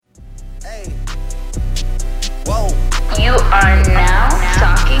are now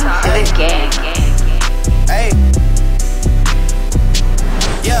talking to the gang. Hey.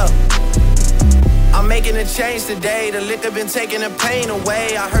 Yeah. I'm making a change today. The liquor been taking the pain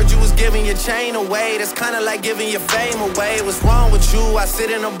away. I heard you was giving your chain away. That's kinda like giving your fame away. What's wrong with you? I sit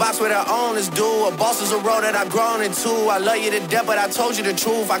in a box where the owners do. A boss is a role that I've grown into. I love you to death, but I told you the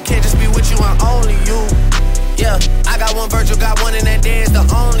truth. I can't just be with you and only you. Yeah, I got one Virgil, got one, and that there is the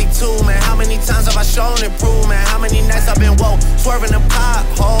only two, man. How many times have I shown and proved, man? How many nights I've been woke, swerving the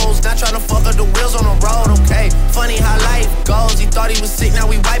potholes, not trying to fuck up the wheels on the road, okay? Funny how life goes, he thought he was sick, now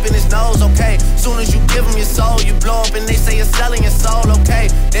we wiping his nose, okay? Soon as you give him your soul, you blow up and they say you're selling your soul, okay?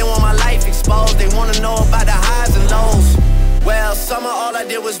 They want my life exposed, they wanna know about the highs and lows. Well, summer all I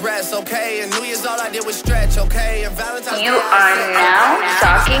did was rest, okay? And New Year's all I did was stretch, okay? And Valentine's You are now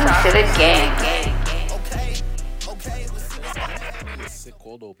talking to the gang.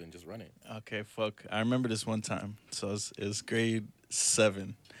 Cold open, just run it. Okay, fuck. I remember this one time. So it was grade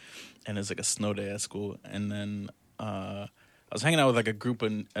 7, and it's like a snow day at school. And then I was hanging out with like a group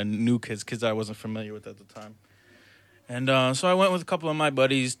of new kids that I wasn't familiar with at the time. And so I went with a couple of my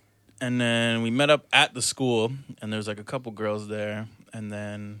buddies, and then we met up at the school, and there was like a couple girls there. And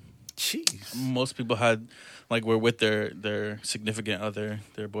then most people were with their significant other,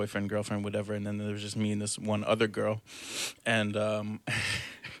 their boyfriend, girlfriend, whatever, and then there was just me and this one other girl, and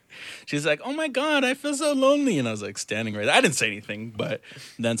she's like, "Oh my God, I feel so lonely," and I was like standing right there. I didn't say anything, but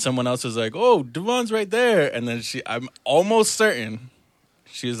then someone else was like, "Oh, Devon's right there," and then I'm almost certain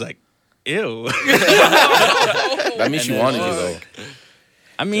she was like, "Ew." That means she wanted you though.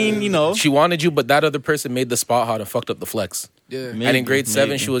 I mean, she wanted you, but that other person made the spot hot and fucked up the flex. Yeah, and in grade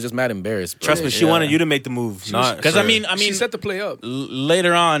 7, she was just mad embarrassed. Bro. Trust me, she wanted you to make the move. Because I mean, she set the play up.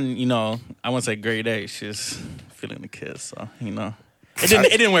 Later on, I wouldn't say grade 8. She was feeling the kiss, so it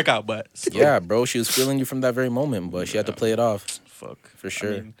didn't work out. But still. Yeah, bro, she was feeling you from that very moment, but she had to play it off. Fuck, for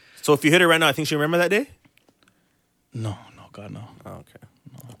sure. I mean, so if you hit her right now, I think she remember that day. No, God, no. Oh, okay.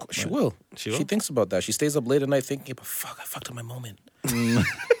 No, she will. She thinks about that. She stays up late at night thinking, "But fuck, I fucked up my moment."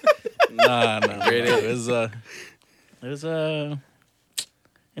 Nah. It was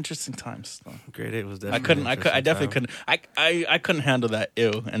interesting times. Though. Grade 8 was definitely. I definitely couldn't. I couldn't handle that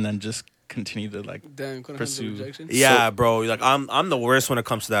ill, and then just continue to pursue. Rejection? Yeah, bro. Like I'm the worst when it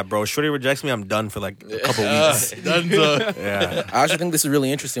comes to that, bro. Shorty rejects me, I'm done for like a couple weeks. Yeah. I actually think this is really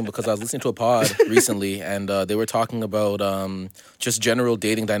interesting because I was listening to a pod recently, and they were talking about just general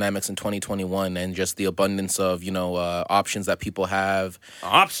dating dynamics in 2021 and just the abundance of options that people have.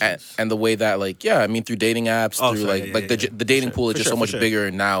 Options and the way that through dating apps, the dating pool is just so much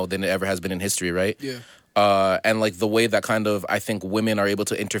bigger now than it ever has been in history, right? Yeah. And the way that kind of I think women are able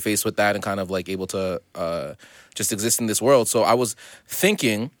to interface with that and kind of able to just exist in this world. So I was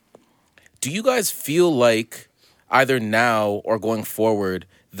thinking, do you guys feel like either now or going forward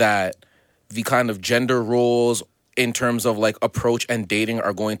that the kind of gender roles in terms of approach and dating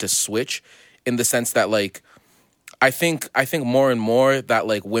are going to switch in the sense that I think more and more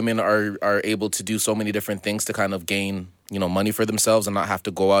that women are able to do so many different things to kind of gain money for themselves and not have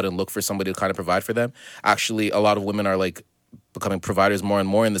to go out and look for somebody to kind of provide for them. Actually, a lot of women are becoming providers more and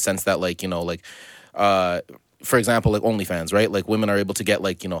more in the sense that for example, OnlyFans, right? Women are able to get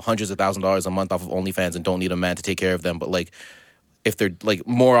hundreds of $1,000s a month off of OnlyFans and don't need a man to take care of them. But if they're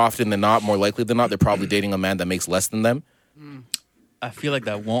more often than not, more likely than not, they're probably dating a man that makes less than them. I feel like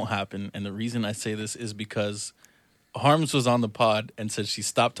that won't happen, and the reason I say this is because Harms was on the pod and said she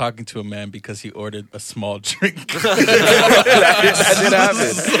stopped talking to a man because he ordered a small drink. that did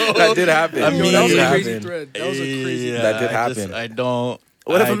happen. That did happen. I mean, that was a crazy thread. That was a crazy. Yeah, that did happen. I don't.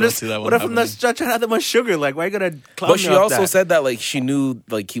 What if I'm just trying to have that much sugar? Why are you gonna clown me? But she also said that she knew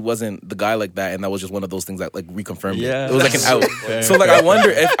he wasn't the guy like that, and that was just one of those things that reconfirmed it. It was an out. Fair, so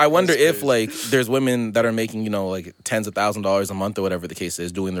I wonder if there's women that are making tens of $1,000s a month or whatever the case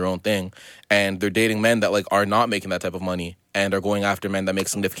is, doing their own thing, and they're dating men that are not making that type of money and are going after men that make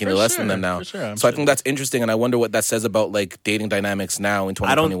significantly less than them now. For sure, I think that's interesting, and I wonder what that says about dating dynamics now in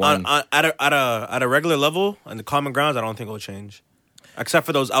 2021. At a regular level and the common grounds, I don't think it'll change. Except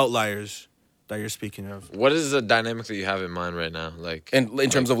for those outliers that you're speaking of. What is the dynamic that you have in mind right now? In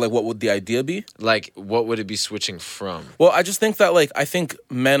terms of what would the idea be? What would it be switching from? Well, I just think that I think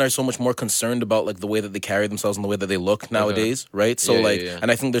men are so much more concerned about the way that they carry themselves and the way that they look nowadays, right? So and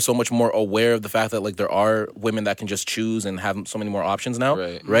I think they're so much more aware of the fact that there are women that can just choose and have so many more options now,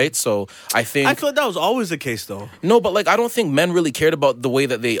 right? So I feel like that was always the case though. No, but I don't think men really cared about the way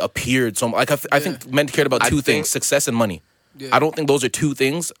that they appeared. So I think men cared about two things: success and money. Yeah. I don't think those are two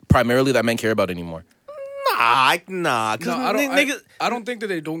things primarily that men care about anymore. No, Nah. 'Cause No, niggas. I don't think that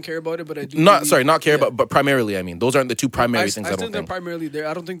they don't care about it, but I do. Not believe- sorry, not care yeah. about, but primarily. I mean, those aren't the two primary things. I still don't they're think. primarily there.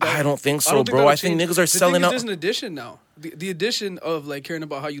 I don't think. That, I don't think so, I don't bro. that'll I think change. niggas are The selling thing is, out. There's an addition now. The addition of like caring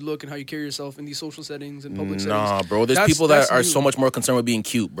about how you look and how you carry yourself in these social settings and public settings. Nah, bro. There's That's- people that that's are new. so much more concerned with being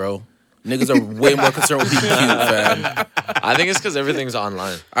cute, bro. Niggas are way more concerned with being cute, fam. I think it's because everything's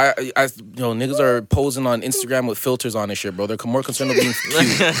online. Niggas are posing on Instagram with filters on and shit, bro. They're more concerned with being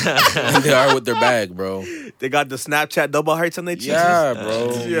cute than they are with their bag, bro. They got the Snapchat double hearts on their cheeks. Yeah,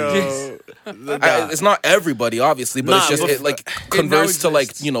 bro. Yo. It's not everybody, obviously, but Nah, it's just but it like now converts to like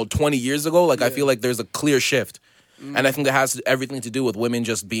exists. 20 years ago. Like I feel like there's a clear shift, and I think it has everything to do with women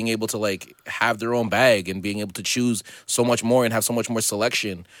just being able to like have their own bag and being able to choose so much more and have so much more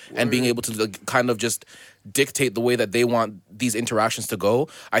selection and being able to like, kind of just dictate the way that they want these interactions to go.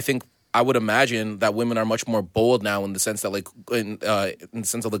 I think. I would imagine that women are much more bold now in the sense that, like, in the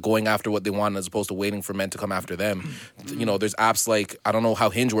sense of like going after what they want as opposed to waiting for men to come after them. There's apps like I don't know how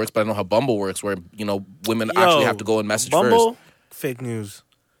Hinge works, but I know how Bumble works, where women actually have to go and message Bumble, first. fake news.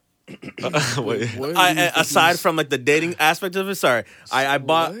 Wait. Aside from like the dating aspect of it, sorry, I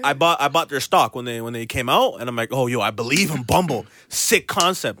bought their stock when they came out, and I'm like, oh yo, I believe in Bumble. Sick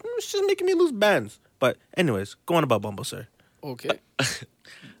concept. It's just making me lose bands. But anyways, go on about Bumble, sir. Okay.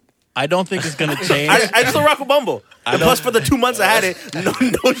 I don't think it's gonna change. I just don't rock with Bumble. And plus, for the 2 months I had it, no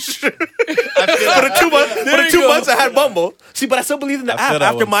shit. For the 2 months I had Bumble. See, but I still believe in the I feel app that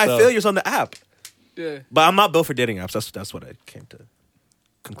after one my still. failures on the app. Yeah. But I'm not built for dating apps. That's what I came to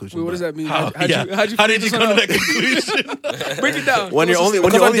conclusion. Wait, what does that mean? How, How'd yeah. you How did figure you this come to one that out? conclusion? Break it down. When you're only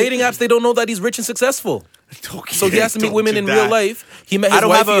Because on dating apps, they don't know that he's rich and successful. So he has to meet Don't women do in that. real life. He met his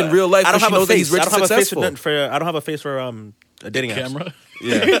wifey in real life, I don't and she have a knows that face. he's rich I and don't have a face successful. I don't have a face for a dating app. Camera.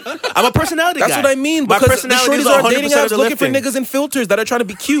 Yeah, I'm a personality That's guy. what I mean. My Because the personality is shorties are on 100% dating of apps the looking for lifting. niggas in filters that are trying to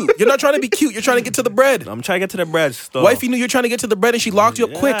be cute. You're not trying to be cute. You're trying to get to the bread. I'm trying to get to the bread. Still. Wifey knew you're trying to get to the bread, and she locked you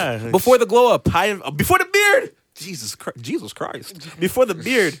up Yeah. quick before the glow up. Before the beard. Jesus Christ. Before the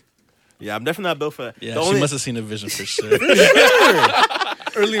beard. Yeah, I'm definitely not built for that. Yeah, the she only, must have seen a vision for sure.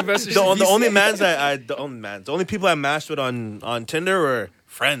 Early investors. the only people I matched with on Tinder were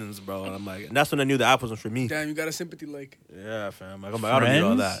friends, bro. And I'm like, and that's when I knew the app wasn't for me. Damn, you got a sympathy like. Yeah, fam. Like, I'm like, I don't need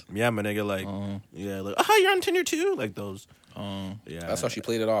all that. Friends? Yeah, my nigga, like, you're on Tinder too? Like those. Yeah. That's how she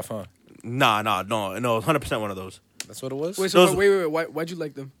played it off, huh? Nah, no, 100% one of those. That's what it was. Wait, so Those- wait. Why'd you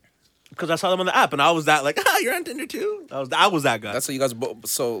like them? Because I saw them on the app, and I was that like, you're on Tinder too? I was that guy. That's what you guys.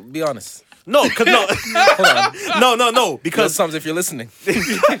 So be honest. No, because no, no, Because because sometimes if you're listening,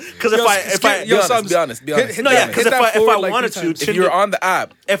 if I be honest, be honest, be honest. hit no, that- yeah, hit because that if I forward like wanted 3 to, times. if you're on the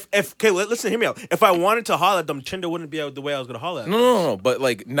app, if okay, listen, hear me out. If I wanted to holler at them, Tinder wouldn't be the way I was gonna holler at them. no. But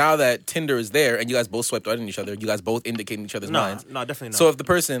like now that Tinder is there and you guys both swiped right on each other, you guys both indicating each other's minds. No, definitely not. So if the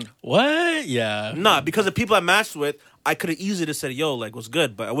person, What? Yeah. nah, because the people I matched with, I could have easily just said, "Yo, like, what's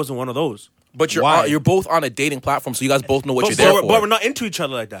good?" But I wasn't one of those. but Why? you're both on a dating platform, so you guys both know what But, you're there but, for. but we're not into each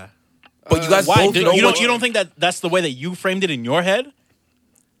other like that. But you guys Why? both know You what don't think that that's the way that you framed it in your head?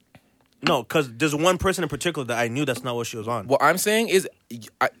 No, because there's one person in particular that I knew that's not what she was on. What I'm saying is,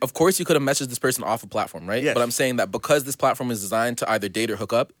 of course, you could have messaged this person off a platform, right? Yes. But I'm saying that because this platform is designed to either date or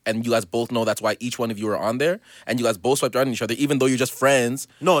hook up, and you guys both know that's why each one of you are on there, and you guys both swiped right on each other, even though you're just friends.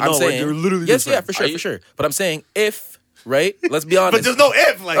 No, I'm no, saying, you're literally yes, just yeah, friends. for sure. But I'm saying if, right? Let's be honest. But there's no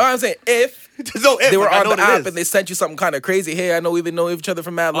if. Like, I'm saying if there's no if. they were like, I on know the what it app is. and they sent you something kind of crazy. Hey, I know we've been knowing each other for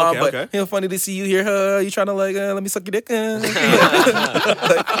mad long, but okay. you know, funny to see you here. You trying to like let me suck your dick?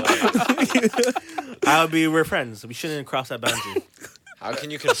 We're friends. We shouldn't cross that boundary. How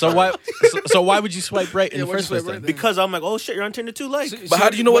can you confirm? So why would you swipe right in Yeah, the why first swipe place? right then? then? Because I'm like, oh shit, you're on Tinder too, like. But how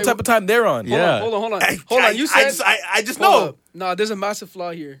do you know what type of time they're on? Yeah. Hold on. I You said I just Hold know. up. No, there's a massive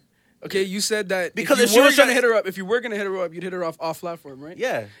flaw here. Okay, you said that Because if if you she were was gonna trying- hit her up, you'd hit her off platform, right?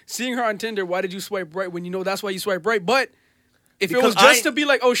 Yeah. Seeing her on Tinder, why did you swipe right when you know that's why you swipe right? But if it Because was just I- to be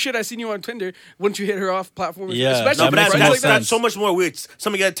like, oh shit, I seen you on Tinder, wouldn't you hit her off platform? Yeah, especially No, that but with makes friends more like that. that's so much more weird.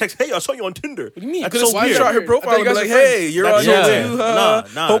 Somebody get a text, hey, I saw you on Tinder. What do You That's could have so weird. screenshot her I profile thought and you be guys like, were friends. "Hey, you're That's on so here weird.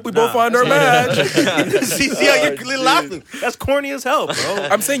 too. Nah, Hope we both find our match." see how you're laughing. That's corny as hell, bro.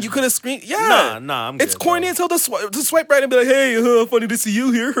 I'm saying you could have screened. Yeah, Nah, I'm It's good, corny bro. until to swipe right and be like, "Hey, funny to see you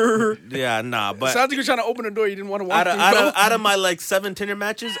here." Yeah, nah, but Sounds like you're trying to open a door you didn't want to walk out through. of my like 7 Tinder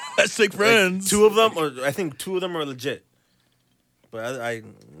matches, That's like friends. 2 of them, or I think 2 of them are legit. But I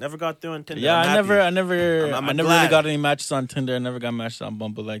never got through on Tinder. Yeah, I'm I happy. never I'm really glad. got any matches on Tinder. I never got matches on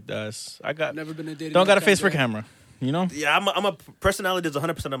Bumble like that. I got Never been a dating. don't got a app face for guy. camera. You know? Yeah, I'm a personality that's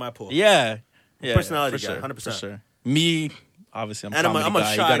 100% of my pool. Yeah. Personality for guy, sure, 100%. for sure. Me, obviously, I'm And I'm a comedy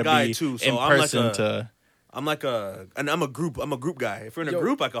guy. shy You gotta guy be too, so in I'm like person a- to I'm like I'm a group guy. If we're in a Yo.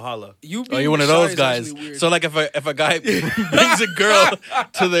 group, I can holla. You Oh, you're one of being those shy is guys. actually weird. So like, if a guy brings a girl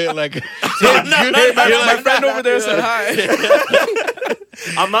to the like, my friend over there said hi.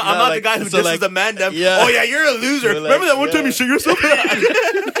 I'm not the like- guy who so, disses like, the man. Them. yeah. Oh yeah, you're a loser. You're like, Remember that one time yeah. you shit yourself? Remember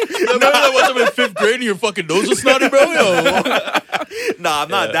that one time in 5th grade and your fucking nose was snotty, bro? Yo. Nah, I'm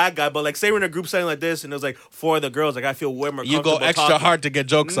not that guy. But like, say we're in a group setting like this, and there's like 4 of the girls. Like I feel way more. You comfortable go extra talking. hard to get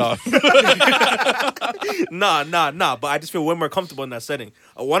jokes off. Nah. But I just feel way more comfortable in that setting.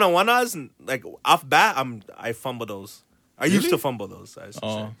 One-on-one odds, like off bat, I fumble those. I used to fumble those. I should say.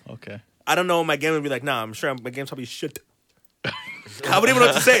 Oh, okay. I don't know what my game would be like. Nah, I'm sure my game's probably shit. I wouldn't even know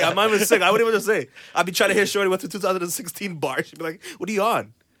what to say. I'm not even sick. I wouldn't even know what to say. I'd be trying to hit Shorty with the 2016 bar. She'd be like, "What are you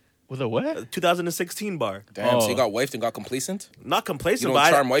on?" With a what? 2016 bar. Damn, so Oh. you got wifed and got complacent? Not complacent, You don't but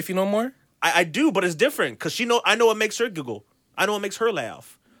charm wifey no more? I do, but it's different because I know what makes her giggle. I know what makes her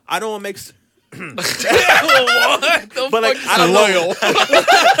laugh. I know what makes. What the But like, fuck? I don't know. Loyal.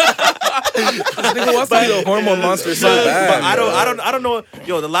 This nigga wants to be the hormone monster so bad. But I bro. don't know.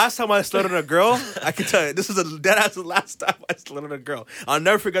 Yo, the last time I slid on a girl, I can tell you, this is a dead ass the last time I slid on a girl. I'll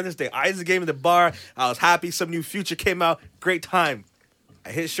never forget this day. Isaac gave me the bar. I was happy. Some new Future came out. Great time.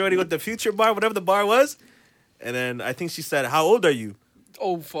 I hit Shorty with the Future bar, whatever the bar was, and then I think she said, "How old are you?"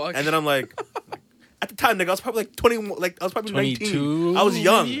 Oh fuck. And then I'm like, at the time, nigga, I was probably like 20, like I was probably 22 19. I was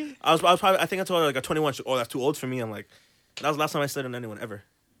young. maybe? I was probably, I think I told her like a 21. Oh, that's too old for me. I'm like, that was the last time I slid on anyone ever.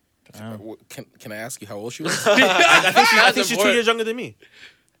 Can I ask you how old she was? I think she's 2 years younger than me.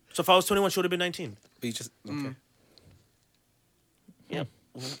 So if I was 21, she would have been 19. You just, okay. Yeah.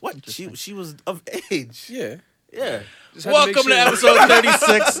 What? She was of age. Yeah. Yeah. Just had make Welcome to sure. episode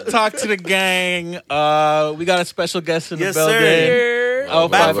 36. Talk to the gang. We got a special guest in Yes, the building. sir. Oh,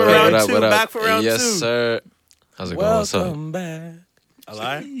 Back for round up, two. what up? Back for round yes, two. sir. How's it going? What's up? Welcome back. A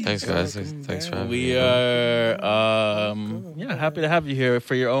lie? Thanks, guys. Thanks for having me. We are happy to have you here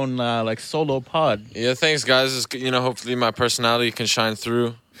for your own like solo pod. Yeah, thanks, guys. It's, hopefully my personality can shine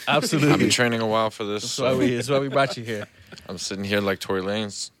through. I've been Absolutely. training a while for this. That's why we brought you here. I'm sitting here like Tory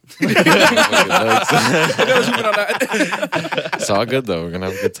Lanez. It's all good, though. We're going to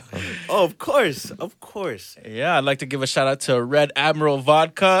have a good time. Oh, of course. Of course. Yeah, I'd like to give a shout out to Red Admiral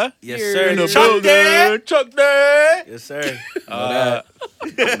Vodka. Yes, Here sir. in the Chuck building. Chuck Day. Yes, sir. Know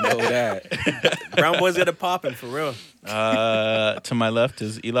that. Brown boys got it popping for real. To my left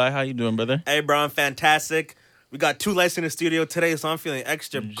is Eli. How you doing, brother? Hey, Brown, fantastic. We got 2 lights in the studio today, so I'm feeling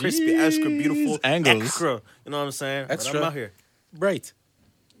extra crispy, extra beautiful, angles. extra. You know what I'm saying? But Extra. I'm out here. Right.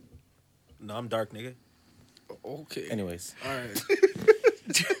 No, I'm dark, nigga. Okay. Anyways. All right.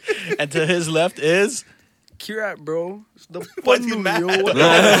 And to his left is Kirat, bro. It's the What's fun, he mad? yo.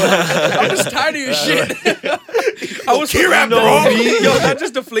 I'm just tired of your shit. I was Kirat, no, bro. Yo, that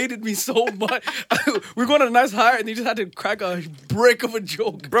just deflated me so much. We're going on a nice high, and you just had to crack a brick of a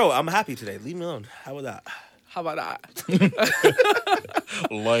joke. Bro, I'm happy today. Leave me alone. How about that? How about that?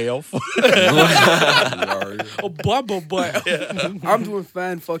 Loyal. Oh, Bubba butt. I'm doing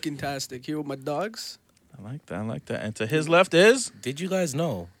fan-fucking-tastic here with my dogs. I like that. I like that. And to his left is Did you guys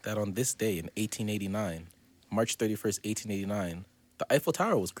know that on this day in 1889, March 31st, 1889, the Eiffel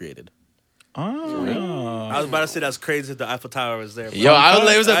Tower was created? I was about to say that's crazy if the Eiffel Tower was there. Bro. Yo,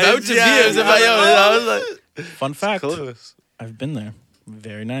 I was about to be. I was like, fun fact. close. I've been there.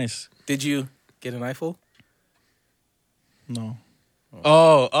 Very nice. Did you get an Eiffel? No.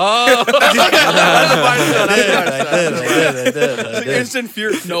 Oh. I did. Instant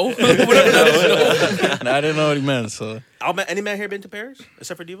fear. No. I didn't know what he meant. So Any man here been to Paris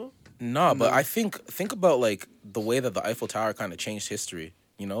except for Devo? No, but I think about like the way that the Eiffel Tower kind of changed history.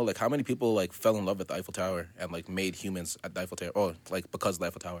 You know, like how many people like fell in love with the Eiffel Tower and like made humans at the Eiffel Tower, or like because of the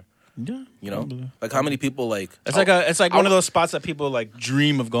Eiffel Tower. yeah, You know, like how many people like it's like one of those spots that people like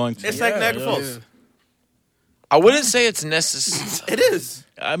dream of going to. It's like Niagara Falls. I wouldn't say it's necessary. It is.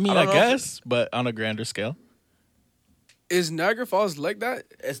 I mean, I I don't know if guess, but on a grander scale. Is Niagara Falls like that?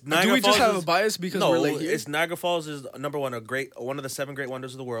 It's Do Niagara we just Falls have is- a bias because No, we're like here? it's Niagara Falls is number one, one of the 7 great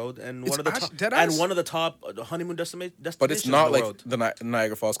wonders of the world, and It's one of the act- top, dead and ass? one of the top honeymoon destinations. but it's in not the like world. the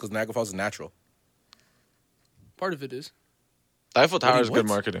Niagara Falls because Niagara Falls is natural. Part of it is. The Eiffel Tower is what? good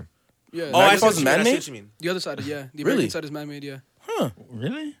marketing. Yeah. Oh, I Niagara see Falls what you mean, I see man-made? what you mean. The other side, yeah. The Really? American side is man-made, yeah.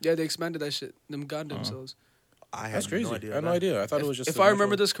 Really? Yeah, they expanded that shit. Them goddamn selves. I had That's crazy. no idea. I had no idea. I thought it was just. If the I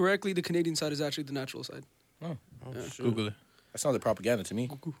remember natural- this correctly, the Canadian side is actually the natural side. Google it. that sounded propaganda to me.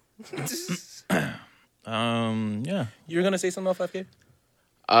 Yeah. You were gonna say something off 5K?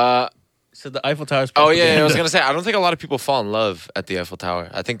 So the Eiffel Tower is Oh yeah, I propaganda. was gonna say I don't think a lot of people fall in love at the Eiffel Tower.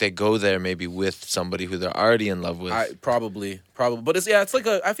 I think they go there maybe with somebody who they're already in love with. Probably, but it's like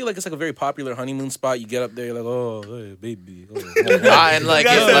I feel like it's like a very popular honeymoon spot. You get up there, you're like, oh, hey, baby, oh. And like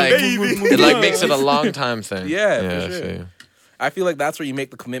it makes it a long time thing. Yeah, for I sure. feel you. I feel like that's where you make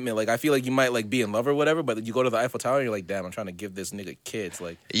the commitment. Like I feel like you might like be in love or whatever, but you go to the Eiffel Tower and you're like, damn, I'm trying to give this nigga kids.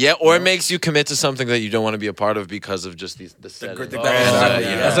 Like, Yeah, or it makes you commit to something that you don't want to be a part of because of just the setting. exactly, you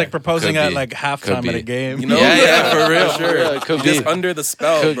yeah. know? It's like proposing Could at be. like halftime Could at a be. game. you know, Yeah, for real. sure. Yeah, it could You're just be. under the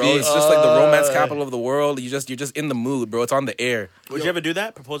spell, Could bro. be. It's just like the romance capital of the world. You're just in the mood, bro. It's on the air. Would you ever do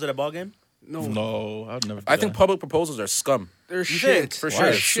that? Propose at a ball game? No, I would never. Do I think that. public proposals are scum. They're think? shit. For Why?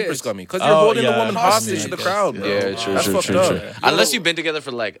 sure, Shit. super scummy. Because you're Oh, holding the yeah. woman hostage to the Yes. crowd, bro. Yeah, true, That's true, fucked true, up. true. Unless you've been together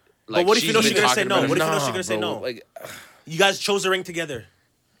for like But what if you know she's she's been gonna say talking no? about it. What if you know she's gonna say bro. no? Like, You guys chose the ring together.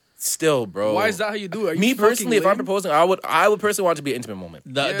 still, bro. Why is that how you do it? Are you Me fucking personally, if I'm lame? proposing, I would personally want it to be an intimate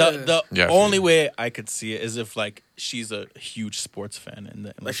moment. The Yeah, for only sure. way I could see it is if like she's a huge sports fan and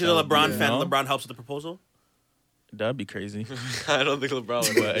then, Like she's a LeBron fan. you know? LeBron helps with the proposal. That'd be crazy. I don't think LeBron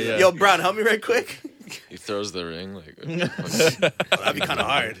would. But, yeah. Yo, Brown, help me right quick. He throws the ring like. That'd be kind of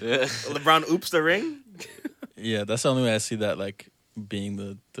hard. LeBron oops the ring. Yeah, that's the only way I see that like being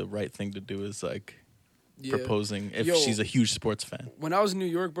the right thing to do is like Yeah. proposing if Yo. she's a huge sports fan. When I was in New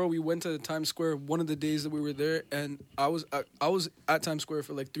York, bro, we went to Times Square one of the days that we were there, and I was at Times Square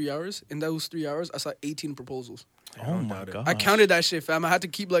for like 3 hours. In those 3 hours, I saw 18 proposals. Oh my god! I counted that shit, fam. I had to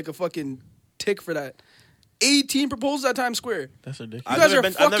keep like a fucking tick for that. 18 proposals at Times Square. That's ridiculous. You guys are I've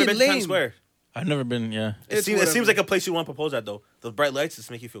never fucking been to Times lame. Square. I've never been. Yeah, It seems whatever. like a place you want to propose at though. The bright lights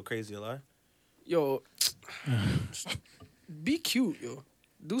just make you feel crazy a lot. Yo, be cute, yo.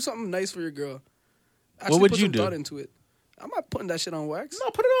 Do something nice for your girl. Actually would put you some do? thought into it. I'm not putting that shit on wax. No,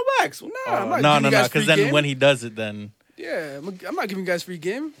 put it on wax. Nah, I'm not no, giving you guys because free then game. when he does it, then Yeah, I'm not giving you guys free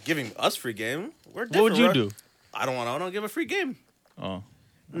game. Giving us free game. We're what would different, you bro. do? I don't give a free game. Oh,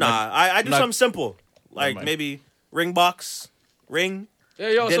 Nah, I do Not- something simple. Like mind. maybe ring box, ring. Yeah,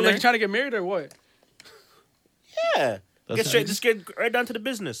 yo, so Dinner? like you trying to get married or what? Yeah. That's Get straight, nice. just get right down to the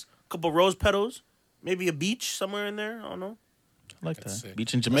business. A couple rose petals, maybe a beach somewhere in there. I don't know. I like that. sick.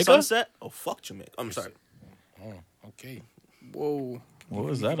 Beach in A Jamaica. sunset. Oh fuck Jamaica. I'm sorry. Okay. Whoa. What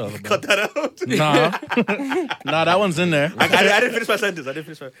was that all about? Cut that out. Nah, that one's in there. I didn't finish my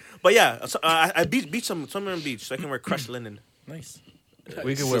sentence. But yeah, so, I beach somewhere in beach so I can wear crushed linen. Nice.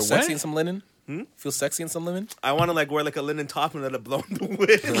 We can Feel wear sexy in what? some linen? Feel sexy in some linen? I want to like wear like a linen top and let it blow in the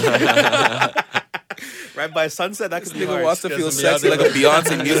wind. Right by sunset, that could be Nigga hard. wants to feel Because of the sexy like a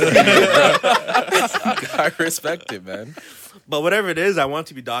Beyonce music video, bro. I respect it, man. But whatever it is, I want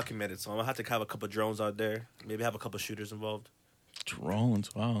to be documented. So I'm gonna have to have a couple drones out there. Maybe have a couple shooters involved.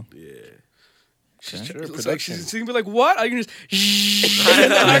 Drones. Wow. Yeah. Sure, It's like production. she's gonna be like, what? Are you just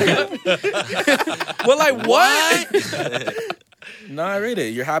well, like what? Nah, I read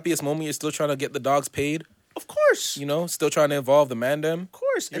it. Your happiest moment, you're still trying to get the dogs paid, Of course. you know? Still trying to involve the mandem. Of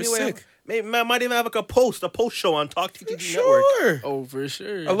course. You're Anyway, sick. maybe I might even have like a post show on Talk TTG Network. Sure. Oh, for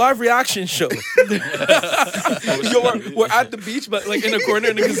sure. A live reaction show. Yo, we're at the beach, but like in a corner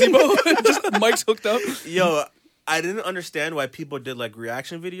in a gazebo, just mics hooked up. Yo, I didn't understand why people did like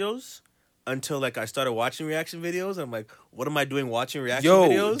reaction videos until like I started watching reaction videos. I'm like, what am I doing watching reaction Yo,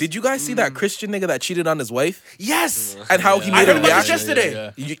 videos? did you guys see that Christian nigga that cheated on his wife? Yes. And how he I made heard a about this reaction?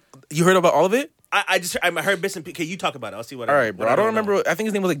 yesterday. You heard about all of it? I heard bits and pieces. Okay, you talk about it. I'll see what. All right, bro. I don't remember. I think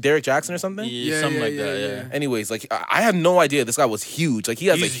his name was like Derek Jackson or something. Something like that. Yeah. Anyways, like I had no idea this guy was huge. Like he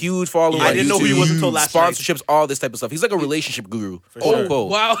has a huge following. I on didn't know who he YouTube, was until last night. sponsorships, all this type of stuff. He's like a relationship guru, quote sure.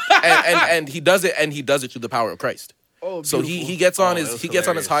 unquote. Wow. and he does it through the power of Christ. Oh, So beautiful. he gets on Oh, his that was he gets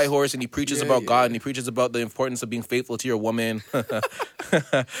on his high hilarious. horse and he preaches Yeah, about yeah. God and he preaches about the importance of being faithful to your woman.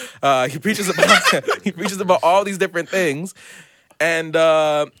 He preaches about all these different things, and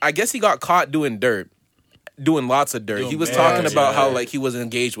I guess he got caught doing lots of dirt. He was talking about how like he was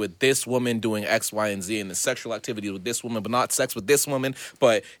engaged with this woman doing X, Y, and Z and the sexual activities with this woman, but not sex with this woman,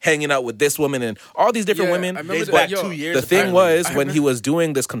 but hanging out with this woman and all these different Yeah, women. I remember Days that. back Yo, 2 years. The thing apparently. was, when he was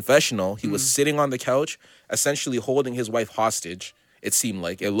doing this confessional, he was sitting on the couch, essentially holding his wife hostage. It seemed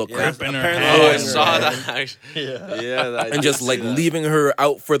like it looked like, Ripping her apparently- hand. Oh, I saw that. Actually. Yeah, that, and just like leaving her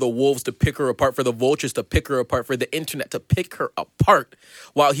out for the wolves to pick her apart, for the vultures to pick her apart, for the internet to pick her apart,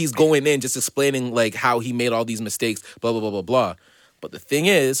 while he's going in just explaining like how he made all these mistakes, blah blah blah blah blah. But the thing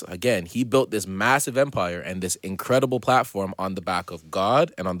is, again, he built this massive empire and this incredible platform on the back of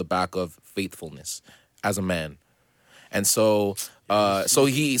God and on the back of faithfulness as a man. And so,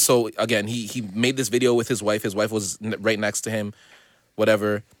 he made this video with his wife. His wife was right next to him,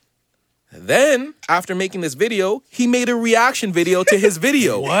 whatever. Then, after making this video, he made a reaction video to his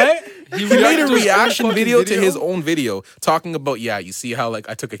video. What? He made a reacted to his own reaction fucking video to video? his own video, talking about, yeah, you see how like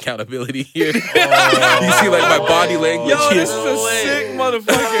I took accountability here. You see like my body language Yo, here. this is a sick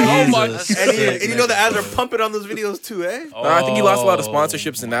motherfucker. Oh my. Jesus. And you know the ads are pumping on those videos too, eh? I think he lost a lot of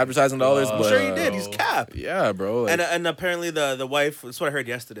sponsorships and advertising dollars. I'm But sure he did. He's cap. Yeah, bro. Like, And apparently the wife. That's what I heard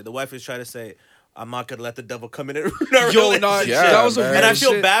yesterday. The wife is trying to say, "I'm not gonna let the devil come in and ruin our Yo, relationship." nah, Yeah, that was a man. And I weird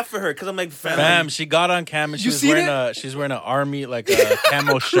feel shit. bad for her because I'm like, Fam, she got on cam and she You was seen wearing she's wearing an army like a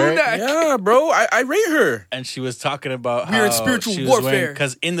camo shirt. that. yeah, bro. I rate her. And she was talking about We're in how spiritual she was warfare.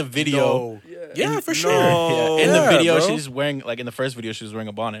 because in the video, Yeah, for sure. yeah, in the Yeah, video bro. she's wearing like in the first video she was wearing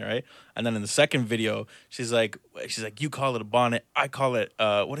a bonnet, right? And then in the second video she's like you call it a bonnet, I call it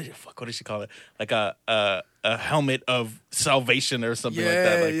what did she call it? Like a helmet of salvation or something like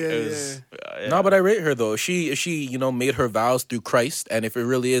that. Like it was, No, but I rate her though. If she made her vows through Christ, and if it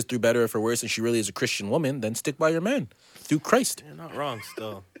really is through better or for worse, and she really is a Christian woman, then stick by your man through Christ. You're not wrong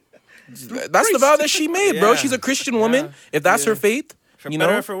still. That's the vow that she made, bro. Yeah. She's a Christian woman. If that's her faith, For you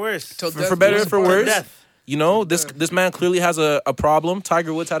better know, or for worse. for better or for worse. Death. You know, this man clearly has a problem.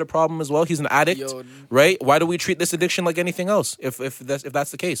 Tiger Woods had a problem as well. He's an addict, Yo. right? Why do we treat this addiction like anything else? If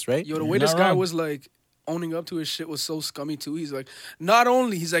that's the case, right? Yo, the way You're this not guy wrong. was like owning up to his shit was so scummy too. He's like, not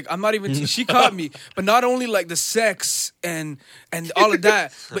only he's like, I'm not even. She caught me, but not only like the sex and all of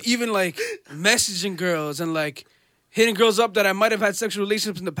that, but even like messaging girls and like hitting girls up that I might have had sexual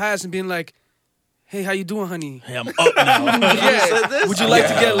relationships in the past and being like, "Hey, how you doing, honey? hey, I'm up now. Yeah, would you like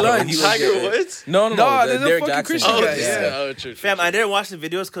to get lunch?" Tiger Woods? No, Nah, the they're Derek fucking Jackson. Christian Oh, guys. yeah. Yeah. Oh, true. Fam, I didn't watch the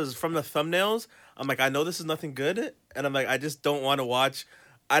videos because from the thumbnails, I'm like, I know this is nothing good, and I'm like, I just don't want to watch.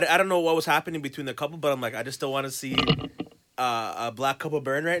 I don't know what was happening between the couple, but I'm like, I just don't want to see a black couple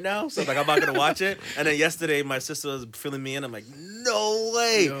burn right now. So like, I'm not gonna watch it. And then yesterday, my sister was filling me in. I'm like, no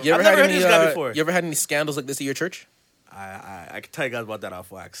way. You ever I've never had heard any? this guy before. You ever had any scandals like this at your church? I can tell you guys about that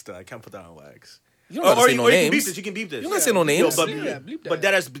off wax. Still, I can't put that on wax. You don't gotta say no you can beep names. this. You can beep this. You don't gotta say no names. But, Yeah, bleep that. but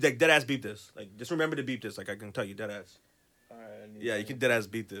dead ass beep this. Like, just remember to beep this. Like, I can tell you, dead ass. Yeah, you can dead ass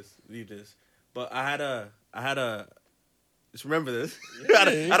beep this. But I had a. Just remember this. I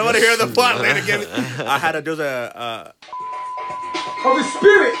don't want to hear the plot line again. There was a. Of the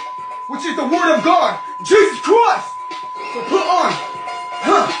Spirit, which is the Word of God, Jesus Christ. So put on,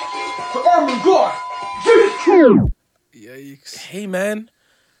 the armor of God, Jesus Christ. Yikes. Hey, man.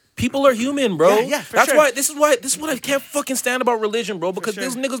 People are human, bro. Yeah, for That's sure. why. This is what I can't fucking stand about religion, bro. Because sure.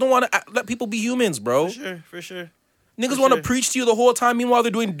 these niggas don't want to let people be humans, bro. For sure. Niggas For want to sure. preach to you the whole time. Meanwhile,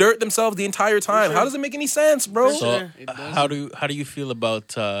 they're doing dirt themselves the entire time. How does it make any sense, bro? So It doesn't. how do you feel about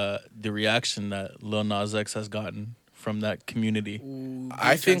the reaction that Lil Nas X has gotten from that community? Ooh,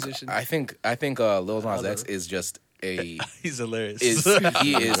 I big think transition. Lil Nas X is just a He's hilarious.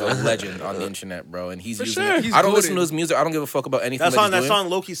 he is a legend on the internet, bro. And he's For using sure. it. He's I don't listen goated. to his music. I don't give a fuck about anything That song, he's doing.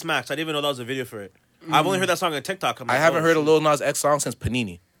 low key smacks. I didn't even know that was a video for it. I've only heard that song on TikTok. I'm I like, haven't oh, heard a shit. Lil Nas X song since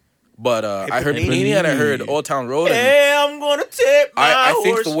Panini. But I heard Panini. Panini and I heard Old Town Road. And Hey, I'm gonna tip my I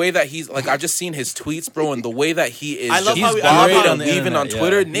think horse. the way that he's like, I've just seen his tweets, bro, and the way that he is I love just how he- bobbing great and on the weaving on internet,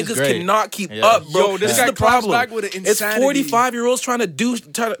 Twitter. yeah. He's Niggas great. cannot keep Yeah. up, bro. Yo, this is guy the claps problem. back with an It's insanity. 45-year-olds trying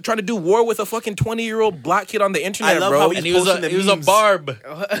to do war with a fucking 20-year-old black kid on the internet, I love bro. how and he was posting a the he was a memes. barb.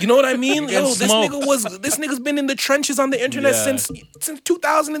 You know what I mean? Getting Yo, smoked. this nigga's been in the trenches on the internet Yeah. since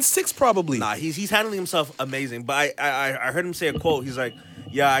 2006, probably. Nah, he's handling himself amazing. But I heard him say a quote. He's like,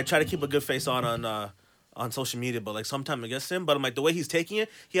 "Yeah, I try to keep a good face on social media, but like sometimes against him. But I'm like, the way he's taking it,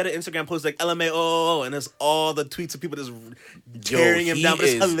 he had an Instagram post like LMAO, and there's all the tweets of people just tearing him he down. But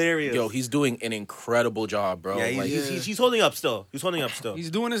it's is- hilarious. Yo, he's doing an incredible job, bro. yeah, Like, he's holding up still. He's holding up still.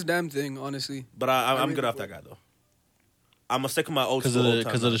 He's doing his damn thing, honestly. But I'm mean, good off that guy though. I'm gonna stick with my old Because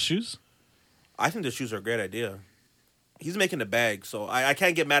school. of the shoes. I think the shoes are a great idea. He's making the bag, so I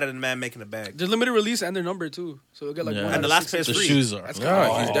can't get mad at the man making the bag. They're limited release and their number too, so you'll get like Yeah. one And out the of last 60. pair is The free. shoes are. That's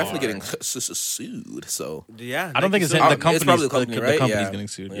yeah, he's Oh. definitely getting sued. So Yeah, I don't think it's Nike him. sued The him. It's company's probably the company, the right? company's Yeah. getting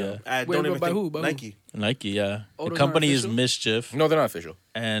sued. Yeah. Yeah. I Wait, don't but even by think who? By who? Nike. Nike. Yeah. Oh, The those company aren't is official? Mischief, no, they're not official.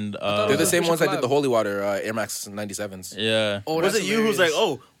 and They're the same official ones that did collab. the Holy Water Air Max 97s. yeah. Oh, Was that's it you who's like,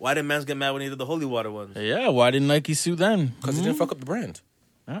 hilarious. oh, why did mans get mad when he did the holy water ones? Yeah. Why didn't Nike sue them? Because it didn't fuck up the brand.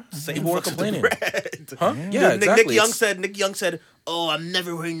 Same People were fucks with complaining. the brand. Huh? Yeah, exactly. Nick Young said, "Oh, I'm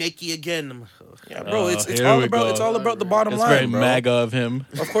never wearing Nike again." I'm like, oh. Yeah, bro, it's here all we about go. it's all about the bottom It's line, very bro. MAGA of him.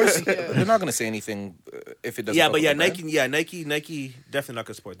 Of course, they're not gonna say anything if it doesn't. Yeah, fuck but with yeah, the brand. Nike definitely not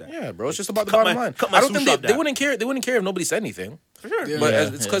gonna support that. Yeah, bro, it's just about the Cut bottom my- line. cut my I don't swoosh think off they that. wouldn't care. They wouldn't care if nobody said anything. For sure. Yeah. But Yeah,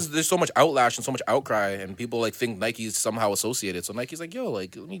 it's because there's so much outlash and so much outcry, and people like think Nike's somehow associated. So Nike's like, yo,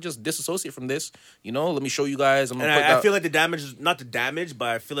 like let me just disassociate from this. You know, let me show you guys. I'm gonna And put I that- feel like the damage is not the damage, but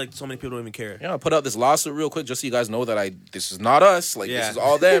I feel like so many people don't even care. yeah, I'll put out this lawsuit real quick just so you guys know that this is not us. Like Yeah. this is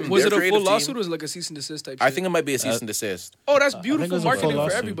all them. Was Their it a creative full team. lawsuit or was it like a cease and desist type? I shit? think it might be a cease and desist. Oh, that's it beautiful was a full marketing for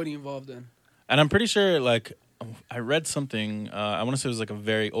lawsuit. everybody involved. Then And I'm pretty sure, like, I read something. I want to say it was like a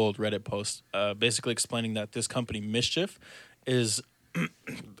very old Reddit post, basically explaining that this company Mischief is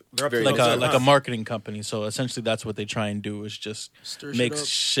They're up Very to like no a good, like huh? a marketing company. So essentially, that's what they try and do is just Stir shit make up.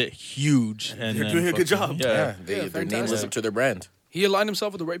 shit huge. And They're then doing a good fucking- job. Yeah, Yeah, their name lives fantastic. up to their brand. he aligned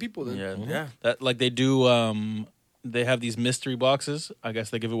himself with the right people. Then yeah, Yeah. That like they do. They have these mystery boxes. I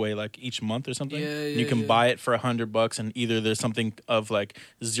guess they give away like each month or something. Yeah, And yeah, you can yeah. buy it for $100, and either there's something of like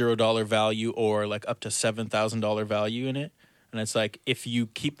 $0 value or like up to $7,000 value in it. And it's like if you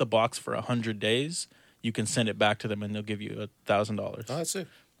keep the box for 100 days, you can send it back to them, and they'll give you $1,000. Oh, that's it.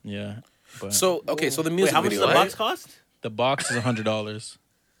 Yeah. But So okay, so the Wait, music how much does video. the right? box cost? the box is $100.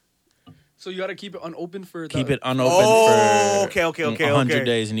 so you got to keep it unopened for Keep the- it unopened Oh, for okay, 100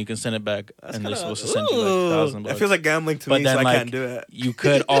 days, and you can send it back, and they're supposed to send you like $1,000. That feels like gambling to But me, then so I like can't do it. you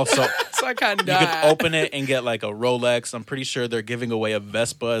could also So I can't you die. could open it and get like a Rolex. I'm pretty sure they're giving away a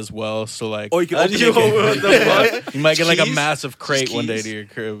Vespa as well. So like, Or you can How open do you it- open the fuck? You might get like a Keys? massive crate Just one day keys? to your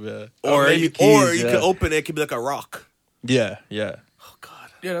crib. Yeah. Or maybe you keys, yeah. can open it. It could be like a rock. Yeah, yeah. Oh God.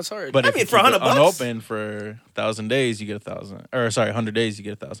 Yeah, that's hard. But I if mean, you for keep it $100 unopened for 1,000 days, you get 1,000. Or sorry, 100 days, you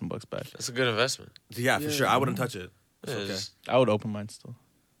get $1,000 back. That's a good investment. Yeah, for sure. I wouldn't touch it. It's Yeah, okay. just- I would open mine still.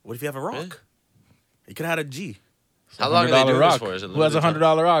 What if you have a rock? Yeah. You could have had a G. How long are they $100 doing rock. this for? Is it Who has a limited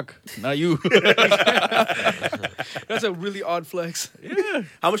 $100 rock? Not you. that's a really odd flex.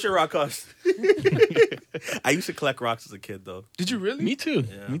 How much your rock cost? I used to collect rocks as a kid, though. Did you really? Me too.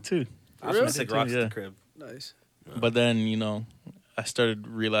 Yeah. Me too. I was gonna take rocks Yeah. at the crib. Nice. But then, I started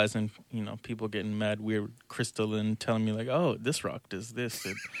realizing, people getting mad weird crystalline telling me like, oh, this rock does this.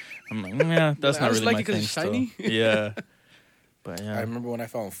 And I'm like, yeah, that's I not just really like my it 'cause thing it's still. shiny. Yeah. But I yeah. remember when I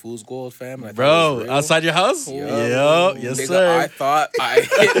found Fool's Gold, fam. And I thought it Bro, was real. outside your house? Yo, Yo, yes, nigga, sir. I thought I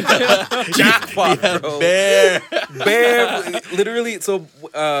hit the jackpot, bro. Bear, literally. So,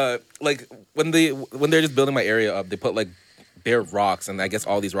 like when they're just building my area up, they put like bare rocks, and I guess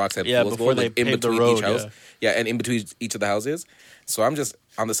all these rocks had Yeah, Fool's before Gold they like, in paved the between road, each house. yeah. And in between each of the houses. So I'm just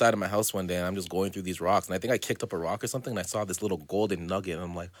on the side of my house one day, and I'm just going through these rocks, and I think I kicked up a rock or something, and I saw this little golden nugget, and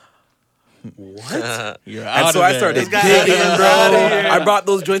I'm like, what? You're And out so of I there. started digging, bro. I brought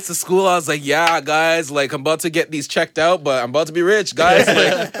those joints to school. I was like, yeah, guys, like I'm about to get these checked out, but I'm about to be rich, guys.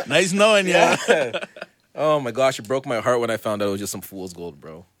 Like, Nice knowing you. yeah. Oh my gosh, it broke my heart when I found out it was just some fool's gold,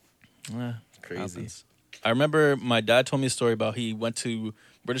 bro. Yeah, Crazy. happens. I remember my dad told me a story about he went to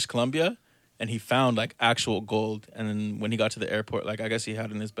British Columbia and he found like actual gold, and then when he got to the airport, like I guess he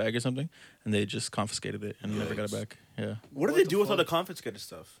had it in his bag or something, and they just confiscated it and never got it back. Yeah. What do they do with all the confiscated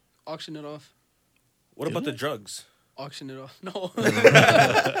stuff? Auction it off. What about the drugs? Auction it off. No.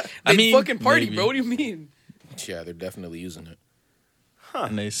 I mean, fucking party, maybe. bro. What do you mean? Yeah, they're definitely using it.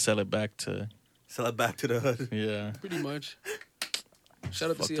 And they sell it back to Sell it back to the hood. yeah. Pretty much. Shout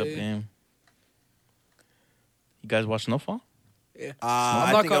out to Fucked up CIA. game. You guys watch Snowfall? Yeah.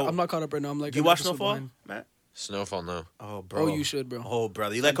 I think I'm not caught up right now. I'm like, Do you an watch episode Snowfall, behind. Matt? Snowfall, no. Oh, bro. Oh, you should, bro. Oh,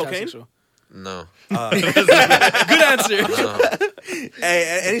 brother. You like Fantastic cocaine? show. No. Good answer.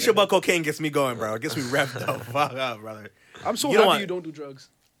 Hey, any show about cocaine gets me going, bro. It gets me revved the fuck up, brother. I'm so You know happy what? you don't do drugs.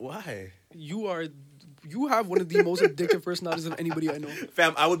 Why? You have one of the most addictive personalities of anybody I know.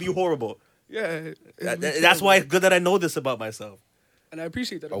 Fam, I would be horrible. Yeah. That's why it's good that I know this about myself. And I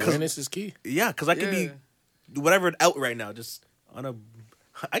appreciate that. Awareness is key. Yeah, because I could Yeah. be whatever out right now, just on a...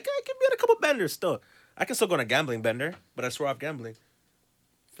 I can be on a couple benders still. I can still go on a gambling bender, but I swear off gambling.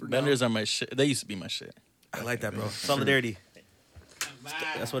 Benders are my shit. They used to be my shit. I like that, bro. Solidarity.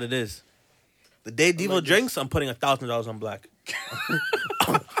 That's what it is. The day Devo drinks, I'm putting $1,000 on black.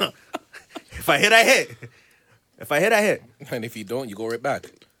 If I hit, I hit. If I hit, I hit. And if you don't, you go right back.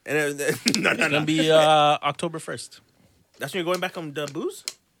 And no. It's gonna be October 1st. That's when you're going back on the booze?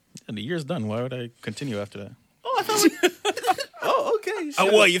 And the year's done. Why would I continue after that? Oh, I thought oh, okay.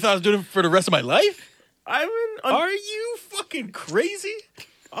 Oh, what? You thought I was doing it for the rest of my life? I mean, Are you fucking crazy?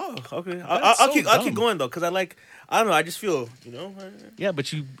 oh, okay. That's I'll so keep dumb. going though, because I don't know. I just feel, Yeah,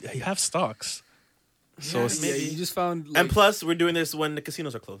 but you have stocks. So Yeah, you just found. Like, And plus, we're doing this when the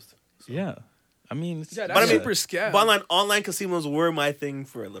casinos are closed. yeah, I mean, it's, Yeah, But that's I mean- super scam. But online casinos were my thing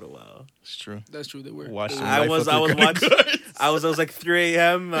for a little while. it's true. That's true. They were. Watch them I was rifle through credit watching. cards. I was like 3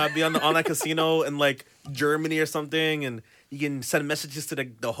 a.m. I'd be on the online casino in like Germany or something, and you can send messages to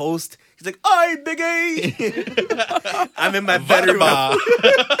the host. He's like, "Oi, Big A." I'm in my bedroom.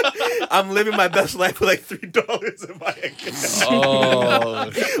 I'm living my best life with like $3 in my account. Oh,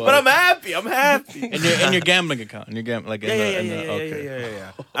 But I'm happy. I'm happy. in your gambling account. In your like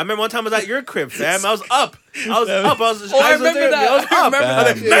Yeah. I remember one time I was at your crib, fam. I was up. I was I remember that. I was I up. remember I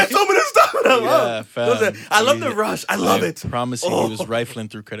was like, man, so many stuff. And I'm Yeah, up. fam. I love the rush. I love it. Promise you, he was rifling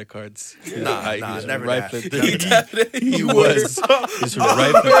through credit cards. Nah, He was never rifling that. through. He was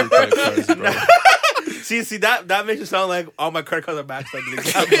rifling through credit cards, bro. See that makes it sound like all my credit cards are maxed out.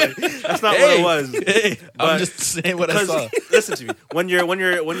 That's not what it was. Hey, I'm But- just saying what I saw. Listen to me. When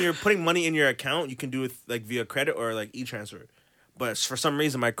you're putting money in your account, you can do it like via credit or like e-transfer. But for some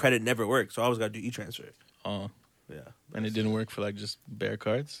reason, my credit never worked, so I always got to do e-transfer. Oh, Yeah. and it didn't work for like just bare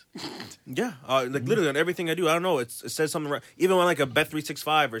cards. Yeah, like literally on everything I do, I don't know. It says something right. Even on like a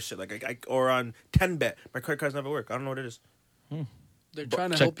Bet365 or shit, like or on 10Bet, my credit cards never work. I don't know what it is. They're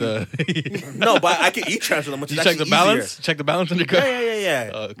trying to Check help you. the. No, but I can e-transfer them, which You is check the actually balance. easier. Check the balance on your card.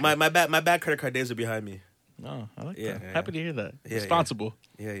 Yeah. Oh, okay. My bad credit card days are behind me. No, I like Yeah, that. yeah. Happy to hear that. Yeah, Responsible.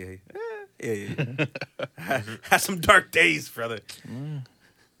 Yeah. Had some dark days, brother.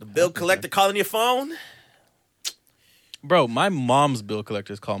 The bill collector calling your phone. Bro, my mom's bill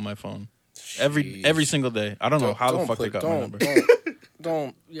collectors call my phone every single day. I don't know how the fuck they got my number.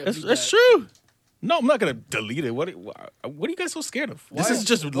 Don't. Yeah, That's beat that's that. true. No, I'm not gonna delete it. What are you guys so scared of? This Why- is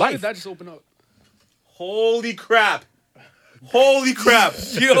just Why did life. that just open up? Holy crap. Holy crap.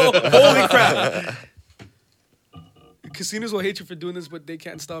 Holy crap. Casinos will hate you for doing this, but they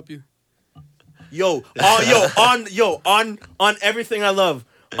can't stop you. On everything I love.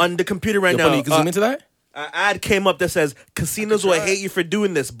 On the computer right now. You can zoom into that? An ad came up that says casinos will hate you for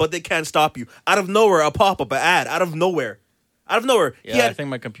doing this, but they can't stop you. Out of nowhere, a pop-up, an ad. Out of nowhere. Yeah, I think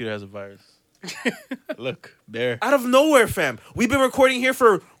my computer has a virus. Look, there. Out of nowhere, fam. We've been recording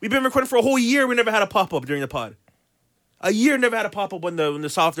for a whole year. We never had a pop-up during the pod. A year never had a pop-up when the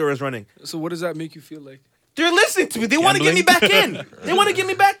software was running. So what does that make you feel like? They're listening to me. They want to get me back in. They want to get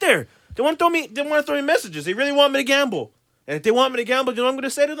me back there. They want to throw me messages. They really want me to gamble. And if they want me to gamble, you know what I'm going to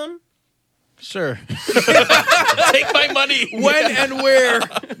say to them? Sure. Take my money. When and where?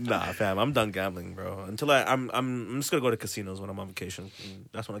 Nah, fam. I'm done gambling, bro. Until I'm just going to go to casinos when I'm on vacation. And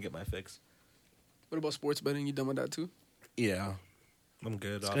that's when I get my fix. What about sports betting? You done with that too? Yeah. I'm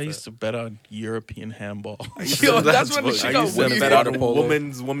good. I used to bet on European handball. Yo, that's when the shit I got used to weird. bet on polo.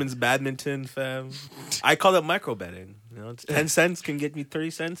 Women's badminton, fam. I call it micro betting. You know, it's 10 cents can get me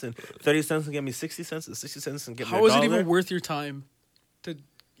 30 cents, and 30 cents can get me 60 cents, and 60 cents can get me How is $1. it even worth your time? To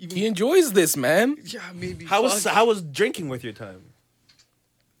even He enjoys this, man. yeah, maybe. How was Fuck. drinking worth your time?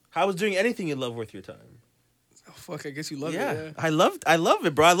 How was doing anything you love worth your time? Oh, fuck, I guess you love Yeah, it. I love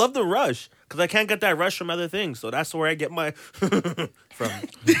it, bro. I love the rush because I can't get that rush from other things. So that's where I get my from.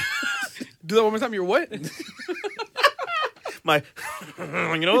 Do that one more time. You're what? My,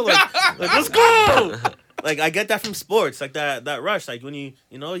 like let's go. Like I get that from sports, like that rush. Like when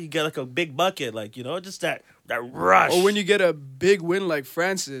you get like a big bucket, like just that rush. Or when you get a big win like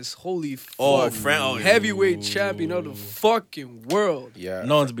Francis. Holy fuck. Heavyweight champion of the fucking world. Yeah.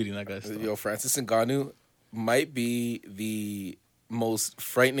 No one's beating that guy still. Yo, Francis Ngannou might be the most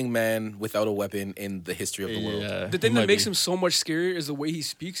frightening man without a weapon in the history of the world. Yeah, The thing that makes him so much scarier is the way he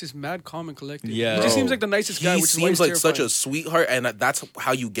speaks. Is mad, calm, and collected. Yeah. he just Bro, seems like the nicest guy. He Which is why seems he's like such terrifying. a sweetheart, and that's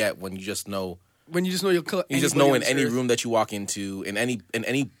how you get when you just know. When you just know you'll kill. You just anybody know on in this any earth. room that you walk into, in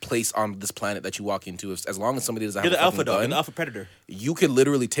any place on this planet that you walk into, as long as somebody doesn't have You're the a alpha fucking dog, you're gun, the alpha predator. you could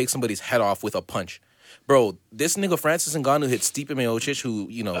literally take somebody's head off with a punch. Bro, this nigga Francis Ngannou hit Stipe Miocic, who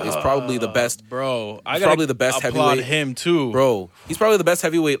is probably the best. Bro, I He's gotta probably the best applaud heavyweight. him too. Bro, he's probably the best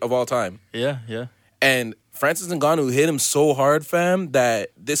heavyweight of all time. Yeah. And Francis Ngannou hit him so hard, fam, that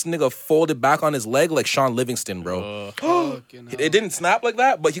this nigga folded back on his leg like Sean Livingston, bro. Fucking hell. It didn't snap like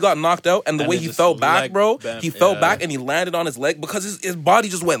that, but he got knocked out. And the And way then he just fell back, leg bro, bent, he fell yeah. back and he landed on his leg because his body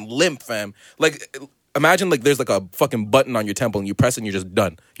just went limp, fam. Like, imagine like there's like a fucking button on your temple and you press it and you're just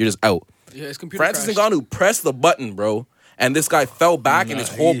done. You're just out. Yeah, his computer Francis crashed. Ngannou pressed the button, bro. And this guy fell back and his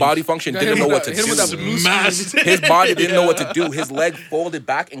whole body function Yeah, didn't know what to hit him with that do. blue Smashed. screen. His body didn't know what to do. His leg folded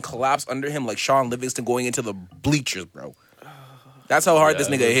back and collapsed under him like Sean Livingston going into the bleachers, bro. That's how hard this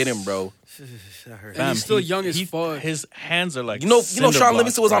nigga hit him, bro. And he's still young as fuck. His hands are like You know, cinder Sean blocks,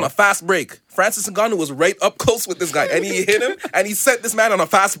 Livingston was bro. on a fast break. Francis Ngannou was right up close with this guy, and he hit him, and he sent this man on a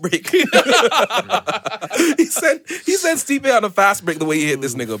fast break. he sent Stipe on a fast break the way he hit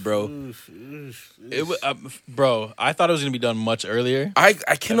this nigga, bro. Bro, I thought it was gonna be done much earlier. I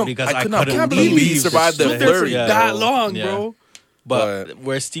can't couldn't believe he believe survived the the Stood there for flurry. Yeah. that long, Yeah. bro. But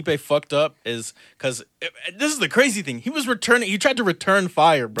where Stipe fucked up is because this is the crazy thing. He was returning. He tried to return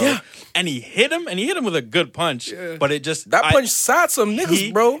fire, bro, Yeah. and he hit him with a good punch. Yeah. But it just That punch sat some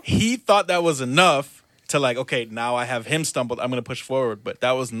niggas, bro. He thought that was enough to like, okay, now I have him stumbled. I'm gonna push forward, but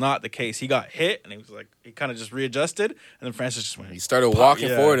that was not the case. He got hit, and he was like, he kind of just readjusted, and then Francis just went. He started walking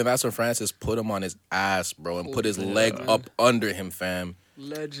yeah. forward, and that's when Francis put him on his ass, bro, and put his leg up under him, fam.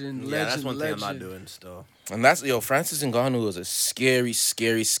 Legend. Yeah, that's one thing I'm not doing still. And that's Francis Ngannou is a scary,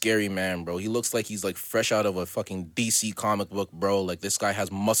 scary, scary man, bro. He looks like he's like fresh out of a fucking DC comic book, bro. Like this guy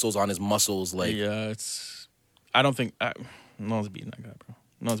has muscles on his muscles, like Yeah, I don't think no one's beating that guy, bro.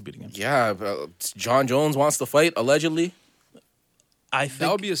 No one's beating him. yeah. John Jones wants to fight allegedly. I think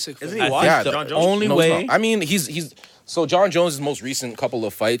That would be a sick fight. Isn't he I washed? Yeah, think the John the Jones? only No, it's way. not. I mean, he's so John Jones' most recent couple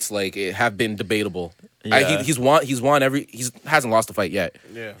of fights like it have been debatable. Yeah. He's won every. He hasn't lost a fight yet.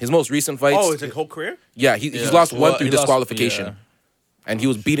 Yeah. His most recent fights. Oh, it's a whole career? yeah, he's Yeah. lost one Well, through he lost- disqualification. yeah. And he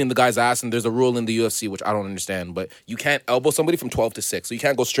was beating the guy's ass, and there's a rule in the UFC which I don't understand, but you can't elbow somebody from 12 to 6. So you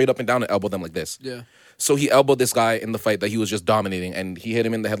can't go straight up and down and elbow them like this. Yeah. So he elbowed this guy in the fight that he was just dominating, and he hit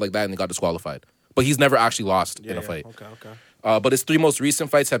him in the head like that, and he got disqualified. But he's never actually lost in a fight. Okay. But his three most recent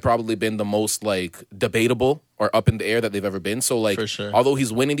fights have probably been the most like debatable or up in the air that they've ever been. So like, For sure. although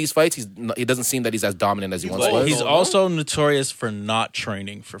he's winning these fights, he doesn't seem that he's as dominant as he once old. was. He's also notorious for not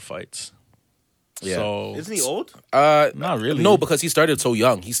training for fights. Yeah. So Isn't he old? Not really. No, because he started so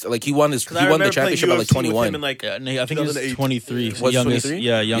young. He won the championship at like 21. Yeah, no, I think he was 2008. 23. Was youngest, 23?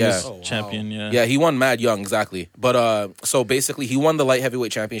 Yeah, youngest Yeah. champion. Yeah. Yeah, he won mad young, exactly. But so basically, he won the light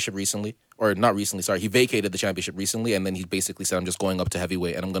heavyweight championship recently, or not recently. Sorry, he vacated the championship recently, and then he basically said, "I'm just going up to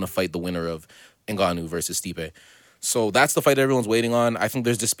heavyweight, and I'm going to fight the winner of Ngannou versus Stipe." So that's the fight everyone's waiting on. I think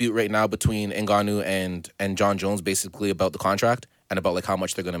there's dispute right now between Ngannou and John Jones, basically about the contract and about like how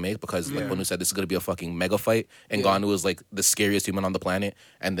much they're going to make, because like Bonu said, this is going to be a fucking mega fight. Ngannou is like the scariest human on the planet,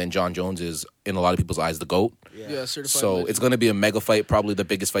 and then John Jones is, in a lot of people's eyes, the GOAT. Yeah, certified. So legend. it's going to be a mega fight, probably the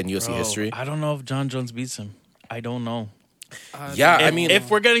biggest fight in UFC history. I don't know if John Jones beats him. I don't know. Yeah, I If- mean,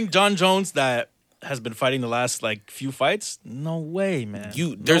 if we're getting John Jones that has been fighting the last like few fights, no way, man.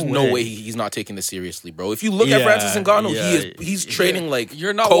 there's no way he's not taking this seriously, bro. If you look at Yeah, Francis Ngannou, yeah, he's training like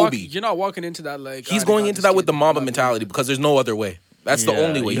You're not Kobe. you're not walking into that like He's "Ah, going they got into this that with kid." the Mamba Not mentality because there's no other way. That's the Yeah,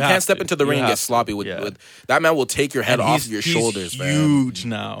 only way. you You have can't step to. into the You ring and have get sloppy to, with, yeah. with that man will take your head And off your he's shoulders, man. huge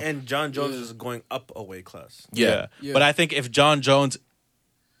now. And John Jones is going up a weight class. Yeah. Yeah. But I think if John Jones,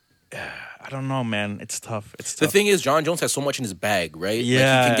 I don't know, man. It's tough. It's The tough. thing is, John Jones has so much in his bag, right? Like, he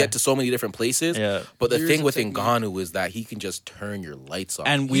Yeah. can get to so many different places. Yeah. But the Years thing of with technique. Ngannou is that he can just turn your lights off.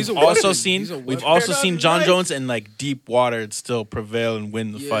 And He's we've a also weapon. seen He's a we've weapon. also seen John Jones in like deep water and still prevail and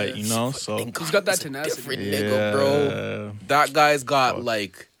win the Yeah. fight. You know, so He's got that tenacity. different nigga, bro. Yeah. That guy's got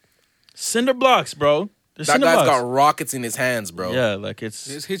like Cinder blocks, bro. There's that cinder guy's blocks. got rockets in his hands, bro. Yeah, like it's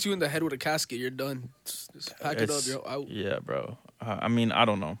Just hits you in the head with a casket, you're done. Just pack it up, it's- yo. Out. yeah, bro. I mean, I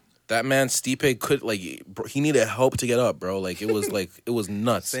don't know. That man Stipe could like bro, he needed help to get up, bro. Like it was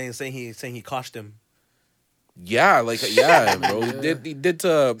nuts. Saying he coshed him. Yeah, like yeah, bro. He did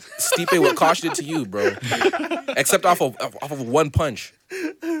to Stipe what Kosh did to you, bro. Except off of one punch.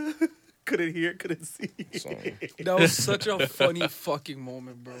 Couldn't hear, couldn't see. So, That was such a funny fucking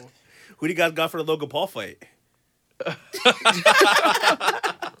moment, bro. Who do you guys got for the Logan Paul fight?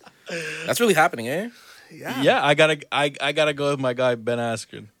 that's really happening, eh? Yeah, I gotta go with my guy Ben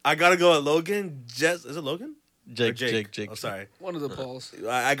Askren. I gotta go with Logan. Is it Logan? Or Jake. Oh, sorry. One of the Pauls.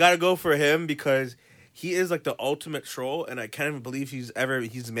 I gotta go for him because he is like the ultimate troll, and I can't even believe he's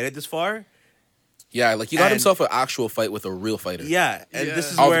made it this far. Yeah, like he got And- himself an actual fight with a real fighter. Yeah, and Yeah.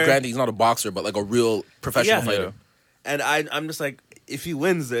 this is Of where. granted, he's not a boxer, but like a real professional Yeah. fighter. And I'm just like, if he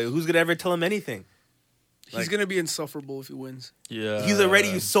wins, who's gonna ever tell him anything? He's gonna be insufferable if he wins. Yeah, He's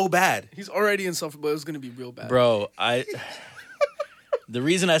already so bad. He's already insufferable. It's gonna be real bad. bro. The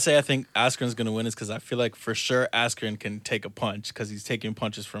reason I say I think Askren's gonna win is because I feel like for sure Askren can take a punch because he's taking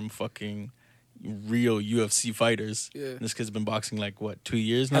punches from fucking real UFC fighters. Yeah. And this kid's been boxing like what 2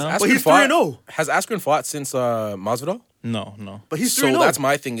 years Has now. But he's fought- 3-0. Has Askren fought since Masvidal? No. But he's So 3-0. that's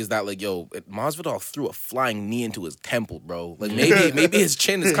my thing is that like yo, Masvidal threw a flying knee into his temple, bro. Like maybe his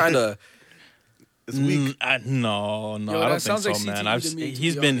chin is kind of It's weak. No, Yo, I that don't think sounds so, like man. CTE to me, to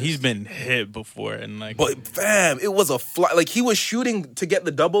He's be been honest. hit before and like. But fam, it was a fly. Like he was shooting to get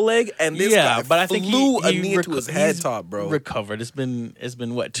the double leg, and this yeah, guy but I think flew a he knee into his head top, bro. Recovered. It's been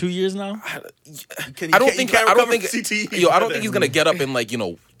what 2 years now. I don't think. recover from CTE Yo, I don't think either. he's gonna get up and like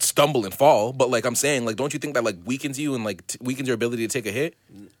stumble and fall, but like I'm saying, like, don't you think that like weakens you and like weakens your ability to take a hit?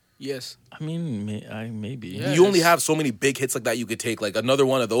 Yes. I mean, maybe. Yeah. You only have so many big hits like that you could take. Like another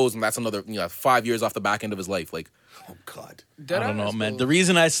one of those, and that's another 5 years off the back end of his life. Like, Oh God. I don't know, man. The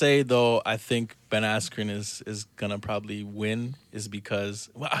reason I say though, I think Ben Askren is gonna probably win is because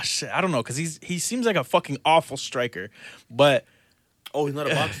shit, I don't know, because he seems like a fucking awful striker, but. Oh, he's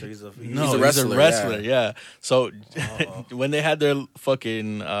not a boxer. He's a wrestler, yeah. So when they had their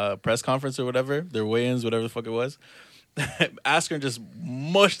fucking press conference or whatever, their weigh-ins, whatever the fuck it was, Askren just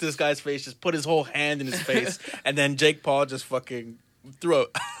mushed this guy's face, just put his whole hand in his face, and then Jake Paul just fucking threw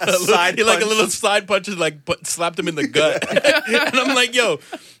a little side punch and like slapped him in the gut. And I'm like, yo,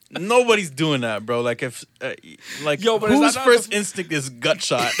 nobody's doing that, bro. Like if but whose first instinct is gut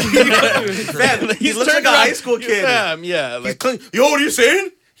shot? Fam, he looks like a high school kid. Yeah. Like, yo, what are you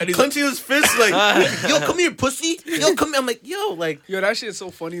saying? And He's he's clenching his fist like, yo, come here, pussy. Yo, come here. I'm like, yo, like. Yo, that shit's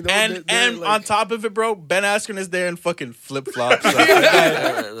so funny though. And on top of it, bro, Ben Askren is there in fucking flip flops.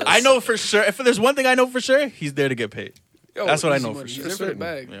 I know for sure. If there's one thing I know for sure, he's there to get paid. Yo, that's what I easy know money. for He's sure. there for the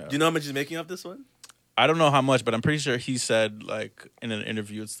bag. Yeah. Do you know how much he's making off this one? I don't know how much, but I'm pretty sure he said like in an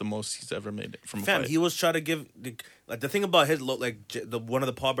interview it's the most he's ever made from a Fam, fight. he was trying to give the thing about his one of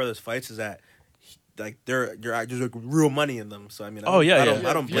the Paul brothers fights is that there's like real money in them. So I mean,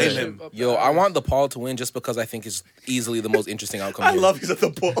 I don't blame him. yo, I want the Paul to win just because I think it's easily the most interesting outcome. I here. love he's at the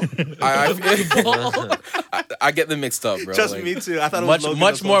ball. I get them mixed up, bro. Trust Like, me too. I thought it was Logan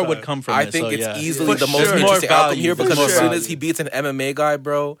much this whole more time. would come from I it. think so, it's yeah. easily For the most sure. interesting More outcome here value, because for as soon sure. as he beats an MMA guy,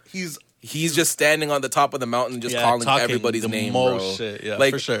 bro, he's just standing on the top of the mountain just calling talking everybody's the name, most bro. shit. Yeah,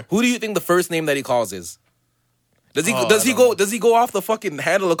 like, for sure. who do you think the first name that he calls is? Does he Oh, does I he don't go does he go off the fucking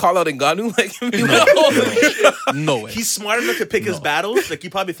handle to call out Ngannou? No way. He's smart enough to pick his battles. Like he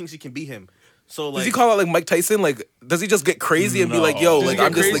probably thinks he can beat him. So like, Does he call out like Mike Tyson? Like, does he just get crazy and be like, "Yo, Does he like get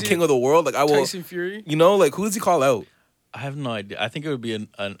I'm just the crazy? king of the world"? Like I will, Tyson Fury. you know, like who does he call out? I have no idea. I think it would be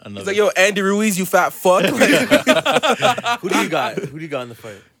another. He's like, "Yo, Andy Ruiz, you fat fuck." Like, who do you got? Who do you got in the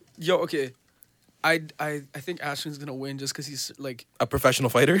fight? Yo, okay. I think Ashton's gonna win just because he's like a professional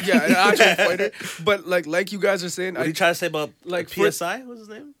fighter. an actual fighter. But like you guys are saying, What did you try to say about like, PSI? What's his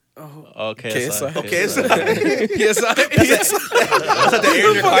name? okay, KSI. Okay, so PSI. the air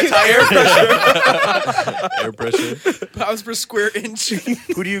in your car tire. air pressure. Pounds per square inch.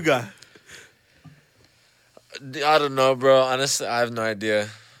 Who do you got? I don't know, bro. Honestly, I have no idea.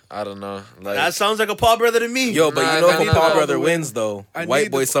 I don't know. Like, That sounds like a Paul brother to me. Yo, but Nah, you know I if need a Paul the brother win. wins though, I White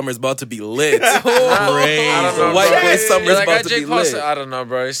need Boy the- Summer's about to be lit. I don't know, White bro. Boy Summer's Yeah, like I about to Jake be Paul lit. said, I don't know,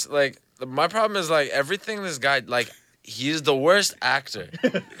 bro. It's like my problem is like everything this guy like he's the worst actor.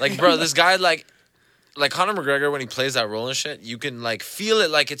 Like, bro, this guy like Conor McGregor when he plays that role and shit, you can like feel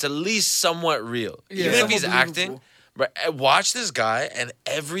it like it's at least somewhat real. Yeah, Even if he's somewhat acting. believable. But watch this guy and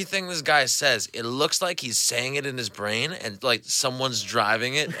everything this guy says, it looks like he's saying it in his brain and like someone's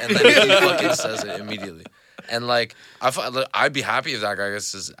driving it and then he fucking says it immediately. And like I'd be happy if that guy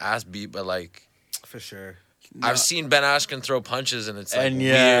gets his ass beat, but like For sure. I've seen Ben Askren throw punches and it's like And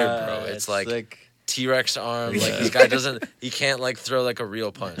weird, bro. It's like T-Rex arm. Like this guy he can't like throw like a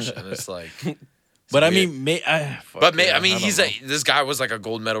real punch, and it's like. But I weird. mean, this guy was like a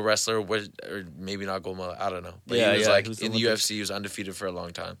gold medal wrestler, or maybe not gold medal. I don't know. But he was like he was in the Olympics. UFC, he was undefeated for a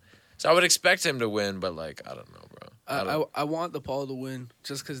long time. So I would expect him to win, but like I don't know, bro. I want the Paul to win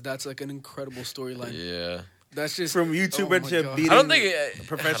just because that's like an incredible storyline. Yeah, That's just From YouTuber oh my to God. beating I don't think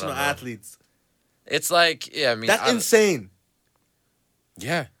professional I don't know. athletes. It's like I mean That's insane.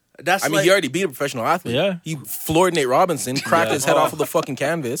 Yeah. That's I mean, like, he already beat a professional athlete. Yeah. He floored Nate Robinson, cracked his head off of the fucking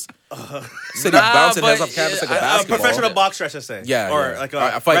canvas. Said Nah, he's bouncing heads but off canvas like a a a basketball. professional boxer, I should say. Yeah, or yeah. like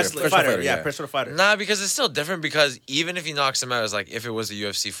A fighter, wrestler, professional fighter, yeah, yeah. professional fighter. Nah, because it's still different. Because even if he knocks him out, it's like if it was a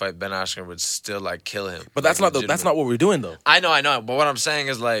UFC fight, Ben Askren would still like kill him. But that's Like, that's not what we're doing though. I know. But what I'm saying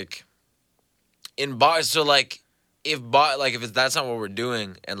is like, in box. So like, if that's not what we're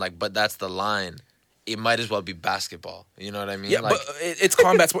doing, and like, but that's the line. It might as well be basketball. You know what I mean? Yeah, like, but it's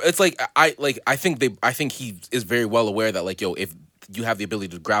combat sport. It's like I think he is very well aware that like, yo, if you have the ability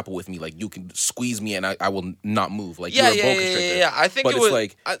to grapple with me, like you can squeeze me and I will not move. Like you're a bone constrictor. yeah. I think But it it's would.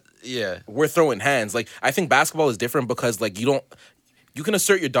 like we're throwing hands. Like I think basketball is different because like you can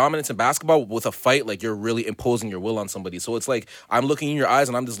assert your dominance in basketball with a fight. Like you're really imposing your will on somebody. So it's like I'm looking in your eyes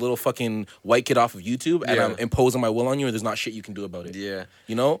and I'm this little fucking white kid off of YouTube and Yeah. I'm imposing my will on you and there's not shit you can do about it. Yeah.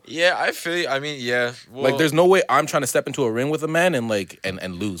 You know? Yeah, I feel you. I mean, yeah. Well, Like there's no way I'm trying to step into a ring with a man and like and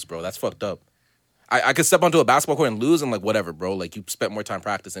lose, bro. That's fucked up. I could step onto a basketball court and lose and like whatever, bro. Like you spent more time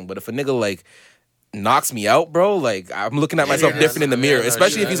practicing. But if a nigga like knocks me out, bro. Like I'm looking at myself different in the mirror,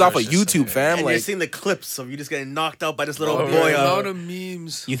 especially if he's off of YouTube, fam. And you're Like seeing the clips of you just getting knocked out by this little Oh, boy. A lot of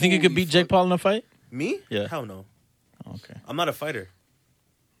memes. You think you could beat Jake Paul in a fight? Me? Yeah. Hell no. Okay. I'm not a fighter.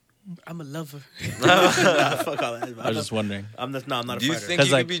 I'm a lover. Fuck all that. I was just wondering. I'm not a Do you fighter. think 'Cause,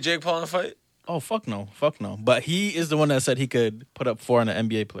 you like- could beat Jake Paul in a fight? Oh, fuck no. But he is the one that said he could put up 4 on an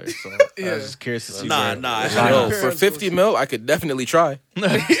NBA player. So I Yeah. was just curious to see. Nah. yo, for 50 mil, I could definitely try. You're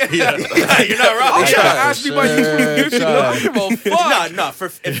not wrong. I'm trying to Yeah, ask me about you. I don't give a fuck. No. For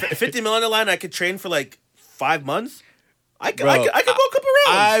if 50 mil on the line, I could train for like 5 months. I could Bro, go a couple rounds.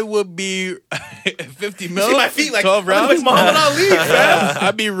 I would be 50 mil. See my feet like 12 rounds. like Muhammad Ali, fam.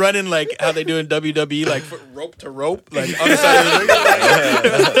 I'd be running like how they do in WWE, like rope to rope, like on the side of the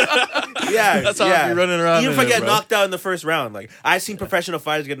ring. Yeah, That's how I'd be running around Even if in I it, get bro. knocked out in the first round, like I've seen professional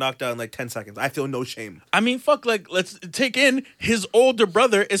fighters get knocked out in like 10 seconds. I feel no shame. I mean, fuck, like, let's take in his older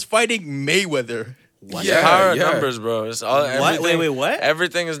brother is fighting Mayweather. Yeah, Power yeah. numbers, bro. It's all, What? everything- Wait, what?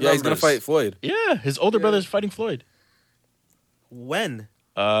 Everything is Yeah, numbers. he's gonna fight Floyd. Yeah, his older brother is fighting Floyd. When?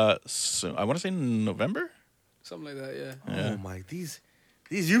 So I want to say November. Something like that, yeah. Oh my, these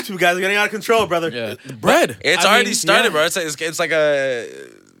YouTube guys are getting out of control, brother. Yeah, Bread. It's I already mean, started, yeah. bro. It's like a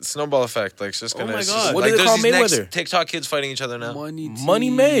snowball effect. Like it's just gonna. my it's God. just- What like, do they there's call these next Mayweather? TikTok kids fighting each other now. Money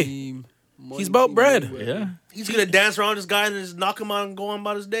May. He's about bread. yeah. He's gonna dance around this guy and just knock him out and go on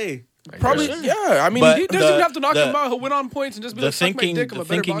about his day. Probably, yeah. I mean, But He doesn't even have to knock him out. He'll win on points and just be The like, suck my thinking, dick. I'm the a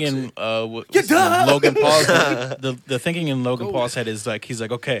better thinking boxer. in Logan Paul's the thinking in Logan Paul's head is like he's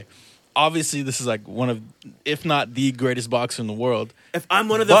like, okay, obviously this is like one of, if not the greatest boxer in the world. If I'm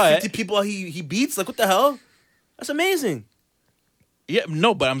one of the But- 50 people he beats, like what the hell? That's amazing. Yeah,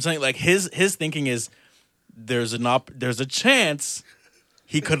 no, but I'm saying like his thinking is there's a chance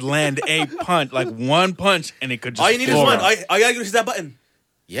he could land a punch, like one punch, and it could just All you need is floor one. him. All you gotta do is hit that button.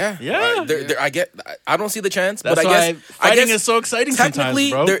 yeah, Yeah. I don't see the chance, That's but I why guess fighting is so exciting technically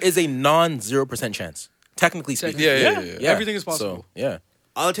sometimes, bro. there is a non-0% chance. Technically speaking, Yeah. Everything is possible. So, yeah,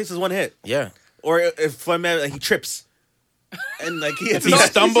 All it takes is one hit. yeah. Or if one man like, he trips and like he hits If he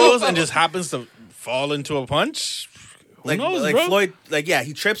stumbles and just happens to fall into a punch, who like knows, like bro? Floyd, like yeah,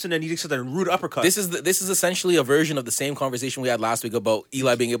 he trips and then he just gets a rude uppercut. This is essentially a version of the same conversation we had last week about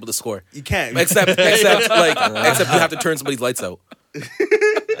Eli being able to score. you can't. Except you have to turn somebody's lights out.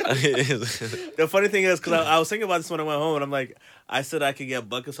 The funny thing is, because I was thinking about this when I went home, and I'm like, I said I could get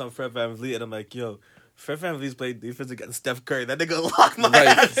buckets on Fred VanVleet, and I'm like, yo, Fred VanVleet's played defense against Steph Curry. That nigga locked my Right.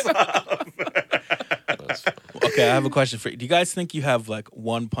 ass up. Okay, I have a question for you. Do you guys think you have like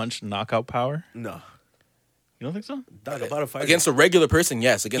one punch knockout power? No. You don't think so? Dog, about a fight. Against a regular person,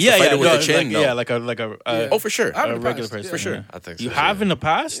 yes. Against a fighter with no, a chin, like, no. Yeah, like a Oh, for sure. I have a in the regular past, person yeah. for sure. I think so. You have in the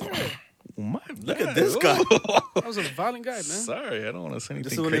past? Look at this guy. I was a violent guy, man. Sorry, I don't want to say anything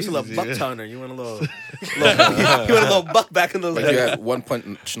This is when it's crazy. a little buck towner. You want a little, you want a little buck back in those Like you days. had one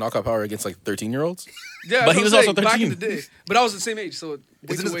punch knockout power against like 13-year-olds. Yeah, But that's he was what I'm also saying, back in 13. the day. But I was the same age, so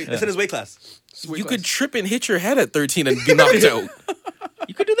It's in, weight. it's in his weight class. You could trip and hit your head at 13 and be knocked out.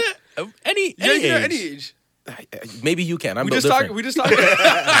 You could do that any Yeah, age. yeah, any age. Maybe you can. I'm We built just talk. different. We just talk. I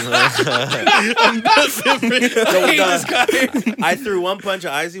hate this guy. I threw one punch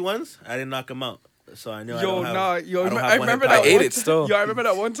at Izzy once. I didn't knock him out. So I know I Yo, don't have, nah, yo, I don't I have remember one that. hit I ate one it still. Yo, I remember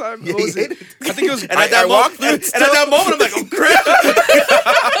that one time. Yeah, What was you it? ate it. I think it was. And at that moment, and at that moment, I'm like, oh crap!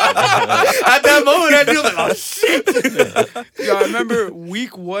 At that moment, I feel like, oh shit! Yo, I remember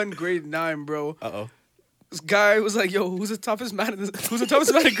week 1, grade 9, bro. Uh-oh. This guy was like, "Yo, who's the toughest man? Who's the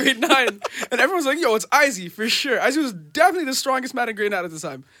toughest man in grade 9?" And everyone's like, "Yo, it's Izzy for sure." Izzy was definitely the strongest man in grade 9 at the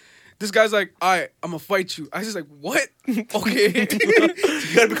time. This guy's like, "All right, I'm gonna fight you." I was just like, "What? Okay."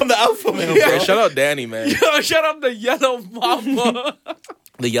 You gotta become the alpha man, Yeah, bro. shout out Danny, man. Yo, shout out the yellow mamba.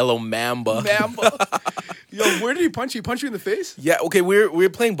 The yellow mamba. Mamba. Yo, where did he punch you? He punched you in the face? Yeah, okay, we're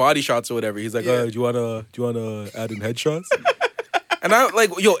playing body shots or whatever. He's like, do you wanna add in headshots? And I like,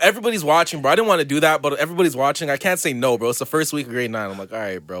 yo, everybody's watching, bro. I didn't want to do that, but everybody's watching. I can't say no, bro. It's the first week of grade 9. I'm like, all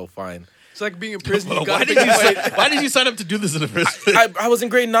right, bro, fine. It's like being in prison. You Why gotta did pick you a fight. why did you sign up to do this in the first place? I was in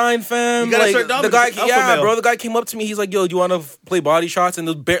grade 9, fam. You gotta Like, start the guy, dominant, alpha yeah, male. bro. The guy came up to me. He's like, "Yo, do you want to play body shots?" And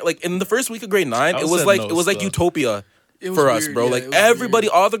like in the first week of grade 9, I it would've was said like no it was like still. utopia It was for us, weird, bro. yeah, Like it was everybody,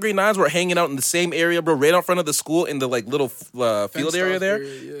 weird. all the grade 9s were hanging out in the same area, bro. Right out front of the school in the like little field Fenced area off there.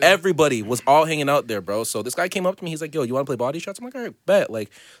 area, yeah. Everybody was all hanging out there, bro. So this guy came up to me. He's like, "Yo, you want to play body shots?" I'm like, "All right, bet."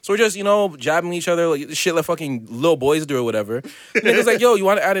 Like, so we're just jabbing each other like shit like fucking little boys do or whatever. And he was like, "Yo, you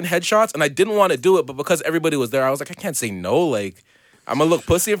want to add in headshots?" And I didn't want to do it, but because everybody was there, I was like, I can't say no. Like, I'm gonna look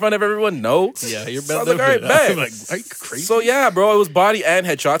pussy in front of everyone. No. Yeah, you're So I better was like, all right, than bet. I'm like, are you crazy? So yeah, bro, it was body and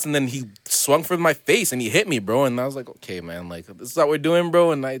headshots, and then he swung for my face and he hit me, bro. And I was like, okay, man, like this is what we're doing,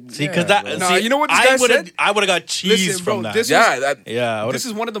 bro. And I See, because that. bro. Nah, see, you know what this guy said? I would have got cheese Listen, bro, from that. this yeah, that, yeah, I would've- This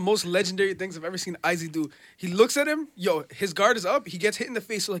is one of the most legendary things I've ever seen Izzy do. He looks at him, yo, his guard is up. He gets hit in the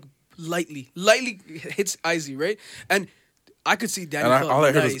face like lightly hits Izzy, right? And I could see Danny. and all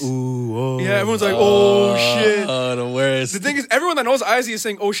I heard nice. was ooh, oh. Yeah, everyone's like, oh shit. Oh, the worst. The thing is, everyone that knows Izzy is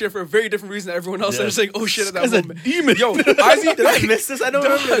saying oh shit for a very different reason than everyone else that is saying oh shit at that This guy's a moment. demon. Yo, Izzy, Did I miss this? I don't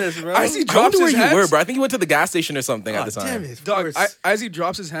remember this, bro. Izzy I drops wonder where his you hands. were, bro. I think you went to the gas station or something at the time. Damn it. of Dog, course. Izzy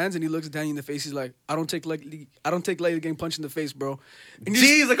drops his hands and he looks Danny in the face. He's like, I don't take lightly getting punched in the face, bro. And he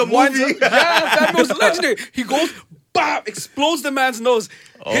Jeez, just like a winds movie. up- Yeah, that was legendary. He goes, bam, explodes the man's nose.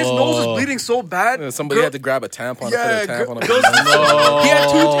 His nose was bleeding so bad. Somebody Girl- had to grab a tampon Yeah, and put a tampon on. girls- his He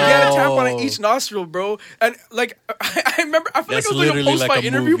had a tampon on each nostril, bro. And like, I remember, I feel That's like I was doing a literally post-fight like a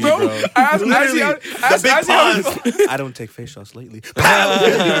interview, movie, bro. bro. I asked Izzy, I the asked big Izzy how he pause. I don't take face shots lately.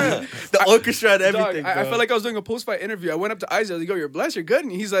 the orchestra and Dog, everything. I bro. felt like I was doing a post-fight interview. I went up to Izzy. I was like, yo, you're blessed. You're good.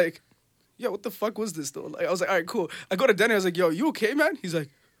 And he's like, yo, what the fuck was this, though? Like, I was like, all right, cool. I go to Danny. I was like, yo, you okay, man? He's like,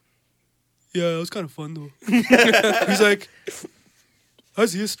 yeah, it was kind of fun, though. He's like,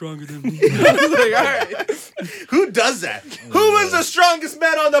 Izzy is stronger than me. I was like, all right. Who does that? Who is the strongest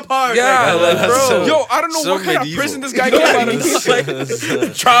man on the park? Yeah, like, bro. Yo, I don't know So what kind medieval. of prison this guy came out of.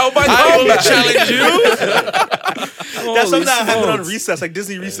 Like, trial by I will combat. challenge you. That's something that happened on smokes. recess, like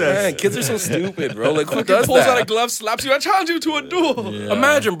Disney recess. Man, kids are so stupid, bro. Like, who does pulls out a that? glove, slaps you. I challenge you to a duel.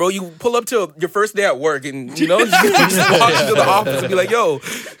 Imagine, bro, you pull up to your first day at work and, you know, you just walk into the office and be like, yo,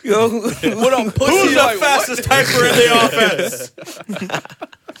 what up, pussy? Who's the Like, fastest typer in the office?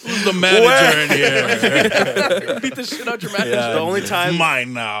 Who's the manager in here? Beat the shit out your manager. The only time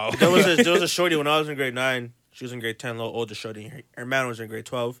Mine now. there was a shorty when I was in grade 9. She was in grade 10, a little older shorty. Her man was in grade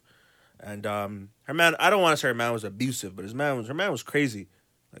 12. And her man, I don't want to say her man was abusive, but her man was crazy.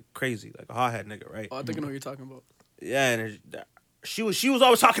 Like a hothead nigga, right? Oh, I think I know what you're talking about. Yeah, and she was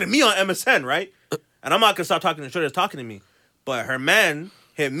always talking to me on MSN, right? And I'm not gonna stop talking to the shorty that's talking to me. But her man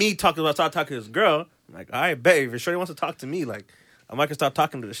hit me start talking to this girl. I'm like, all right, babe, if your shorty wants to talk to me, like, I'm not gonna stop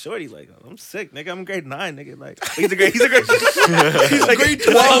talking to the shorty. Like, I'm sick, nigga. I'm in grade 9, nigga. Like, he's like grade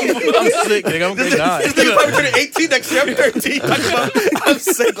 12. I'm sick, nigga. I'm grade 9. This nigga probably turning 18 next year. I'm 13. Talking about, I'm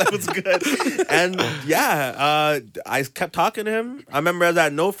sick. Like, what's good? And yeah, I kept talking to him. I remember as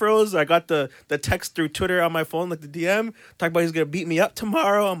at No Frills, I got the text through Twitter on my phone, like the DM, talking about he's gonna beat me up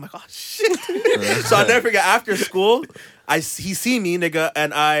tomorrow. I'm like, oh shit. So I'll never forget. After school, he see me, nigga,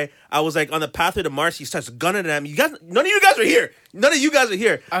 and I was like on the pathway to Mars. He starts gunning at him. None of you guys are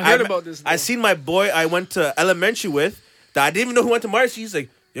here. I heard about this, though. I seen my boy I went to elementary with that I didn't even know who went to Mars. He's like,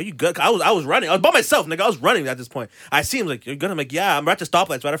 yo, you good? I was running. I was by myself, nigga. I was running at this point. I see him like, you're good? I'm like, yeah. I'm right at the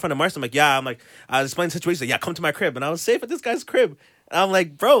stoplights right in front of Mars. I'm like, yeah. I'm like, I was explaining the situation. Like, yeah, come to my crib. And I was safe at this guy's crib. And I'm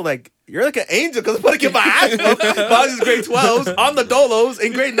like, bro, like, you're like an angel because I'm about to get my ass whooped. But I was in grade 12 on the Dolos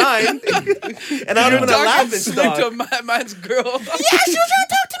in grade 9. And I would have been laughing slick to stock. a man's girl. Yeah, she was trying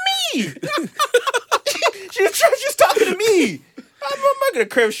to talk to me. she was talking to me. I'm not gonna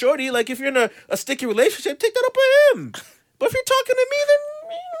crave shorty. Like, if you're in a sticky relationship, take that up with him. But if you're talking to me, then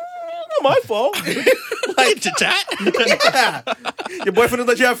it's not my fault. Like, to chat? Yeah. Your boyfriend doesn't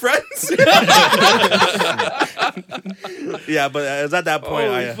let you have friends? Yeah, but it was at that point.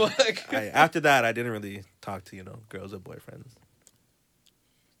 After that, I didn't really talk to, girls or boyfriends.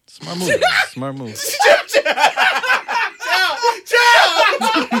 Smart move. Smart move.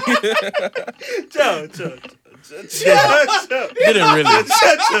 Chill. Didn't really.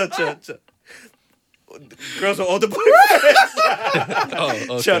 Chill. Girls with older boyfriends.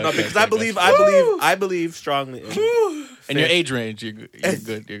 Okay, Chill, no, okay, because okay, I believe strongly in your age range, you're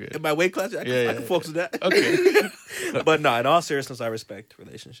good. in my weight class. I can focus with that. Okay. But no, in all seriousness, I respect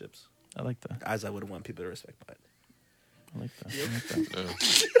relationships I like that. as I would want people to respect mine. I like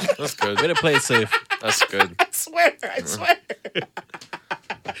that. That's good. Way to play it safe. That's good. I swear.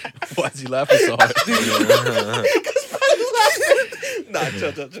 Why is he laughing so hard? Nah,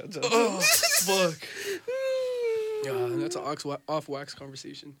 chill. Fuck. Yeah, that's an off wax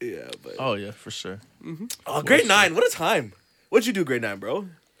conversation. Yeah, but Oh yeah, for sure. grade 9. What a time! What'd you do, grade 9, bro?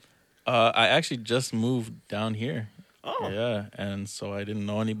 I actually just moved down here. Oh, Yeah, and so I didn't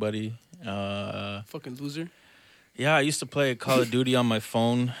know anybody. Fucking loser. Yeah, I used to play Call of Duty on my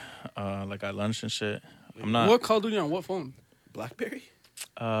phone, like at lunch and shit. I'm not. What Call of Duty on what phone? BlackBerry.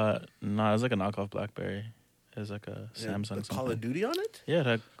 Nah, it was like a knockoff BlackBerry. It was like a Samsung. The Call something. of Duty on it. Yeah, it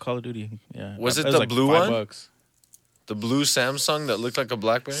had Call of Duty. Yeah. Was it was the like blue $5. one? The blue Samsung that looked like a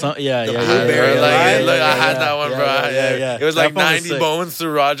BlackBerry. Yeah. Blueberry, Right? look, I had that one, bro. Yeah. It was That like phone was 90 sick. bones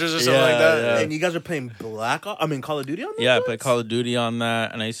through Rogers or something like that. Yeah. And you guys are playing Call of Duty on that? Yeah, I played Call of Duty on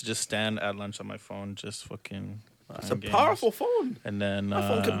that, and I used to just stand at lunch on my phone, just fucking. It's a powerful phone. And then My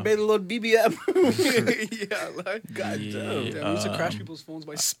phone can barely load BBM. Yeah, like God damn. damn, we used to crash people's phones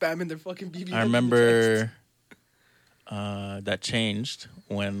by spamming their fucking BB. I remember that changed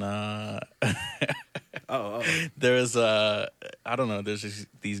when there was I don't know, there's just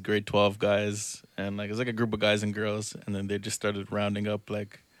these grade 12 guys, and like it's like a group of guys and girls, and then they just started rounding up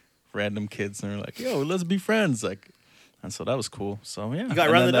like random kids, and they're like, "Yo, let's be friends!" Like, and so that was cool. So yeah, You got And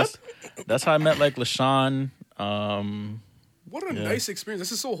then rounded up? That's how I met like LaShawn. what a nice experience.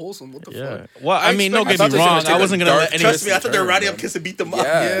 This is so wholesome. What the Yeah. fuck? Well, I mean, don't get me expected- wrong. I wasn't gonna let any. Trust me, I thought they were riding up Kiss and beat them up.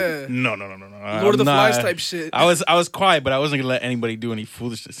 Yeah. No. Lord of the I'm Flies not- type shit. I was quiet, but I wasn't gonna let anybody do any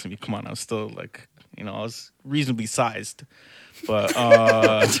foolishness to me. Come on, I was still like, I was reasonably sized, but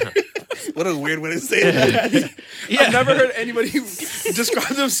What a weird way to say that. I've never heard anybody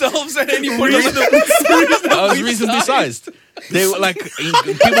describe themselves at any point. I was reasonably sized. They were like,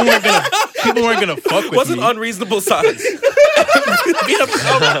 people weren't gonna fuck with Wasn't me. unreasonable size.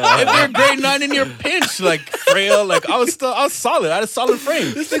 If you're grade 9 and you're pinched, like frail, like I was solid. I had a solid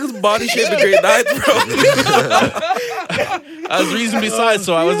frame. This nigga's body shape in grade 9, bro. I was reasonably sized,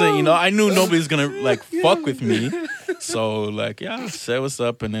 so I wasn't, I knew nobody was gonna like fuck with me. So like, yeah, said what's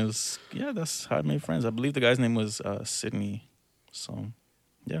up, and it was, that's how I made friends. I believe the guy's name was Sydney. So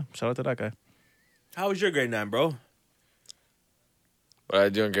yeah, shout out to that guy. How was your grade 9, bro? What I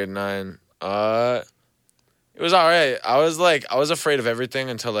do in grade 9? It was all right. I was afraid of everything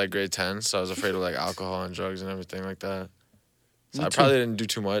until like grade 10. So I was afraid of like alcohol and drugs and everything like that. So I probably didn't do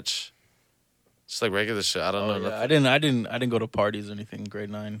too much. Just like regular shit. I don't know. Yeah, nothing. I didn't go to parties or anything in grade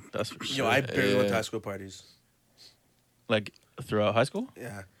 9. That's for sure. Yo, I barely went to Yeah. high school parties. Like throughout high school.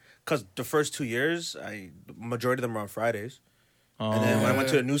 Yeah. Because the first 2 years, majority of them were on Fridays. Oh, And then when I went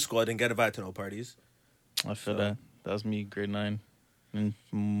to a new school, I didn't get invited to no parties. I feel that. That was me, grade 9, and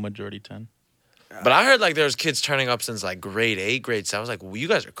majority 10. But I heard like there was kids turning up since like grade 8, grade 7. I was like, well, you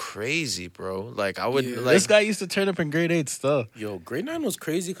guys are crazy, bro. Like I would like This guy used to turn up in grade 8 still. Yo, grade 9 was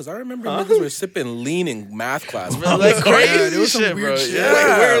crazy because I remember niggas were sipping lean in math class. Bro. like Yeah, crazy there was some shit, weird bro. shit. Yeah.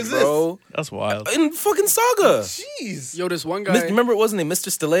 Yeah, where is this? bro. That's wild. In fucking Saga. Jeez. Yo, this one guy. Remember what was his name? Mr.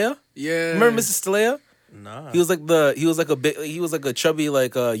 Stelea? Yeah. Remember Mr. Stelea? Nah. He was like a chubby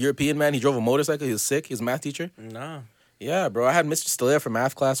European man. He drove a motorcycle. He was sick. He was a math teacher. Nah. Yeah, bro. I had Mr. Stelea for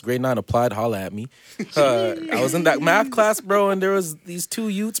math class. Grade 9 applied. Holla at me. I was in that math class, bro, and there was these 2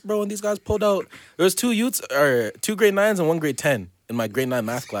 youths, bro, and these guys pulled out. There was 2 youths, or 2 grade 9s and 1 grade 10 in my grade 9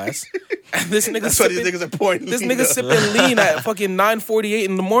 math class. And this nigga That's why these sipping, niggas are pouring. this nigga sipping lean at fucking 9:48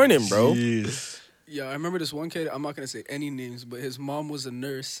 in the morning, bro. Yeah, I remember this one kid. I'm not gonna say any names, but his mom was a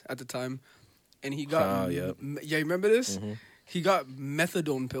nurse at the time, and he got. Yep. Yeah, you remember this? He got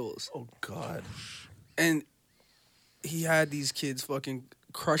methadone pills, Oh, God. and he had these kids fucking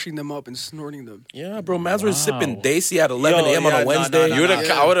crushing them up and snorting them. Yeah, bro. Mans were sipping Wow. Daisy at 11 Yo, a.m. on yeah, a no, Wednesday. no, You would have.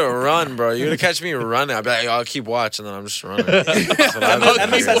 Yeah. I would have run, bro. You would have catch me running. I'd be like, I'll keep watching, and then I'm just running. That's what I That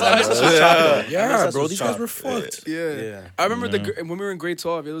makes sense. That makes sense with chocolate. Yeah, That makes bro. sense These with guys were chocolate. fucked. Yeah, Yeah. I remember when we were in grade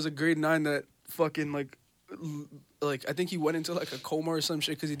 12. It was a grade 9 that fucking like I think he went into like a coma or some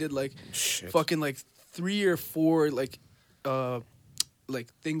shit because he did like fucking like 3 or 4 like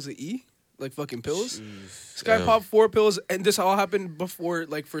things to eat, like fucking pills. This guy popped 4 pills, and this all happened before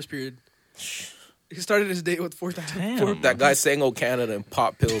like first period. He started his day with 4 That guy sang "Oh Canada" and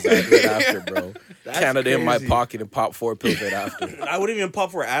popped pills right after, bro. Canada in my crazy. pocket and popped 4 pills right after. I wouldn't even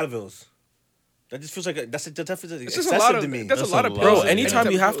pop for Advils. That just feels like that's definitely It's excessive just a lot of to me. that's a That's lot a of lot. pills. Bro, anytime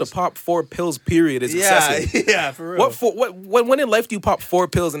you have to pop 4 pills, period, is yeah, excessive. yeah, for real. When in life do you pop 4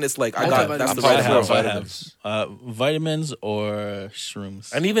 pills and it's like I got that's the Multivitamins. right pop amount? 4 vitamins or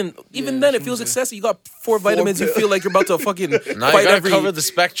shrooms. And even then, it feels excessive. You got 4 vitamins. You feel like you're about to fucking Now you fight gotta every. cover the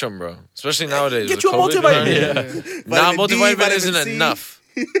spectrum, bro. Especially nowadays. Get with you a COVID, multivitamin. Nah, Vitamin D, multivitamin vitamin isn't C. enough.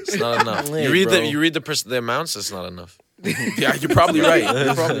 It's not enough. Hey, You read bro. the amounts. It's not enough. Yeah, you're probably right.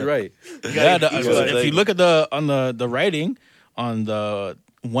 You're probably right. Yeah, gotta if you look at the writing on the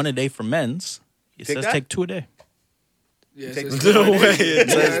 1 a day for men's, it Take says that? take 2 a day. Yeah, it Take- says No 2 way. days. It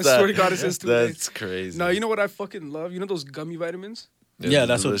Yeah, I says that. swear to God, it says 2 days. That's crazy. No, you know what I fucking love? You know those gummy vitamins? Yeah,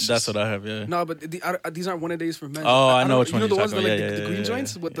 they're that's what I have. Yeah. No, but these aren't one a days for men. Oh, I know don't- which one You know the you're ones that talking like about. the Yeah, green yeah,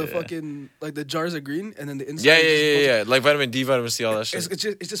 joints with the yeah. fucking like the jars are green and then the inside. Yeah, is just like vitamin D, vitamin C, all that shit.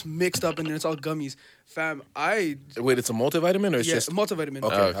 It's just mixed up in there. It's all gummies, fam. Wait, it's a multivitamin or it's yeah, just multivitamin.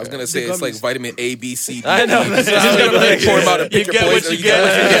 okay. Okay. I was gonna The say it's like gummies. vitamin A, B, C. D. I know. That's what Just I was gonna like, pour them out and pick you your get poison. what you get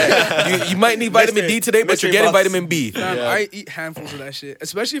what get. you get. You might need vitamin D today, but you're Mr. getting Bucks. vitamin B. Fam, I eat handfuls of that shit,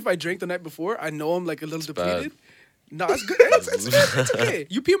 especially if I drink the night before. I know I'm like a little depleted. No, it's good. It's okay.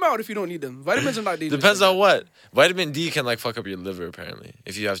 You pee them out if you don't need them. Vitamins are not dangerous. Depends on what. Vitamin D can like fuck up your liver apparently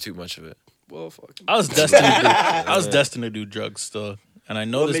if you have too much of it. Well, fuck. I was destined to do drugs still, and I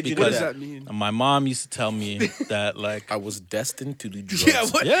know What this made you do What because does that mean? my mom used to tell me that like I was destined to do drugs. Yeah,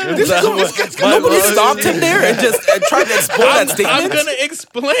 what? Yeah. This is what- Nobody stopped him there and just tried to explode that statement. I'm gonna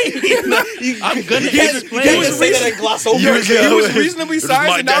explain. I'm gonna explain. You just say that and gloss over it. He was reasonably my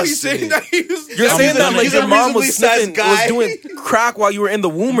sized, and now he's destiny. saying that he was. You're saying that like he's your a mom was reasonably sized sniffing, was guy. doing crack while you were in the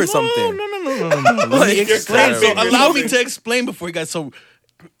womb or something. No. Let me explain. So allow me to explain before you guys so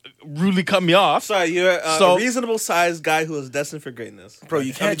rudely cut me off. Sorry, you're So- a reasonable sized guy who is destined for greatness. Bro,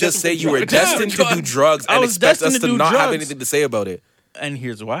 you I can't mean, just say you were drugs. destined to do drugs I and was expect us destined to to do not have drugs. anything to say about it. And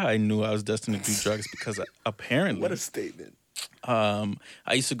here's why I knew I was destined to do drugs because apparently What a statement.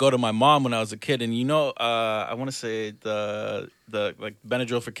 I used to go to my mom when I was a kid, and I want to say the like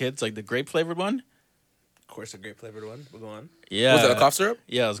Benadryl for kids, like the grape flavored one. Of course, a grape flavored one. We'll go on. Yeah, Was it a cough syrup?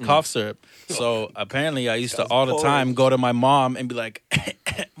 Yeah, it was cough syrup. So apparently, I used to That's all the boring. time go to my mom and be like,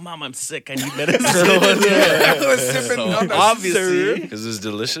 "Mom, I'm sick. I need medicine." I was sipping So, on that obviously, Because it's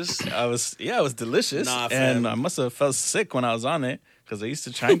delicious. it was delicious, Nah, and fam. I must have felt sick when I was on it because I used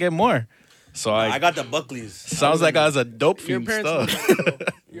to try and get more. So I got the Buckleys. sounds like I was a dope Your fiend parents, stuff.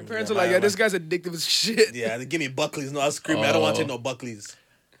 your parents are like, yeah, this guy's addictive as shit. Yeah, they give me Buckleys. No, I was screaming. I don't want to take no Buckleys.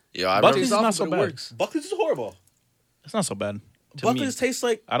 Yo, I Buckley's remember. not so but it bad. works. Buckley's is horrible. It's not so bad. To Buckley's me. taste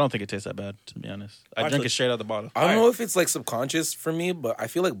like. I don't think it tastes that bad, to be honest. I Alright, drink so- it straight out the bottle. I don't know if it's like subconscious for me, but I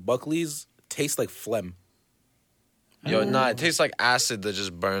feel like Buckley's taste like phlegm. Yo, nah, it tastes like acid that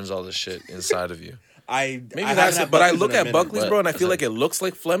just burns all the shit inside of you. Maybe I that's haven't it. had But I Buckley's look in a at minute, Buckley's, but- bro, and I feel like it looks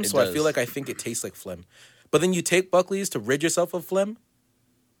like phlegm, It so I does. feel like I think it tastes like phlegm. But then you take Buckley's to rid yourself of phlegm,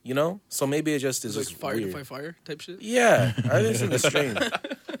 you know? So maybe it just is It's like just fire weird. to fight fire type shit. Yeah, I think it's strange.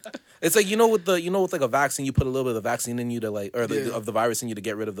 It's like with like a vaccine, you put a little bit of the vaccine in you to like, or Yeah. of the virus in you to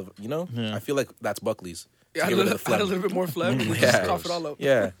get rid of the, I feel like that's Buckley's. To Yeah, get rid of the add a phlegm. little bit more phlegm and Yeah. just cough it all up.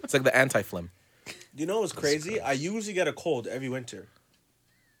 Yeah, it's like the anti-phlegm. You know what's crazy? I usually get a cold every winter.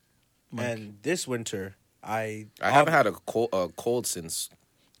 And this winter, I haven't had a cold since.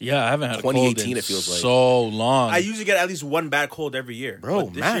 Yeah, I haven't had a cold 2018, in it feels like. so long. I usually get at least one bad cold every year. Bro,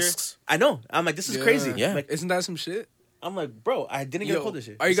 But this masks. Year, I know. I'm like, this is crazy. Yeah. Like, Isn't that some shit? I'm like, bro, I didn't get a Yo, cold this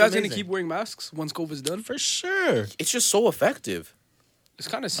year. are you It's guys gonna amazing. keep wearing masks once COVID's done? For sure. It's just so effective. It's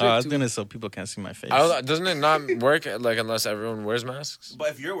kind of sick. I was too. doing it so people can't see my face. I don't know, doesn't it not work like unless everyone wears masks? But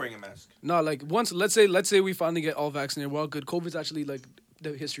if you're wearing a mask, No, like once let's say we finally get all vaccinated, we're all good. COVID's actually like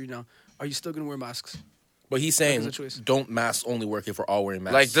the history now. Are you still gonna wear masks? But he's Like, saying, it's a choice. don't masks only work if we're all wearing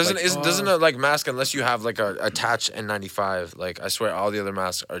masks. Like doesn't it like mask unless you have like a attached N95? Like I swear all the other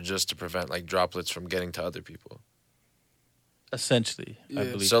masks are just to prevent like droplets from getting to other people. Essentially, I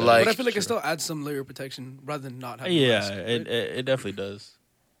Yeah. believe. So, that. like- But I feel like it still adds some layer of protection rather than not having. a yeah, mask, it, right? it definitely does.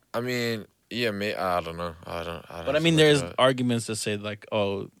 I mean, yeah, I don't know. I don't But I mean, there's arguments that say like,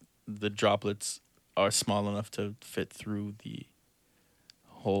 oh, the droplets are small enough to fit through the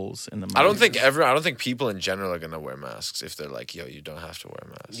holes in the mask. I don't think people in general are gonna wear masks if they're like, yo, you don't have to wear a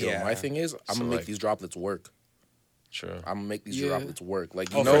mask. Yo, Yeah. my thing is, I'm So, gonna make like- these droplets work. Sure. I'm gonna make these Yeah. droplets work. Like,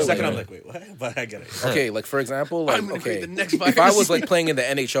 for a second, I'm like, wait, what? But I get it. okay, like for example, like I'm gonna okay, create the next if I virus. was like playing in the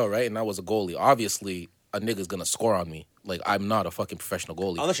NHL, right, and I was a goalie, obviously a nigga's gonna score on me. Like, I'm not a fucking professional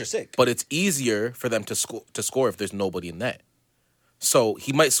goalie. Unless you're sick. But it's easier for them to score if there's nobody in net. So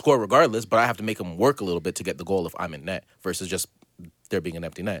he might score regardless, but I have to make him work a little bit to get the goal if I'm in net versus just there being an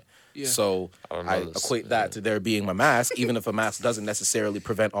empty net. Yeah. So I don't know I this, equate that to there being my mask, even if a mask doesn't necessarily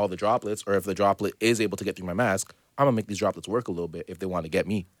prevent all the droplets, or if the droplet is able to get through my mask, I'm gonna make these droplets work a little bit if they want to get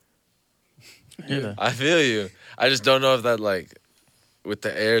me. Yeah. I feel you. I just don't know if that like with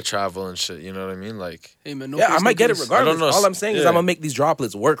the air travel and shit. You know what I mean? Like, Hey man, no Yeah, face, I might no get it case. regardless. I don't know. All I'm saying is Yeah. I'm gonna make these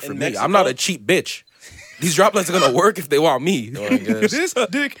droplets work for In me. Mexico- I'm not a cheap bitch. These droplets are gonna work if they want me. I guess. This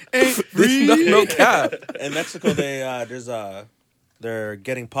dick ain't free. no cap. In Mexico, they're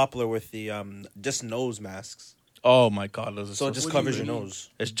getting popular with the just nose masks. Oh my god, those are So so. it just What do you covers your mean? nose.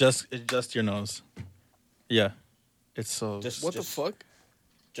 It's just your nose. Yeah, it's so. Just What the fuck?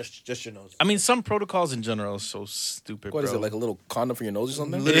 Just your nose. I mean, some protocols in general are so stupid. What is bro. it, like a little condom for your nose or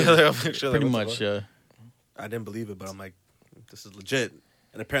something? Yeah, like, I'm picturing, Pretty like, what the much, fuck? yeah. I didn't believe it, but I'm like, This is legit.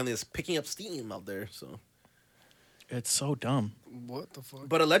 And apparently it's picking up steam out there. So, It's so dumb. What the fuck?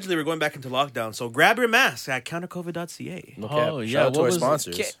 but allegedly we're going back into lockdown. So grab your mask at countercovid.ca. No Oh, cap. yeah, Shout out to what our was-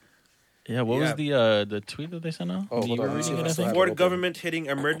 sponsors. Yeah, what was the tweet that they sent out? Oh, you hold were on. reading it, I So think? Florida government hitting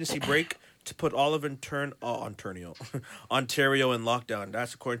emergency break to put all of Ontario in lockdown.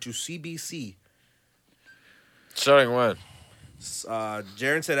 That's according to CBC. Starting when?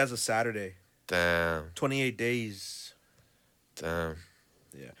 Jaron said as of Saturday, Damn. 28 days. Damn.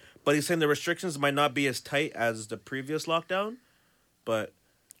 Yeah, but he's saying the restrictions might not be as tight as the previous lockdown, but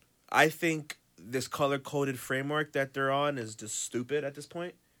I think this color-coded framework that they're on is just stupid at this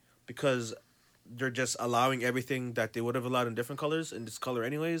point because they're just allowing everything that they would have allowed in different colors in this color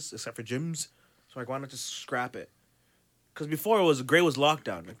anyways, except for gyms. So like, why not just scrap it? Because before it was gray was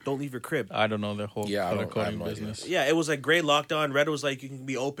lockdown. Like, don't leave your crib. I don't know the whole Yeah, I color don't- I have coding no idea. business. Yeah, it was like gray lockdown. Red was like you can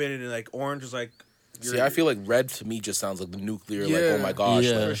be open, and like orange was like. See, I feel like red to me just sounds like the nuclear. Like, Yeah. oh my gosh.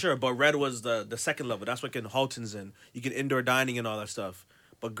 Yeah. like- For sure, but red was the second level. That's what can Halton's in. You can indoor dining and all that stuff.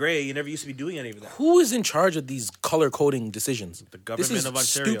 But gray, you never used to be doing any of that. Who is in charge of these color coding decisions? The government this is of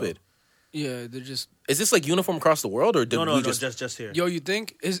Ontario. Stupid. Yeah, they're just. Is this like uniform across the world, or did No, we just here. Yo, you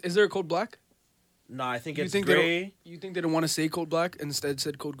think is there a code black? No, I think You it's think gray. you think they don't want to say code black and instead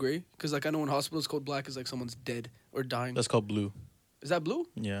said code gray? Because like I know in hospitals, code black is like someone's dead or dying. That's called blue. Is that blue?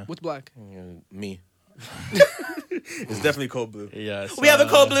 Yeah. What's black? me? It's definitely cold blue. Yeah. We have a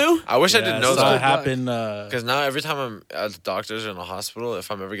cold blue. I wish I didn't know so that. it happened. Because now every time I'm at the doctor's or in a hospital, if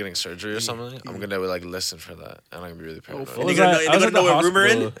I'm ever getting surgery or something, I'm gonna like listen for that, and I'm gonna be really paranoid. What And was you're gonna that? know, I was you're at gonna know the what room we're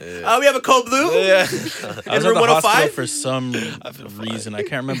in. hospital. We have a cold blue. Yeah. I was In at room the hospital 105. for some reason. I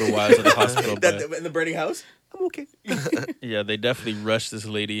can't remember why I was at the hospital, but In the burning house. I'm okay. yeah, they definitely rushed this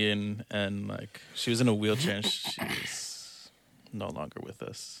lady in, and like she was in a wheelchair, and she's no longer with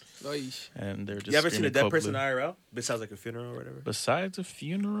us. Aish. And they're just. You ever seen a screaming dead code person blue. IRL? Besides like a funeral or whatever. Besides a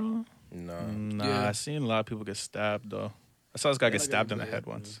funeral? No. Nah, Yeah. I seen a lot of people get stabbed though. I saw this guy get like stabbed in the yeah. head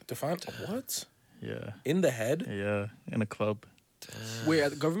once. Define what? Yeah, In the head? yeah, in a club. Wait, at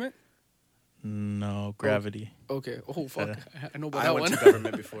the government? No, gravity. Okay. Oh fuck, Yeah. I know about I that went one. to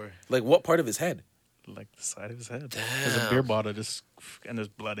government before. Like what part of his head? Like the side of his head. There's a beer bottle just, and there's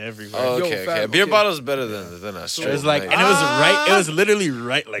blood everywhere. Oh, Yo, okay, fam, okay. Beer okay. bottle's better than a It straight. was like, knife. and it was right. It was literally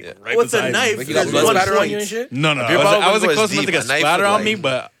right, like right What's a beside me. knife? Like you got There's blood one splatter on point. you and shit? No, beer bottle I wasn't was close enough deep. to get A knife splatter would, on me, like,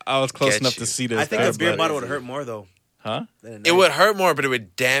 but I was close get enough you. to see this. I think guy's a beer blood. bottle would hurt more though. Huh? than a It knife. would hurt more, but it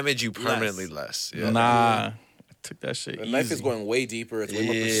would damage you permanently less. Yeah. Nah, I took that shit. The easy. knife is going way deeper. It's way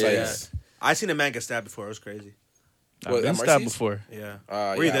more Yeah. precise. I seen a man get stabbed before. It was crazy. I've What, been at stabbed Marcy's? before. Yeah.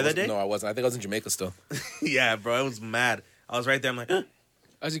 Yeah, Were you I there that was- day? No, I wasn't. I think I was in Jamaica still. Yeah, bro. I was mad. I was right there. I'm like, this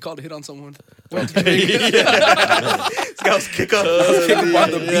As he called to hit on someone. guy was kick up. Kick up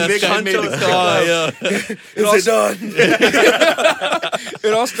on the Big honcho. Is it done?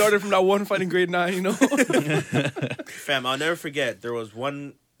 It all started from that one fight in grade 9. You know. Fam, I'll never forget. There was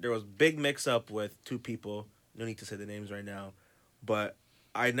big mix up with two people. No need to say the names right now, but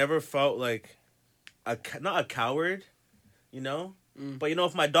I never felt like not a coward, you know. But you know,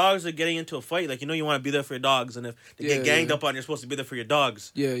 if my dogs are getting into a fight, like you want to be there for your dogs, and if they Yeah, get ganged yeah. up on, you're supposed to be there for your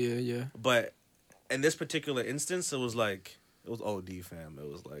dogs. Yeah. But in this particular instance, it was OD, fam. It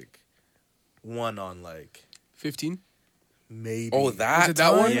was like one on like 15. maybe. Oh, that Is it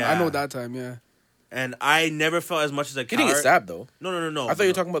that one? Yeah. I know that time. Yeah. And I never felt as much as a He coward. didn't get stabbed though. No. I thought you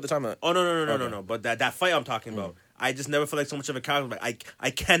were talking about the time that. Oh no Okay. no! But that fight I'm talking about, I just never felt like so much of a coward. Like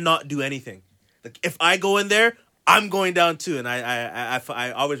I cannot do anything. Like if I go in there, I'm going down too, and I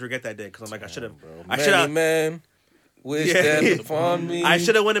always regret that day because I'm like I should have. I should Many have. men wish Yeah. death upon me. I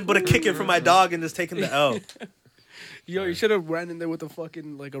should have went and put a kick in for my dog and just taken the L. Yo, you should have ran in there with a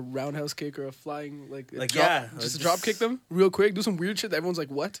fucking like a roundhouse kick or a flying like Like, drop, yeah, just just- drop kick them real quick. Do some weird shit that everyone's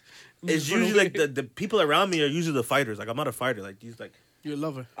like, what? It's Run usually away. like the people around me are usually the fighters. Like I'm not a fighter. Like these like You're a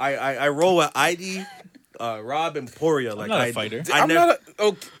lover. I roll with ID, Rob and Poria. Like not a I- fighter. I I'm never, not.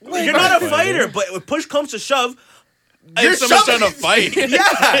 Okay. You're not a fighter, but when push comes to shove, you're If someone's shoving- trying to fight, Yeah.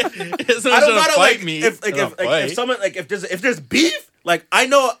 if someone's I don't trying to matter fight like me, if they're not fight. if someone like if there's beef, like I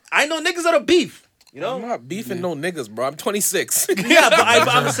know niggas that are beef, you I'm know. not beefing no niggas, bro. I'm 26. Yeah, but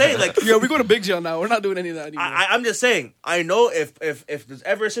I'm saying like Yo, we go to big jail now. We're not doing any of that anymore. I'm just saying I know if there's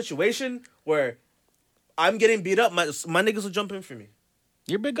ever a situation where I'm getting beat up, my niggas will jump in for me.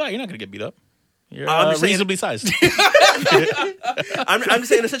 You're a big guy. You're not gonna get beat up. You're I'm just saying- reasonably sized. I'm just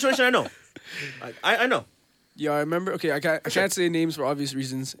saying in a situation I know, like, I know. Yeah, I remember. Okay, I can't say names for obvious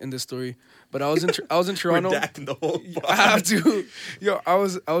reasons in this story, but I was in Toronto. Redacting the whole. I have to. Yo, I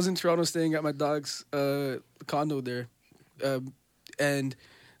was in Toronto staying at my dog's condo there, and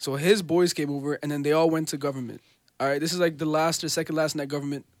so his boys came over, and then they all went to government. All right, this is like the last or second last night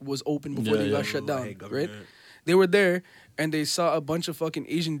government was open before they got shut down, right? They were there and they saw a bunch of fucking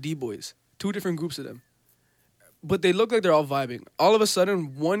Asian D-boys, 2 different groups of them. But they look like they're all vibing. All of a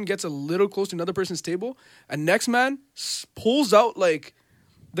sudden, one gets a little close to another person's table, and next man pulls out like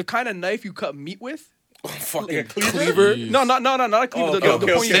the kind of knife you cut meat with. Fucking cleaver. No, not a cleaver. The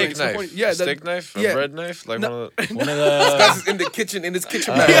pointy Steak knife. knife. Yeah, Steak knife? A yeah. bread knife? Like one of the... One of This the guy's in the kitchen,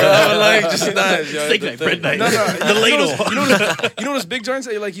 like just knives. yo. steak knife, bread knife. No, The ladle. You know those big joints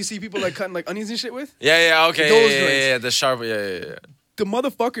that like you see people like cutting like onions and shit with? Yeah, okay. Those Yeah. joints. The sharp, yeah. The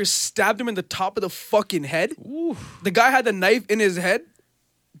motherfucker stabbed him in the top of the fucking head. The guy had the knife in his head.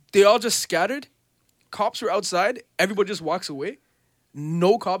 They all just scattered. Cops were outside. Everybody just walks away.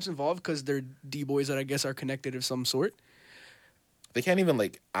 No cops involved because they're D-boys that I guess are connected of some sort. They can't even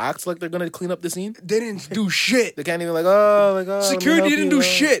like act like they're gonna clean up the scene. They didn't do shit. They can't even like, oh my god. Security didn't do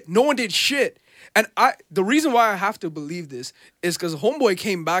shit. No one did shit. And the reason why I have to believe this is because homeboy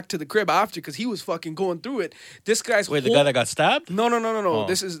came back to the crib after because he was fucking going through it. This guy's Wait, the guy that got stabbed? No. Oh.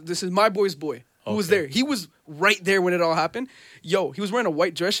 This is my boy's boy who was Okay. there. He was right there when it all happened. Yo, he was wearing a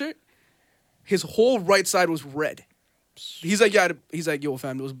white dress shirt. His whole right side was red. He's like, yo,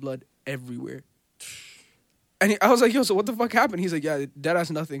 fam, there was blood everywhere. And I was like, yo, so what the fuck happened? He's like, yeah, that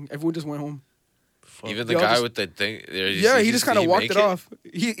has nothing. Everyone just went home. Even the Y'all guy just- with the thing. Yeah, he just kind of walked make it off.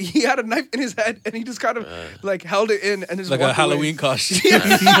 He had a knife in his head and he just kind of like held it in and just Like a walked away. Halloween costume.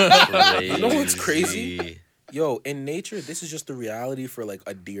 You know what's crazy? Yo, in nature, this is just the reality for like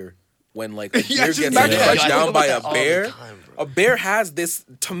a deer. When like a Yeah, deer just gets back cut then. down by a all the bear, time, a bear has this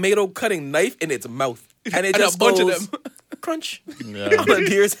tomato cutting knife in its mouth, and it And a just bunch of goes them. crunch Yeah. on a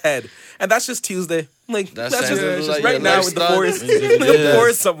deer's head, and that's just Tuesday. Like That that's sounds just like right your now life's in the done. forest, Yeah. in the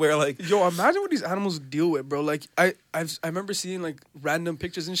forest somewhere. Like Yo, imagine what these animals deal with, bro. Like I remember seeing like random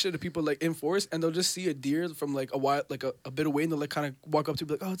pictures and shit of people like in forest, and they'll just see a deer from like a while, like a bit away, and they'll like kind of walk up to it,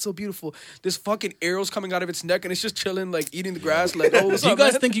 be like, oh, it's so beautiful. There's fucking arrows coming out of its neck, and it's just chilling, like eating the grass. Like, oh, what's Do you up,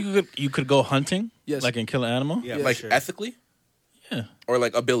 guys man? think you could go hunting? Yes. Like and kill an animal? Yeah, like for sure. ethically, Yeah. or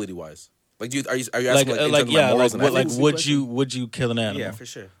like ability wise. Like, are you Like, asking in terms of morals and like ethics? would you kill an animal? Yeah, for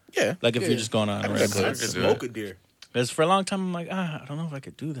sure. Yeah, Like if Yeah. you're just going on a I random could. hunt. I could do Smoke it. a deer. Because for a long time I'm like, I don't know if I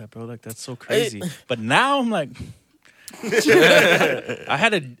could do that, bro. Like that's so crazy. But now I'm like, I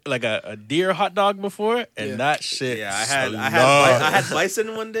had a deer hot dog before, and Yeah. that shit. Yeah, I sucked. had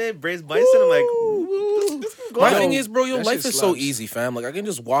bison one day, braised bison. I'm like, My Yo, thing is, bro, your that life shit is so slaps. easy, fam. Like, I can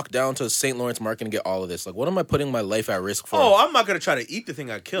just walk down to St. Lawrence Market and get all of this. Like, what am I putting my life at risk for? oh, I'm not gonna try to eat the thing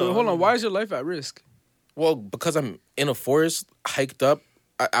I killed. Wait, hold on. Why is your life at risk? Well, because I'm in a forest, hiked up.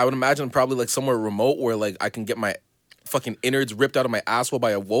 I would imagine probably like somewhere remote where like I can get my fucking innards ripped out of my asshole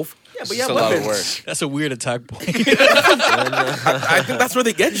by a wolf. Yeah, but It's yeah, a lot of weapons. work. That's a weird attack point. I think that's where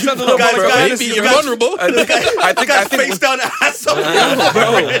they get you. Got the little Guys, bro. guys, Maybe you you're guys- vulnerable. I think Face down, ass up.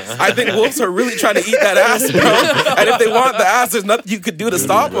 bro, I think wolves are really trying to eat that ass, bro. And if they want the ass, there's nothing you could do to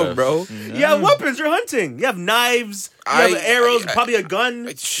stop them, bro. You have weapons. You're hunting. You have knives. You have arrows. Probably a gun.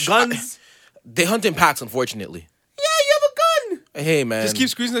 Guns. They hunt in packs, unfortunately. Yeah, you have a gun. Hey, man. Just keep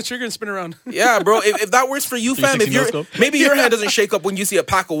squeezing the trigger and spin around. Yeah, bro. If that works for you, fam, if 360 you're no-scope. maybe your head doesn't shake up when you see a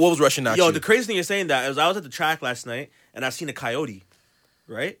pack of wolves rushing at Yo, you. the crazy thing you're saying that is I was at the track last night and I seen a coyote,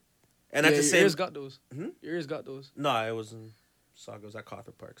 right? And at Yeah, the your same ears got those. Your ears got those. no, it was in Saga. It was at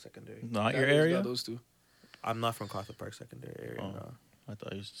Cawthorpe Park Secondary. Not your Your ears area. got those too. I'm not from Cawthorpe Park Secondary area. Oh. No. I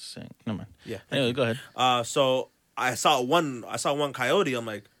thought you were just saying. Never mind. Yeah. Anyway, go ahead. So I saw one coyote. I'm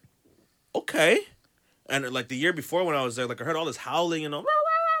like, okay. And like the year before when I was there, like I heard all this howling and all.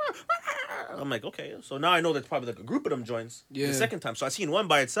 I'm like, okay. So now I know there's probably like a group of them joints. Yeah. The second time, so I seen one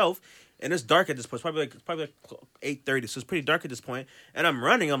by itself, and it's dark at this point. It's probably like 8:30, so it's pretty dark at this point. And I'm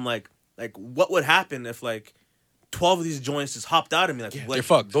running. I'm like, what would happen if like 12 of these joints just hopped out of me? Like You're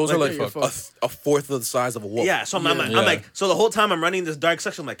fucked. Those are like you're a fourth of the size of a wolf. yeah, so I'm like, so the whole time I'm running this dark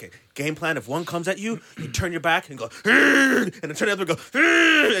section, I'm like, okay, game plan. If one comes at you, you turn your back and go, and then turn the other, and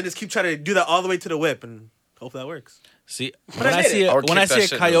go, and just keep trying to do that all the way to the whip, and hope that works. See, But when I I did see it. I a, would when I kick that see a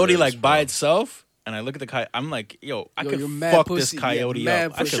shit in the coyote ribs, like by bro. itself, and I look at the coyote, I'm like, yo, I Yo, could you're mad fuck pussy. this Yeah, coyote mad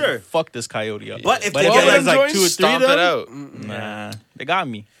up. I pussy. could Sure. fuck this coyote up. But if but they if get there's them like joints, 2 or 3 Stomp of it them, out. nah, they got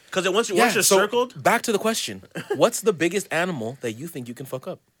me. Because once Yeah, you're so circled, back to the question. What's the biggest animal that you think you can fuck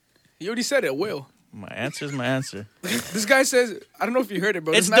up? He already said it. A whale. My answer is my answer. This guy says, I don't know if you heard it,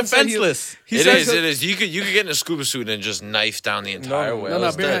 bro. It's This man said defenseless. He It says is. You could get in a scuba suit and just knife down the entire whale. no,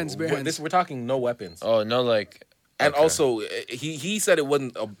 It's bare dead. hands, bare hands. We're talking no weapons. Oh no, like And also, he said it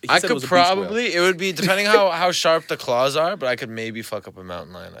wasn't. I could probably. It would be depending how sharp the claws are, but I could maybe fuck up a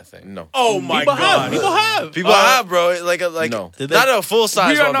mountain lion. I think. No. Oh my god. People have, bro. Like No. not a full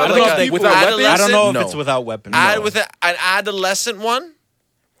size one, but not like people. Without weapons? I don't know if No. it's without weapons. an adolescent one.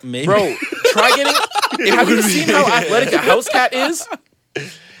 Maybe. Bro, try getting. Have you seen how athletic a house cat is?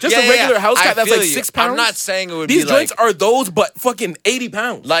 Just a regular house cat that's like 6 pounds. I'm not saying it would These be joints like are those, but fucking 80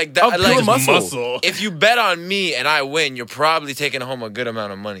 pounds. like that. Of pure Like muscle. if you bet on me and I win, you're probably taking home a good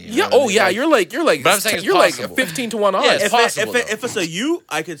amount of money. You Yeah. know what I Oh mean? yeah. Like, You're like. But I'm saying it's you're possible. like 15-1 odds. Yeah, it's If, possible, if it's a you,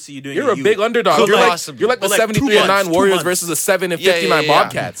 I could see you doing. You're a you. big underdog. Could You're like possibly. you're like the But like 2 73-9 months, 2 Warriors months. versus the 7-59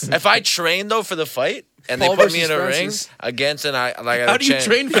 Bobcats. If I train though for the fight and Paul they put me versus in a Francis. ring against an I like How do you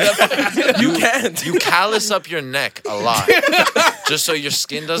train for that? You can't. You callus up your neck a lot, just so your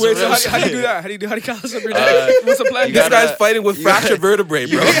skin doesn't. Wait, so really how do you do that? How do you callus up your neck? What's the plan? you This gotta- guy's fighting with fractured vertebrae,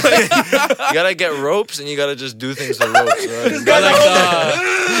 bro. You gotta get ropes and you gotta just do things with ropes.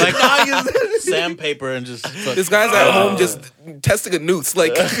 Right? like sandpaper and just. This guy's at home just testing a noose.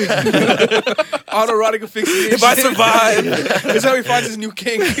 Like, Autoerotic asphyxiation. if I survive, That's how he finds his new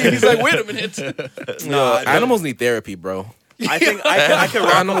king. He's like, wait a minute. no, animals need therapy, bro. I think I can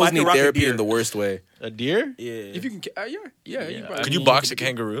rock. Animals I can need rock a therapy deer. in the worst way. A deer? Yeah. If you can, yeah. You probably- Could you box a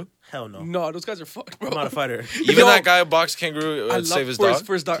kangaroo? Hell no. No, those guys are fucked, bro. I'm not a fighter. Even Yo, that guy who boxed kangaroo I to love save his first, dog.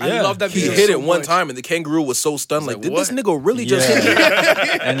 First dog. Yeah. I love that He video hit so it one much. time, and the kangaroo was so stunned. Like, like, did what? this nigga really just hit me?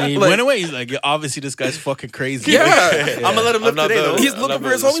 And he went away. He's like, obviously this guy's fucking crazy. Yeah. I'm gonna let him live not today the- though. He's I'm looking not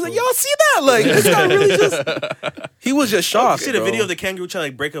for his really home. He's like, y'all see that? Like, this guy really just. He was just shocked. You see the bro. video of the kangaroo trying to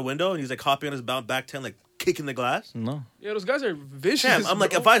like break a window and he's like hopping on his back 10, like kicking the glass. No. Yeah, those guys are vicious. Damn, I'm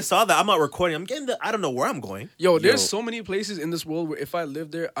like, bro. if I saw that, I'm not recording. I'm getting I don't know where I'm going. Yo, there's so many places in this world where if I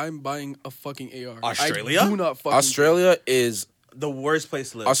live there, I'm buying a fucking AR. Australia? I do not fucking. Australia is The worst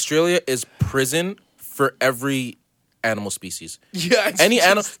place to live. prison for every animal species. Yeah. It's Any just-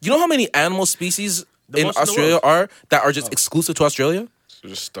 animal. You know how many animal species in most in the Australia world. are that are just exclusive to Australia? So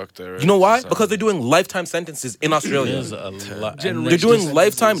just stuck there. You know why? Because they're doing lifetime sentences in Australia. There's a lot. Generational They're doing sentences.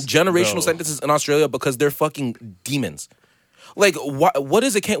 lifetime generational Bro. sentences in Australia because they're fucking demons. Like, what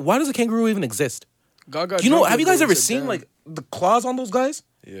is a why does a kangaroo even exist? Gaga You know, drunk have you one guys day ever said, seen "Damn." like the claws on those guys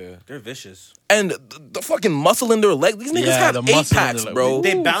Yeah. They're vicious. and the fucking muscle in their leg? These niggas Yeah, have the 8 muscle in packs, their leg. bro.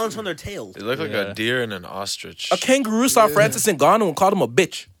 They balance on their tails. They look like Yeah. a deer and an ostrich. A kangaroo saw Francis Ngannou and called him a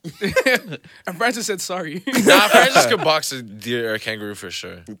bitch. And Francis said sorry. Nah, Francis could box a deer or a kangaroo for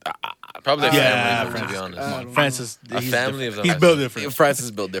sure. Probably a Yeah, family, to be honest. Francis. A family of them. He's built different. Francis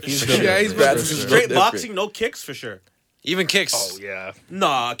is built different. Yeah, he's Francis is built Straight different. boxing, no kicks for sure. Even kicks. Oh, yeah.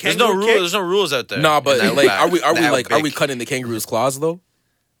 Nah, There's no kangaroo rule. kick. There's no rules out there. Nah, in but that like, back- are we that cutting the kangaroo's claws though?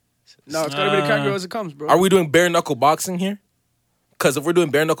 No, it's gotta be the kangaroo as it comes, bro. Are we doing bare knuckle boxing here? Because if we're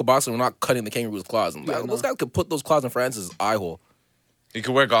doing bare knuckle boxing, we're not cutting the kangaroo's claws. And those guys could put those claws in Francis' eye hole. You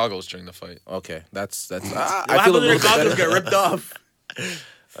could wear goggles during the fight. Okay, that's. What I feel a happened to little their bit goggles better. get ripped off?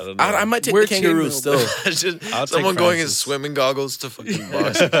 I don't know. I might take Wear the kangaroo chainmail, still. It's just I'll take someone going in Francis. swimming goggles to fucking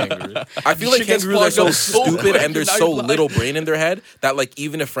box a kangaroo. I feel like Shit gets kangaroos are so plugged up so stupid quick, and there's now so you're blind. little brain in their head that like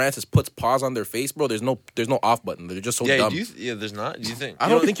even if Francis puts paws on their face, bro, there's no off button. They're just so Yeah, dumb. there's not. Do you think? I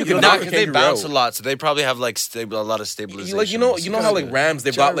don't think you can Nah, knock a 'cause they kangaroo bounce out. a lot, so they probably have like a lot of stabilization. you know how like rams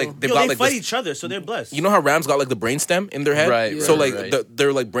they've got like they've Yo, got they like fight this, each other, so they're blessed. you know how rams got like the brain stem in their head, Right, So right, like right.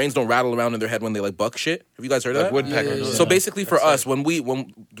 their like brains don't rattle around in their head when they like buck shit. Have you guys heard of Like that? woodpeckers. So basically, for us, when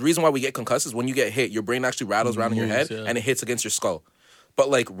the reason why we get concussed is when you get hit, your brain actually rattles around in your head Moves, yeah. and it hits against your skull. But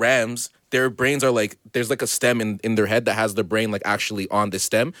like rams, their brains are like there's like a stem in their head that has their brain like actually on this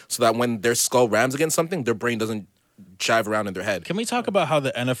stem, so that when their skull rams against something, their brain doesn't chive around in their head. Can we talk about how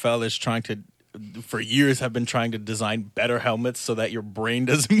the NFL is trying to, for years, have been trying to design better helmets so that your brain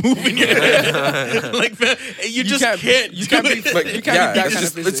doesn't move in your head? Like, man, you just can't. You can't be. Like, you can't yeah, be that it's kind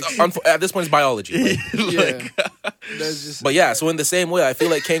just, of physics. at this point, it's biology. Like, Yeah. That's just. but yeah, so in the same way, I feel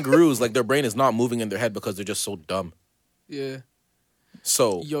like kangaroos, like their brain is not moving in their head because they're just so dumb. Yeah.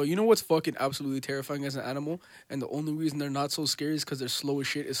 So Yo, you know what's fucking absolutely terrifying as an animal? And the only reason they're not so scary is because they're slow as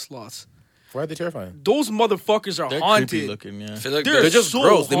shit is sloths. why are they terrifying? Those motherfuckers are They're haunted. creepy looking, yeah. I feel like They're They're just so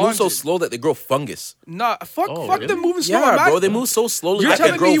gross. They move so haunted. slow that they grow fungus. Nah, fuck really? them moving slow. Yeah, I'm bro, not- they move so slowly You're that they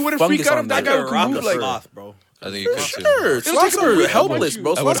telling grow me you wouldn't freak fungus out on if that them. guy could rock move a like- sloth, bro. I think you could too. Sure, sloths take a are week. helpless,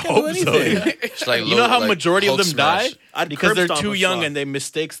 bro. I would Sloths can't do hope so, anything. Just like You know how like majority of Hulk them smash. die? I'd Because curb they're stomp too a young sloth. and they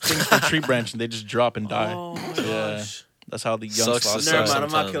mistake things for tree branch and they just drop and die. Oh my Yeah. gosh. That's how the young Sucks to sloths suck Never die. mind, I'm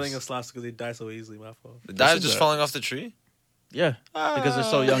not sometimes. killing a sloth because they die so easily. My fault. The dive This is just a- falling off the tree. Yeah, because they're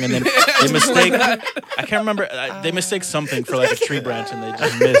so young and then they mistake. I can't remember. They mistake something for like a tree branch and they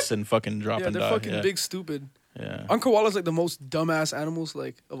just miss and fucking drop Yeah, and they're die. fucking yeah. big stupid. Yeah. Aren't koalas like the most dumbass animals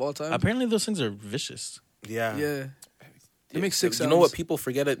like of all time? Apparently, those things are vicious. Yeah. Yeah. They make 6 sounds. You know what people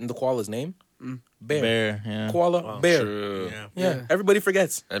forget it in the koala's name? Bear. Bear, yeah. Koala, bear. True. Yeah. Everybody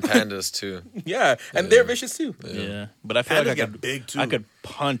forgets. And pandas too. Yeah, and they're vicious too. Yeah. But I feel Pandas like get big, too. I could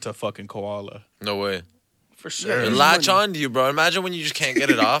punt a fucking koala. No way. For sure. It latch on to you, bro. Imagine when you just can't get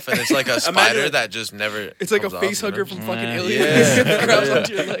it off, and it's like a spider that just never. It's like a comes face off, hugger from fucking Yeah. Alien. Grabs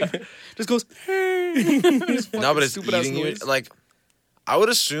onto your leg. Just goes, No, but it's stupid-ass eating you. noise. Like, I would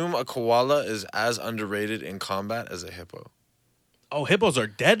assume a koala is as underrated in combat as a hippo. Oh, hippos are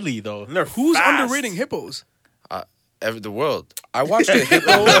deadly though. And they're Who's fast. underrating hippos? The world. I watched a hippo.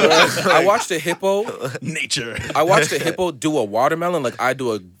 I watched a hippo. Nature. I watched a hippo do a watermelon like I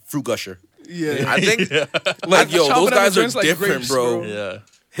do a fruit gusher. Yeah. I think Like, yo, Chop those it up guys into are joints like different, grapes, bro. bro. Yeah.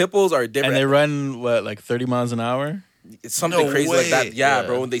 Hippos are And different. they run what, like 30 miles an hour? It's something No crazy like that. way. Yeah, Yeah.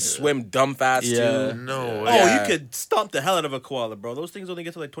 bro. And they swim dumb fast Yeah. too. no. Oh, Way. Yeah. you could stomp the hell out of a koala, bro. Those things only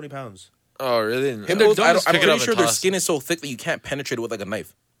get to like 20 pounds. Oh, really? Hippos, dumb I'm as fuck. Pick it pretty up and sure their toss skin is so thick that you can't penetrate it with like a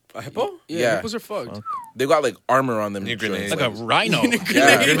knife. A hippo? Yeah, hippos are fucked. They got like armor on them. Need grenades. joints. Like a rhino.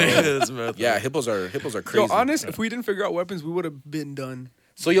 Yeah, yeah, hippos are crazy. Yo, honest, if we didn't figure out weapons, we would have been done.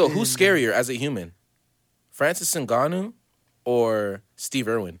 So yo, who's scarier as a human? Francis Ngannou or Steve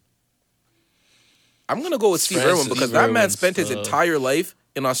Irwin? I'm gonna go with Steve Francis Irwin because that man Irwin's spent his tough. entire life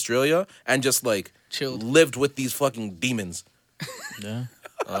in Australia and just like Chilled. lived with these fucking demons. Yeah.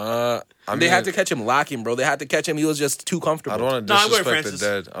 They had to catch him lacking, bro. They had to catch him. He was just too comfortable. I don't want to No, I'm going disrespect the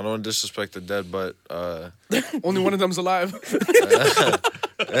Francis. dead. I don't want to disrespect the dead, but Only one of them's alive.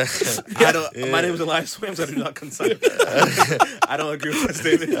 I don't. My name is Elias Swims. I do not consign. I don't agree with that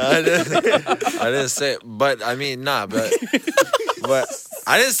statement. I didn't say. But I mean, but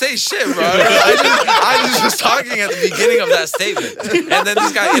I didn't say shit, bro. I just was talking at the beginning of that statement, and then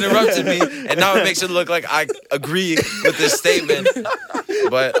this guy interrupted me, and now it makes it look like I agree with this statement.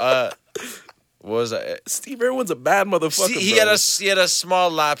 But what was I? Steve Irwin's a bad motherfucker. See, he bro. had a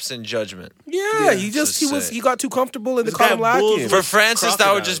small lapse in judgment. Yeah, he got too comfortable and they This caught guy him lacking. bulls For Francis, that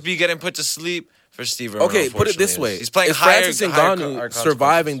would crocodiles. just be getting put to sleep. For Steve Irwin, Okay, put it this unfortunately, way: he's playing if higher. Francis higher Ngannou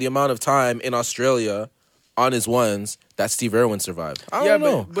surviving the amount of time in Australia on his ones that Steve Irwin survived, I don't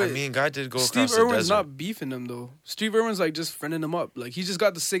know. but I mean, guy did go Steve across the Irwin's desert. not beefing him though. Steve Irwin's like just friending him up. Like he just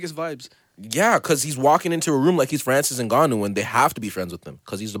got the sickest vibes. Yeah, because he's walking into a room like he's Francis Ngannou, and they have to be friends with him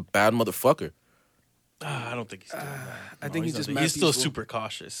because he's a bad motherfucker. I don't think he's doing that. I think he's not just doing- mad He's still peaceful. super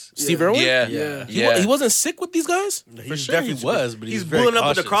cautious. Steve Irwin, Yeah, Yeah. He wasn't sick with these guys. For sure he was, but He's very bulling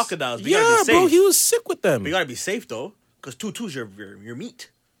up with the cautious. crocodiles. But you gotta Yeah, be safe. bro, he was sick with them. But you gotta be safe though, because 2-2's your meat.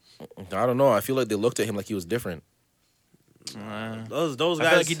 I don't know. I feel like they looked at him like he was different. Those I feel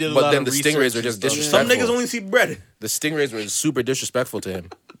guys. like he did a But lot then of the research Stingrays are and just stuff. disrespectful. some niggas only see bread. The Stingrays were super disrespectful to him.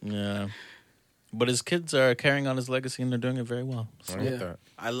 Yeah. But his kids are carrying on his legacy and they're doing it very well. So. I get Yeah. that.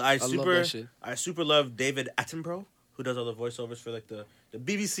 I love that shit. super love David Attenborough, who does all the voiceovers for like the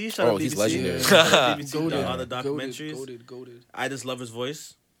BBC. Shout Oh, out he's BBC. legendary. BBC, Goated. all the documentaries. Goated. I just love his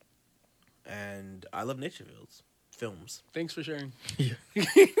voice, and I love Nature films. Thanks for sharing.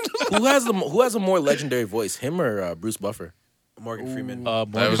 Who has a more legendary voice, him or Bruce Buffer? Morgan Freeman. I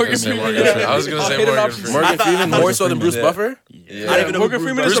was gonna say Freeman. Morgan Freeman. I was gonna say Hidden Morgan options. Freeman. Morgan Freeman more so than Bruce Yeah. Buffer? Yeah. I don't even know Morgan who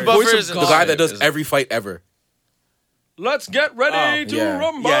Freeman Bruce is the Buffer voice is of in The God. guy that does Is- every fight ever. Let's get ready to yeah.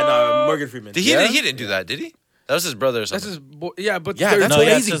 rumble. Yeah, no, Morgan Freeman. He didn't do that, did he? That was his brother or That's something. his yeah, but Yeah, they're- that's No, yeah,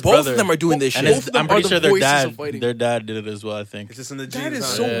 it's crazy. his Both brother. of them are doing this And shit. his, of them I'm pretty are the sure their voices of dad, fighting. their dad did it as well, I think. It's just in the genes. that is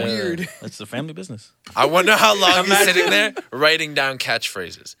huh? so weird. That's the family business. I wonder how long he's sitting there writing down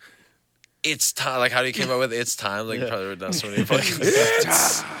catchphrases. It's time. Like how he came up with "It's time." Like probably wrote down so many fucking.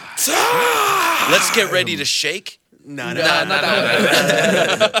 It's time. Let's get ready to shake. Nah, Nah, not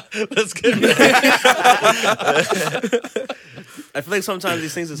that one. Let's get I feel like sometimes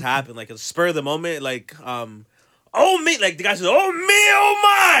these things just happen, like a spur of the moment, like oh me, like the guy says, oh me, oh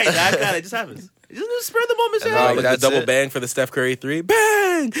my, that kind of just happens. It just spur of the moment. shit. Like the That's double it. bang for the Steph Curry 3.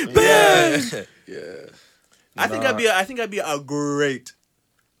 Bang! Bang! I think I'd be a great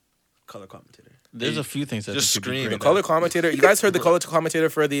color commentator. There's a few things that Just could be scream. great The color commentator. You guys heard the color commentator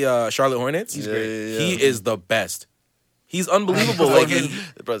for the Charlotte Hornets? He's great. He is the best. He's unbelievable. Like,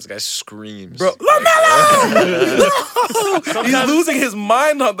 Bro, this guy screams. bro, LaMelo! He's losing his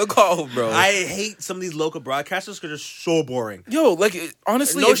mind on the call, bro. I hate some of these local broadcasters because they're so boring. Yo, like,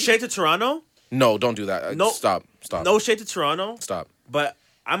 honestly. No if- shade to Toronto. No, don't do that. No. Stop. No shade to Toronto. Stop. But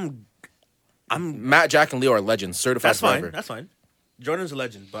I'm Matt, Jack, and Leo are legends. Certified that's fine. forever. That's fine. Jordan's a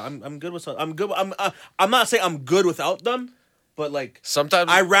legend, but I'm good with I'm good. I'm not saying I'm good without them, but like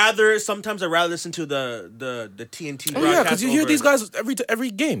Sometimes sometimes I rather listen to the TNT. Oh, yeah, because you hear over- these guys every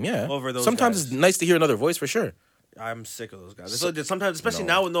game, yeah. Over those Sometimes guys. it's nice to hear another voice for sure. I'm sick of those guys. Sometimes, especially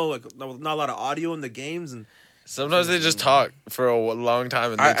now with not a lot of audio in the games, and Sometimes they just talk for a long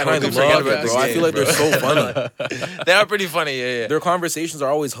time and I totally love forget it, about bro. the I game, feel like bro. they're so funny. They are pretty funny, yeah. Their conversations are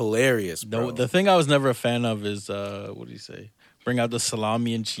always hilarious, bro. The thing I was never a fan of is what do you say? Bring out the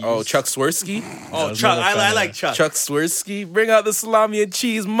salami and cheese. Oh, Chuck Swirsky. oh, Chuck, I like Chuck. Chuck Swirsky, bring out the salami and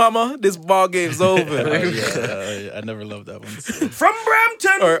cheese, mama. This ball game's over. I never loved that one. From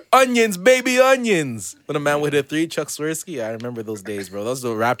Brampton. Or onions, baby onions. When a man would hit a three, Chuck Swirsky. I remember those days, bro. Those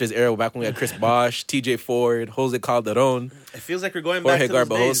were the Raptors era back when we had Chris Bosh, TJ Ford, Jose Calderon. It feels like we're going back Jorge to those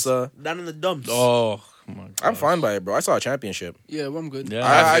days. Garbajosa. Down in the dumps. Oh, my God. I'm fine by it, bro. I saw a championship. Yeah, well, I'm good. Yeah.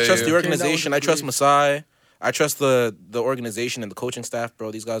 I feel trust you. the organization. Okay, I that was trust a Masai. I trust the organization and the coaching staff, bro.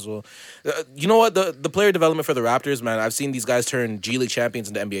 These guys will. You know what? The player development for the Raptors, man. I've seen these guys turn G League champions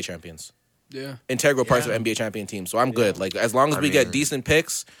into NBA champions. Yeah. Integral parts of NBA champion teams. So I'm good. Like as long as we get decent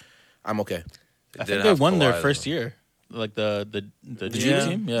picks, I'm okay. I think they won their first year. Like the G Yeah.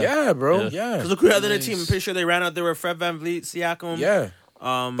 team? Yeah, bro. Yeah. Yeah. Because look who had the team. I'm pretty sure they ran out there with Fred VanVleet, Siakam. Yeah.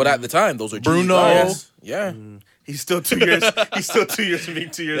 But at the time, those are G League Bruno. guys. Yeah. He's still 2 years. He's still 2 years from being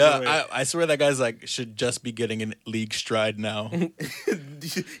 2 years away. I swear that guy's like should just be getting in league stride now.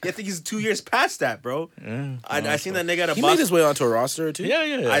 I think he's 2 years past that, bro. I seen that nigga at a He made Boston. his way onto a roster or two.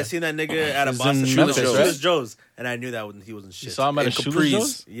 yeah. I seen that nigga at a He's Boston. in Memphis, Shoeless right? Joe's, and I knew that he wasn't You shit. saw him at In a Shoeless Capri's.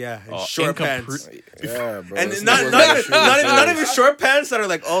 Joe's? Yeah, his Oh, short in pants. Yeah, bro. And This not, nigga not, was even, not, even, like- not even short pants that are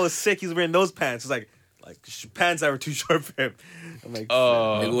like, oh, sick, he's wearing those pants. It's like pants that were too short for him. I'm like,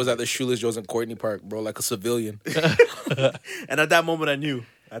 Nigga was at the Shoeless Joe's in Courtney Park, bro, like a civilian. and at that moment I knew.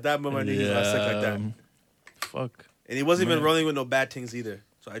 At that moment I knew he was not sick like that. Fuck. And he wasn't even rolling with no bad things either.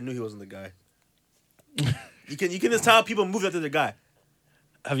 So I knew he wasn't the guy. you can just tell people move after the guy.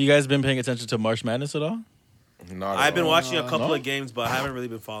 Have you guys been paying attention to March Madness at all? Not I've been at all. watching a couple No? of games, but I haven't really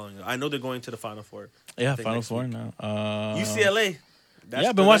been following it. I know they're going to the Final Four. Yeah, I think Final next Four week. now. UCLA. Yeah,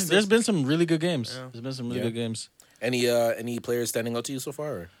 I've been watching. There's been some really good games. There's been some really Yeah. good games. Any players standing out to you so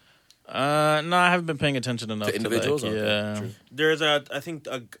far? Or? No, I haven't been paying attention enough To individuals? To like, Okay, yeah. true. There's I think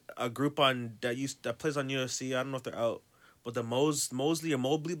a group on that plays on UFC. I don't know if they're out, but the Mosley or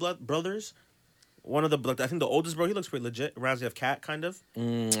Mobley brothers. One of the I think the oldest bro. He looks pretty legit. Reminds me of Cat, kind of.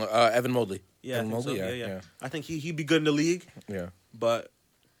 Evan Mobley. Yeah, I Evan think so. Mobley. Yeah. I think he'd be good in the league. Yeah. But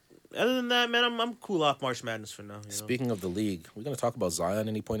other than that, man, I'm cool off March Madness for now. You know? Speaking of the league, we're gonna talk about Zion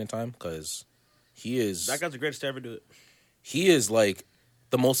any point in time because he is That guy's the greatest to ever do it. he is like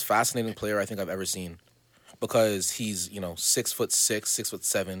the most fascinating player I think I've ever seen because he's 6'6",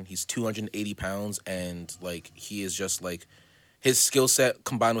 6'7". He's 280 pounds and like he is just like his skill set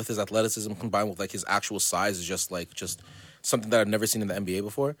combined with his athleticism combined with like his actual size is just something that I've never seen in the NBA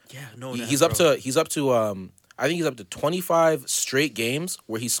before. Yeah, no. He's up to I think he's up to 25 straight games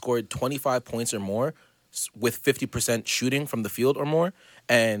where he scored 25 points or more with 50% shooting from the field or more.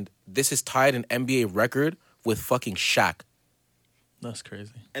 And this is tied an NBA record with fucking Shaq. That's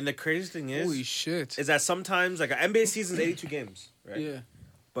crazy. And the craziest thing Holy shit. is that sometimes like an NBA season's 82 games, right? Yeah.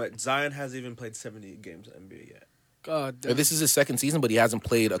 But Zion hasn't even played 70 games in the NBA yet. God damn. This is his second season, but he hasn't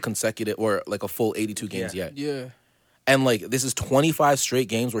played a consecutive or like a full 82 games Yeah. yet. Yeah. And like this is 25 straight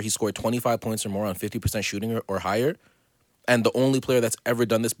games where he scored 25 points or more on 50% shooting or higher. And the only player that's ever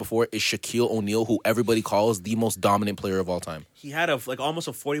done this before is Shaquille O'Neal, who everybody calls the most dominant player of all time. He had almost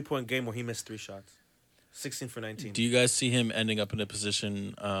a 40-point game where he missed 3 shots. 16 for 19. Do you guys see him ending up in a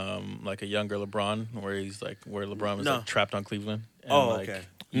position like a younger LeBron, where LeBron was No. like trapped on Cleveland? And, Oh, like, okay.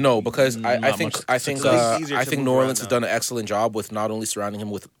 No, because I Not think much I think success. It's easier I to think move New Orleans around has done an excellent job with not only surrounding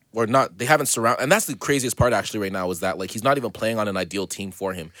him with or not they haven't surround and that's the craziest part actually right now is that like he's not even playing on an ideal team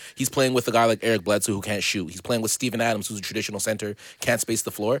for him. He's playing with a guy like Eric Bledsoe who can't shoot. He's playing with Steven Adams who's a traditional center, can't space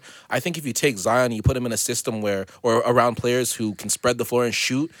the floor. I think if you take Zion and you put him in a system where or around players who can spread the floor and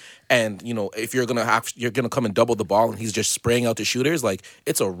shoot and if you're going to come and double the ball and he's just spraying out the shooters, like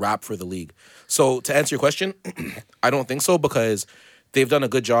it's a wrap for the league. So to answer your question, I don't think so because they've done a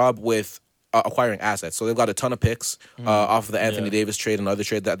good job with acquiring assets. So they've got a ton of picks off of the Anthony Davis trade and other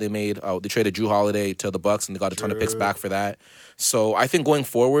trade that they made. They traded Drew Holiday to the Bucks, and they got a ton of picks back for that. So I think going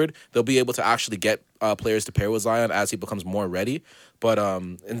forward, they'll be able to actually get players to pair with Zion as he becomes more ready. But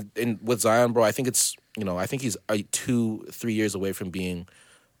with Zion, bro, I think it's I think he's 2-3 years away from being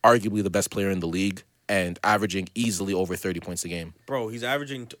arguably the best player in the league and averaging easily over 30 points a game. Bro, he's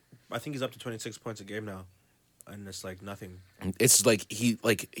averaging, I think he's up to 26 points a game now. And it's like nothing. It's like he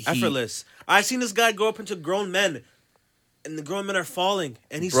Effortless. I've seen this guy go up into grown men, and the grown men are falling,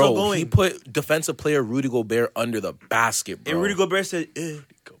 and he's bro, still going. he put defensive player Rudy Gobert under the basket, bro. And Rudy Gobert said,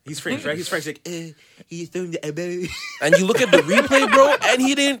 he's French, right? He's French, like, he's throwing the And you look at the replay, bro, and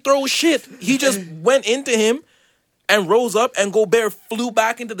he didn't throw shit. He just went into him and rose up, and Gobert flew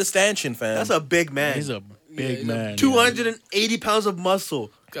back into the stanchion, fam. That's a big man. He's a big man. 280 pounds of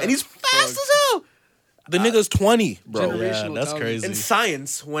muscle. And he's fast as hell. the nigga's 20, bro. Generational Yeah, that's talent. crazy. In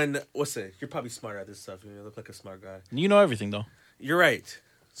science, you're probably smarter at this stuff. You look like a smart guy. You know everything, though. You're right.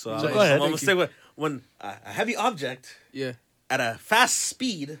 So go ahead. I'm gonna Thank say when a heavy object Yeah, at a fast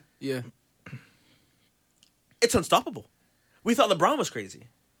speed, yeah. it's unstoppable. We thought LeBron was crazy.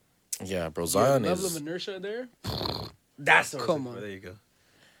 Yeah, bro. Zion Level is. of inertia there. That's what I was Come looking for. on. There you go.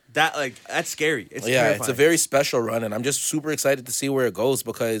 That's scary. It's Yeah, terrifying. it's a very special run, and I'm just super excited to see where it goes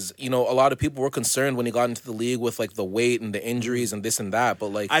because a lot of people were concerned when he got into the league with like the weight and the injuries and this and that. But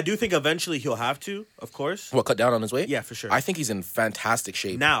like, I do think eventually he'll have to, of course. what, cut down on his weight? Yeah, for sure. I think he's in fantastic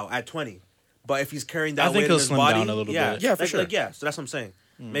shape. Now at 20, but if he's carrying that I think weight he'll in his slim body, down a little yeah, bit. Yeah, for sure. yeah, so that's what I'm saying.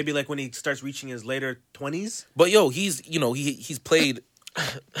 Maybe like when he starts reaching his later 20s. But he's he's played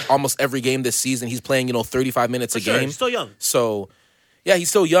almost every game this season. He's playing 35 minutes a Sure, game. he's still young. So, yeah, he's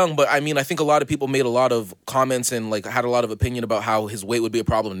still young, but I mean, I think a lot of people made a lot of comments and like had a lot of opinion about how his weight would be a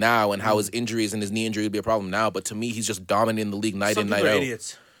problem now and how his injuries and his knee injury would be a problem now. But to me, he's just dominating the league night Some in, people night are out.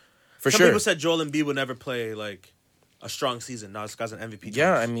 idiots. For Some sure. people said Joel Embiid would never play like a strong season. Now this guy's an MVP.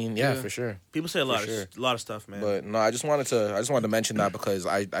 Yeah, chance. I mean, yeah, for sure. people say a lot, sure. a lot of stuff, man. But no, I just wanted to mention that because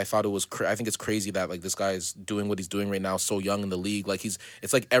I thought it was I think it's crazy that like this guy's doing what he's doing right now so young in the league. Like it's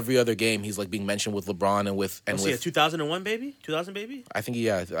like every other game he's like being mentioned with LeBron and with Was he a 2001 baby? 2000 baby? I think he's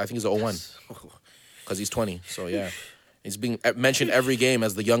a 01 because he's 20. So yeah, he's being mentioned every game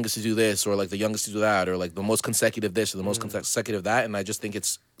as the youngest to do this or like the youngest to do that or like the most consecutive this or the most consecutive that. And I just think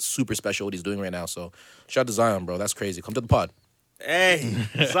it's super special what he's doing right now. So shout out to Zion, bro. That's crazy. Come to the pod. Hey,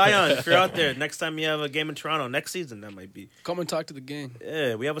 Zion, if you're out there, next time you have a game in Toronto, next season that might be. Come and talk to the gang.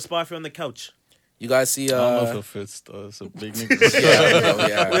 Yeah, we have a spot for you on the couch. You guys see? I don't know if it fits, though. It's a big nigga.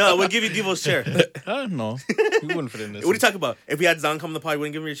 yeah, bro, yeah. We'll give you Devo's chair. I don't know. He wouldn't fit in this. What are you talking about? If we had Zion come on the pod, you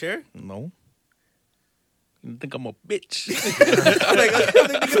wouldn't give him your chair? No. You think I'm a bitch? I'm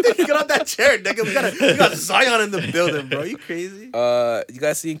like, get off that chair, nigga. We got Zion in the building, bro. You crazy? You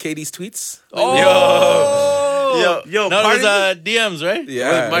guys seeing KD's tweets? Yo, No, part it was DMs, right?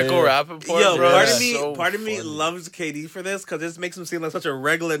 Yeah, With Michael Rappaport, Yo, bro. part of me loves KD for this because this makes him seem like such a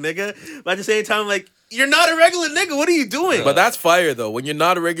regular nigga. But at the same time, like, you're not a regular nigga. What are you doing? But that's fire though. When you're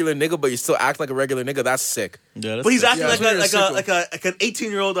not a regular nigga, but you still act like a regular nigga, that's sick. Yeah, that's But he's acting Yeah, it's very like an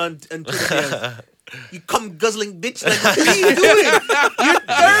 18-year-old on Twitter. You come guzzling bitch. Like, what are you doing? You're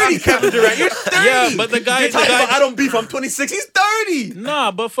 30, Kevin Durant. You're 30. Yeah, but the guy- You're talking about, I don't beef. I'm 26. He's 30.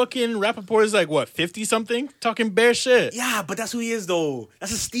 Nah, but fucking Rappaport is like, what, 50-something? Talking bare shit. Yeah, but that's who he is, though.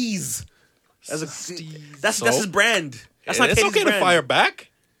 That's a steez. That's his brand. That's not It's KD's okay brand. to fire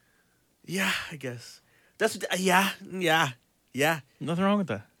back. Yeah, I guess. That's yeah. Nothing wrong with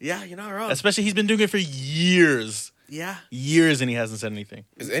that. Yeah, you're not wrong. Especially he's been doing it for years. Yeah. Years, and he hasn't said anything.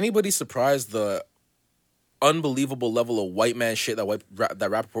 Is anybody surprised the unbelievable level of white man shit that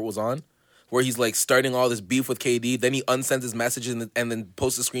Rappaport was on? Where he's like starting all this beef with KD, then he unsends his message and then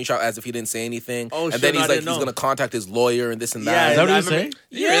posts a screenshot as if he didn't say anything. Oh, and shit, then no, he's I like, didn't he's know. gonna contact his lawyer and this and Yeah, that. Is that what I he's remember- saying?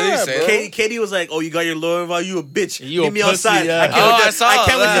 You really say that? Katie was like, "Oh, you got your lawyer involved? You a bitch? You Meet a me pussy, outside. yeah. I can't Oh, wait I to- saw I can't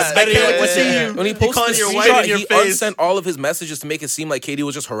wait that. to see Yeah. you." When he You calling posted the your wife screenshot, in your he face. unsent all of his messages to make it seem like KD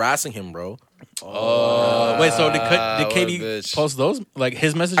was just harassing him, bro. Wait, so did what a KD bitch. post those? Like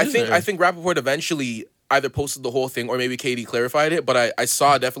his messages? I think Rappaport eventually either posted the whole thing or maybe KD clarified it, but I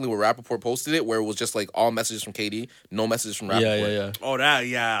saw definitely where Rappaport posted it, where it was just like all messages from KD, no messages from Rappaport. Yeah. Oh, that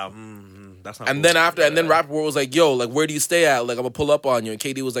that's not. And cool. then Rappaport was like, yo, like, where do you stay at? Like, I'm gonna pull up on you. And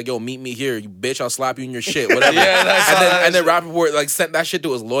KD was like, yo, meet me here. You bitch, I'll slap you in your shit. Whatever. and then Rappaport, like, sent that shit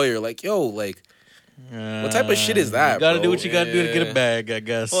to his lawyer. Like, yo, like, what type of shit is that, You gotta bro? do what you gotta do to get a bag, I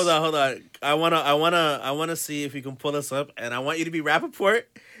guess. Hold on. I wanna see if we can pull this up, and I want you to be Rappaport,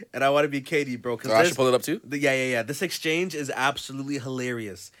 and I want to be Katie, bro. So I should pull it up too? Yeah. This exchange is absolutely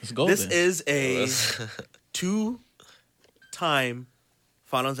hilarious. Let's go This then. is a 2-time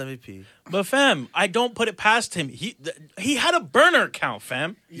Finals MVP. But fam, I don't put it past him. He had a burner account,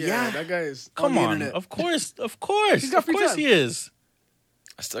 fam. Yeah, that guy is Come on the on, internet. of course, got of free course time. he is.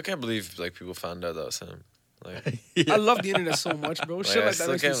 I still can't believe like people found out that was him. Like, I love the internet so much, bro. Shit I like that still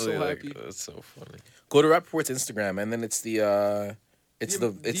makes me can't so believe happy. like, that's so funny. Go to Rappaport's Instagram, and then it's the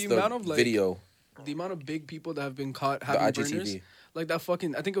amount of, like, video. The amount of big people that have been caught The having IGTV. burners, like that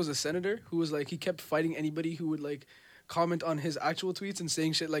fucking, I think it was a senator who was like, he kept fighting anybody who would like comment on his actual tweets and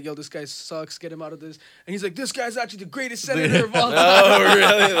saying shit like, "Yo, this guy sucks. Get him out of this." And he's like, "This guy's actually the greatest senator of all time." Oh,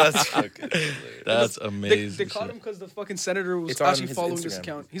 really? That's fucking That's amazing. They caught him because the fucking senator was It's on actually his following this Instagram.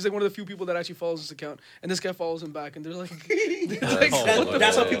 account. He's like one of the few people that actually follows this account, and this guy follows him back, and they're like,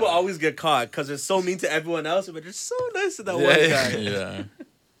 That's how people always get caught because they're so mean to everyone else, but they're so nice to that one guy. Yeah.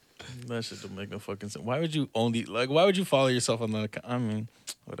 That shit don't make no fucking sense. Why would you why would you follow yourself on that account? I mean,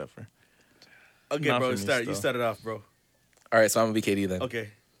 whatever. Okay, Not bro, for me you still. started off, bro. All right, so I'm gonna be KD then. Okay.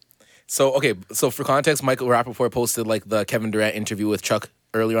 So for context, Michael Rappaport posted like the Kevin Durant interview with Chuck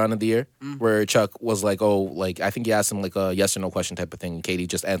earlier on in the year, where Chuck was like, "Oh, like I think he asked him like a yes or no question type of thing." And KD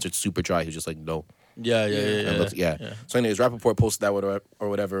just answered super dry. He was just like, "No." Yeah. And looked- yeah. So anyways, Rappaport posted that or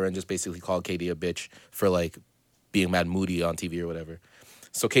whatever, and just basically called KD a bitch for like being mad moody on TV or whatever.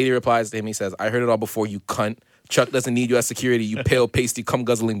 So KD replies to him. He says, "I heard it all before, you cunt. Chuck doesn't need you as security, you pale, pasty, cum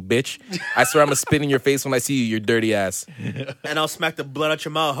guzzling bitch. I swear I'm gonna spit in your face when I see you, your dirty ass. And I'll smack the blood out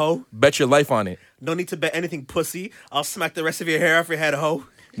your mouth, ho. Bet your life on it. No need to bet anything, pussy. I'll smack the rest of your hair off your head, ho.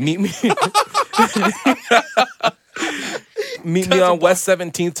 Meet me." Meet me on West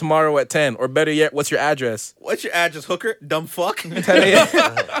 17th tomorrow at 10. Or better yet, what's your address? What's your address, hooker? Dumb fuck. 10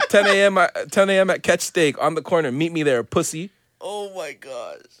 a.m. at Catch Steak on the corner. Meet me there, pussy. Oh my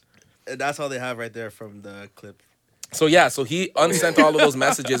gosh. And that's all they have right there from the clip. So yeah, so he unsent all of those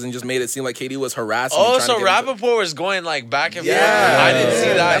messages and just made it seem like KD was harassing him, Oh, trying so to get him to- Rappaport was going like back and forth. Yeah. I didn't see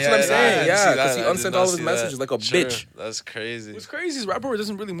that. That's what I'm saying. I didn't Yeah, see that. 'cause he I did unsent not all of his see messages that. like a bitch. That's crazy. What's crazy is Rappaport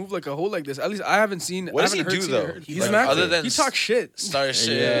doesn't really move like a hoe like this. At least I haven't seen. What I does he haven't do, heard, though? seen or heard. He's an actor. Other than He talks shit. Star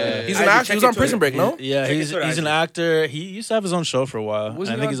shit. Yeah. He's I an had to actor. check He was on into Prison it. Break, no? Yeah, Check he's it out, an actor. He used to have his own show for a while. Wasn't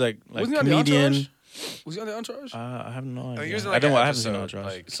I he think he's like wasn't he on The comedian. Entourage? Was he on the Entourage? I have no idea. He was in I like don't. an I haven't seen episode,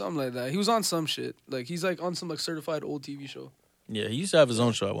 Entourage. like- Something like that. He was on some shit. Like he's like on some like certified old TV show. Yeah, he used to have his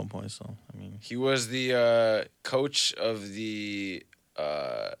own show at one point. So I mean, He was the coach of the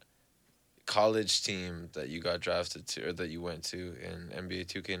college team that you got drafted to, or that you went to in NBA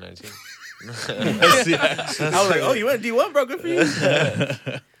 2K19. I was like, oh, you went D1, bro? Good for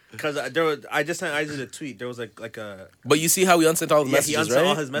you. Because I just did a tweet. There was like a But you see how he unsent all the he messages, unsent right?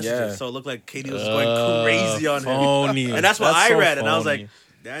 all his messages, Yeah. so it looked like KD was going crazy on him. phony. And that's what I so read, and I was phony. like,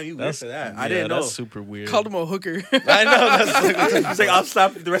 damn, you weird That's for that. I yeah, didn't know. That's super weird. Called him a hooker. I know. He's like, I'll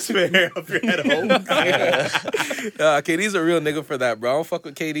slap the rest of your hair off your head, ho. KD's a real nigga for that, bro. I don't fuck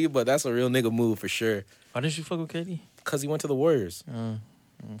with KD, but that's a real nigga move for sure. Why didn't you fuck with KD? Because he went to the Warriors.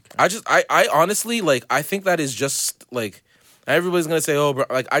 I honestly, like, I think that is just, like, everybody's going to say, oh, bro,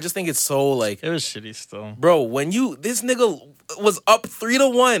 like, I just think it's so, like, It was shitty still. bro, when this nigga was up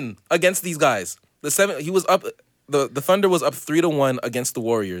 3-1 against these guys. The Thunder was up 3-1 against the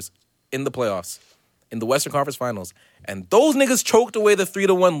Warriors in the playoffs, in the Western Conference Finals. And those niggas choked away the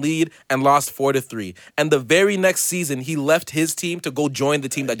 3-1 lead and lost 4-3. And the very next season, he left his team to go join the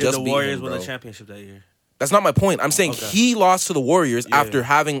team that Did just the beat Warriors him, win bro. the championship that year? That's not my point. I'm saying he lost to the Warriors after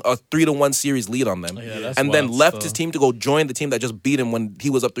having a 3-1 series lead on them, Yeah, that's and then wild left stuff. his team to go join the team that just beat him when he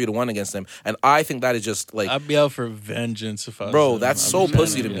was up 3-1 against them. And I think that is just like, I'd be out for vengeance if I was bro, him. that's I'm so just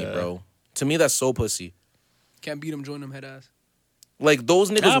pussy to saying, me, yeah. bro. To me, that's so pussy. Can't beat him, join him, head ass. Like those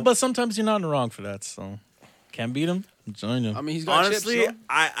niggas. Nah, but sometimes you're not in the wrong for that. So can't beat him. Join him. I mean, he's got Honestly, chips, yo.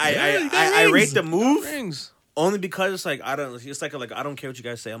 I rate the move Rings. only because it's like I don't. It's like I don't care what you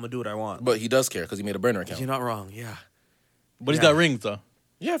guys say. I'm gonna do what I want. But he does care because he made a burner account. You're not wrong. Yeah. But he's got rings though.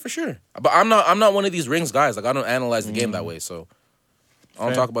 Yeah, for sure. But I'm not one of these rings guys. Like I don't analyze the game that way. So I don't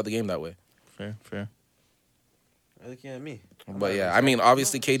Fair. talk about the game that way. Fair. You're looking at me. But yeah, I mean,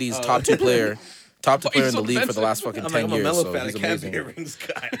 obviously KD's top two player in the league for the last fucking I'm 10 a years. Melo So fan. I he's can't be amazing. a rings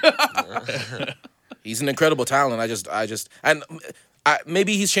guy. He's an incredible talent.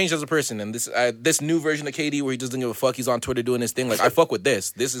 Maybe he's changed as a person. And this new version of KD where he doesn't give a fuck, he's on Twitter doing his thing. Like I fuck with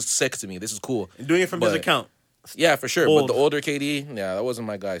this. This is sick to me. This is cool. Doing it from his But- account. Yeah, for sure. Old. But the older KD, yeah, that wasn't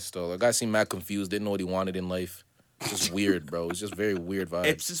my guy. Still, the guy seemed mad confused. Didn't know what he wanted in life. Just weird, bro. It's just very weird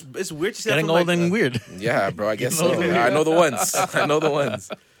vibes. It's weird to see that Getting from, old like, and weird. Yeah, bro. I guess so. I know the ones. I know the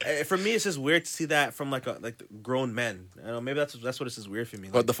ones. For me, it's just weird to see that from like grown men. I don't know, maybe that's what it's just weird for me.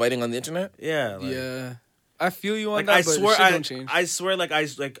 But the fighting on the internet. yeah, like, Yeah. I feel you on Like that, I but swear, shit don't change. I swear, like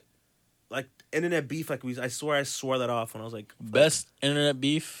internet beef. I swear I swore that off when I was like, Best internet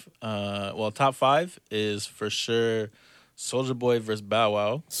beef. Top 5 is for sure Soulja Boy versus Bow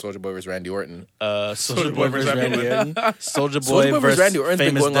Wow. Soulja Boy versus Randy Orton. Soulja Boy versus Randy Orton. Soulja Soulja Boy Boy versus versus Randy Orton's been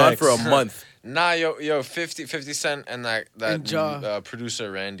Famous going on Dex. for a month. Nah, yo, 50 Cent and that And Ja. producer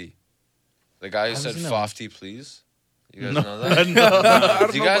Randy, the guy who How said does he know? "Fofty, please." You guys know that? I don't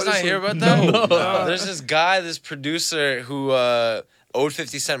Do you know guys about not this hear one. about that? There's this guy, this producer who owed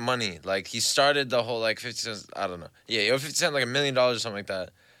 50 Cent money. Like, he started the whole, like, 50 Cent, I don't know. Yeah, he owed 50 Cent, like, $1 million or something like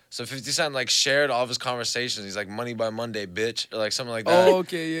that. So 50 Cent, like, shared all of his conversations. He's like, money by Monday, bitch, or, like, something like that. Oh,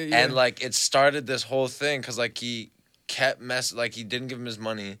 okay, yeah. And, like, it started this whole thing because, like, he kept like, he didn't give him his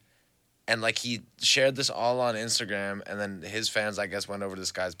money. And, like, he shared this all on Instagram, and then his fans, I guess, went over to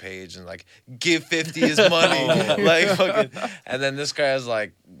this guy's page and, like, give 50 his money. Like, fucking. And then this guy's,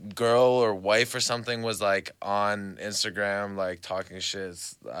 like, girl or wife or something was, like, on Instagram, like, talking shit.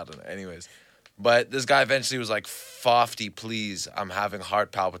 I don't know. Anyways. But this guy eventually was like, Fofty, please. I'm having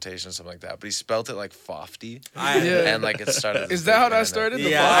heart palpitations, something like that. But he spelt it like Fofty. And, like, it started. Is that how that started?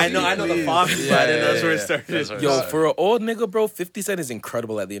 Yeah, I know the Fofty, but I didn't know that's where it started. Yo, for an old nigga, bro, 50 Cent is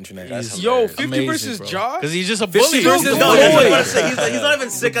incredible at the internet. Yo, 50 versus Josh? Because he's just a bully. No, he's not even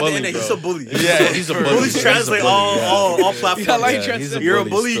sick at the end. He's a bully. Yeah, he's a bully. Bullies translate all platforms. Yeah, like translate. You're a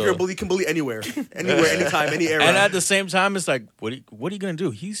bully. You're a bully. You can bully anywhere, anytime, any era. And at the same time, it's like, what are you gonna do?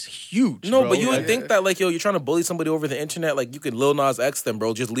 He's huge. No, bro. but you would think that, like, yo, you're trying to bully somebody over the internet, like, you could Lil Nas X them,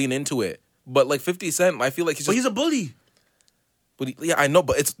 bro. Just lean into it. But, like, 50 Cent, I feel like he's just... But he's a bully. Yeah, I know,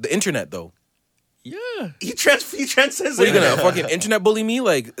 but it's the internet, though. Yeah. He transcends What, are you it. gonna fucking internet bully me?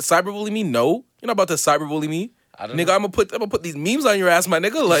 Like, cyberbully me? No. You're not about to cyberbully me. I don't Nigga, know. I'm gonna put these memes on your ass, my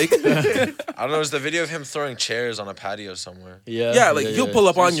nigga. Like, I don't know. It's the video of him throwing chairs on a patio somewhere. yeah, like, he'll pull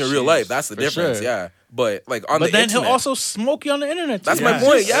up on your real life. That's the For difference, sure. yeah. But, like, on But the then internet... he'll also smoke you on the internet. That's too. my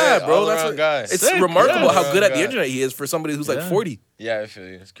point, yeah, Sick, bro. all That's around what, guy. it's Sick, remarkable yeah. how good at the Guy. internet he is for somebody who's like Yeah. 40. Yeah, I feel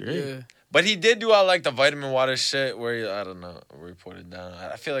you. It's great. Yeah. But he did do all, like, the vitamin water shit where he, I don't know, where he put it down.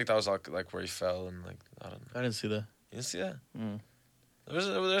 I feel like that was, like where he fell and, like, I don't know. I didn't see that. You didn't see that? There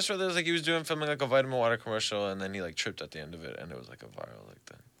was like he was filming like a vitamin water commercial and then he like tripped at the end of it and it was like a viral like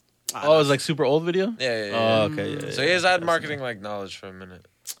that. Oh, it was like super old video? Yeah. Oh, okay. Yeah, So he has had marketing like knowledge for a minute.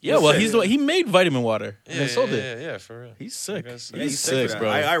 Yeah, well, he made vitamin water. And Yeah, they sold it. Yeah, for real. He's sick. I guess. He's sick, bro.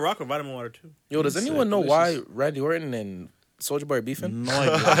 I rock with vitamin water too. Yo, does anyone know why Randy Orton and Soulja Boy are beefing? No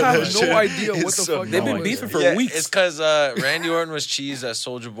idea. I have no idea what the so fuck They've been that beefing was. for weeks. It's because Randy Orton was cheesed that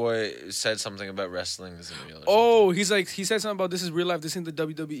Soulja Boy said something about wrestling isn't real. or Oh, he said something about this is real life, this isn't the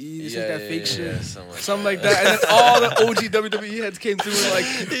WWE, this Yeah, is that yeah, fake shit. yeah, something like that. And then all the OG WWE heads came through and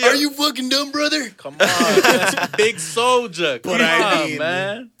like, are you fucking dumb, brother? Come on, that's Big Soldier. Come But I on, mean-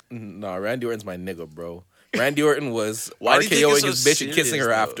 man. Nah, Randy Orton's my nigga, bro. Randy Orton was Why do you think RKOing it's so his bitch and kissing serious,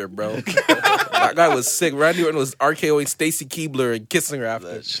 her though? after, bro. That guy was sick. Randy Orton was RKOing Stacy Keibler and kissing her after.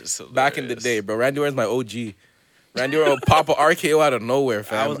 That's just Back in the hilarious. day, bro. Randy Orton's my OG. Randy Orton will pop a RKO out of nowhere,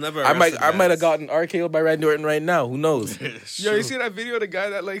 fam. I was never I might arrested, have gotten RKO'd by Randy Orton right now. Who knows? Yo, you see that video of the guy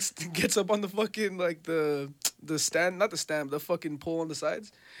that like gets up on the fucking like the stand, not the stand, the fucking pole on the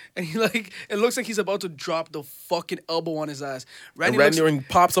sides, and he like it looks like he's about to drop the fucking elbow on his ass. Randy looks, Orton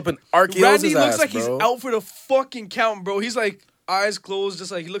pops up and RKO's Randy his looks ass, like bro. he's out for the fucking count, bro. He's like eyes closed,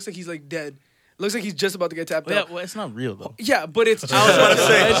 just like he looks like he's like dead. Looks like he's just about to get tapped Yeah, out. well, it's not real though. Yeah, but it's just I was about to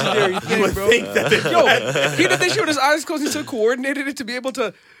say, a legendary thing, bro. Yo, he did this shit with his eyes closed. He so coordinated it to be able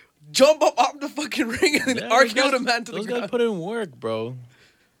to jump up off the fucking ring and then Yeah, those RKO guys- the man to the Those guys ground. put in work, bro.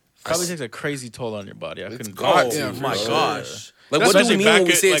 Probably takes a crazy toll on your body. I couldn't. got to, Oh my for gosh. Like, what do we Especially mean back when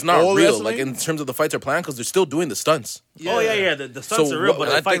we at, say it's like, not old real? wrestling? Like, in terms of the fights are planned, because they're still doing the stunts. Oh yeah. The stunts So are real, what- but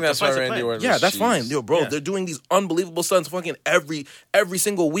And I the fight, think that's the why fights are Randy planned. Orton Yeah, was that's fine. cheesed. Yo, bro, Yeah. they're doing these unbelievable stunts fucking every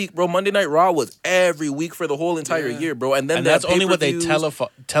single week, bro. Monday Night Raw was every week for the whole entire year, bro. And then And they that's have only what they pay-per-views.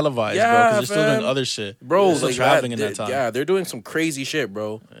 televise, Yeah, bro. Because they're still fam. doing other shit, Bro, They're still like traveling in that, that time. Yeah, they're doing some crazy shit,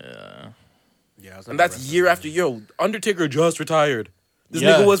 bro. Yeah, And that's year after year. Undertaker just retired. This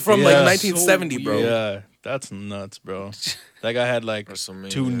Yeah, nigga was from like yeah. 1970, bro. Yeah, that's nuts, bro. That guy had like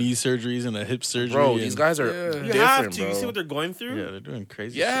WrestleMania. 2 knee surgeries and a hip surgery. Bro, and- these guys are Yeah. different, You have to. bro. You see what they're going through? Yeah, they're doing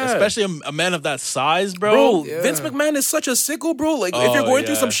crazy. Yeah. shit. Especially a man of that size, bro. Bro, Yeah. Vince McMahon is such a sicko, bro. Like, if Oh, you're going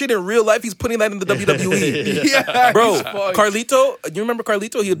through yeah. some shit in real life, he's putting that in the WWE. Yeah, Bro, he's fucked. Carlito, you remember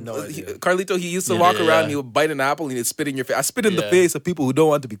Carlito? idea. Carlito, he used to Yeah, walk yeah, around yeah. and he would bite an apple and he'd spit in your face. I spit in the Yeah. face of people who don't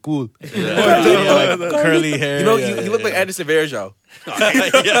want to be cool. Yeah, like curly hair. You know, yeah, you look like Anderson Varejao.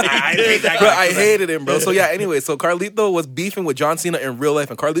 I hate that Bro, guy. I hated him, bro. So yeah, anyway, so Carlito was beefing with John Cena in real life,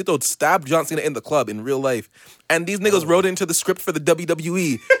 and Carlito stabbed John Cena in the club in real life. And these niggas wrote into the script for the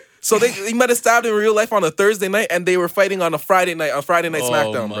WWE. So he might have stabbed in real life on a Thursday night, and they were fighting on a Friday night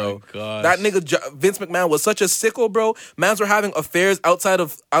SmackDown, my bro. gosh. That nigga Vince McMahon was such a sicko, bro. Mans were having affairs outside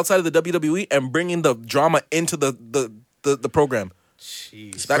of the WWE and bringing the drama into the program.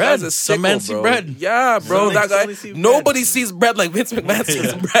 Jeez. That Bread. guy's a Some sicko, men see bro. bread. Yeah, bro. Some that guy. niggas see bread. Nobody sees bread like Vince McMahon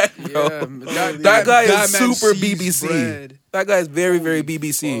sees bread, bro. Yeah, That guy that is man super sees BBC. bread. That guy is very, very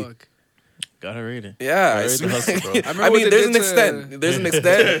BBC. Fuck. Gotta rate it. Yeah, Gotta rate the hustle, bro. I mean, what there's they an did extent. There's an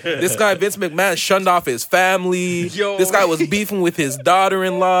extent. This guy Vince McMahon shunned off his family. Yo. This guy was beefing with his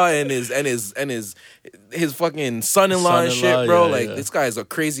daughter-in-law and his fucking son-in-law and shit, bro. Yeah, like yeah. this guy is a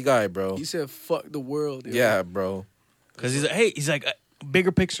crazy guy, bro. He said, "Fuck the world." yo. Yeah, bro. Because he's like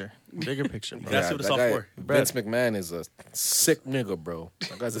bigger picture, bigger picture, bro. That's Yeah, what it's that all guy, for. Vince McMahon is a sick nigga, bro.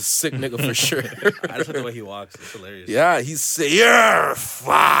 That guy's a sick nigga for sure. I just like the way he walks. It's hilarious. Yeah, he's sick. You're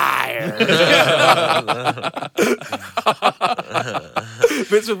fired.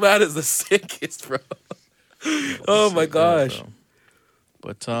 Vince McMahon is the sickest, bro. Oh my gosh.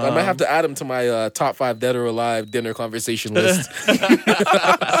 But I might have to add him to my top 5 dead or alive dinner conversation list.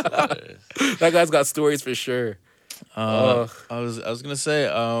 That guy's got stories for sure. I was gonna say,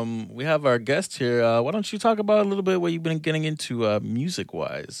 we have our guest here. Why don't you talk about a little bit what you've been getting into music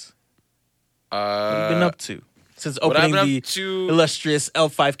wise? What have you been up to since What I've opening been the up to- illustrious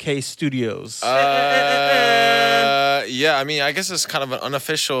L5K Studios? Yeah, I mean, I guess it's kind of an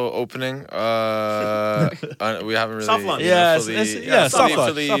unofficial opening. We haven't really, Soft launch. Yeah, fully, soft launch,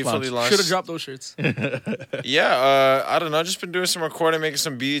 fully soft launch. launched. Should have dropped those shirts. Yeah, I don't know. Just been doing some recording, making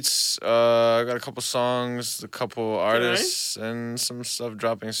some beats. I got a couple songs, a couple artists, and some stuff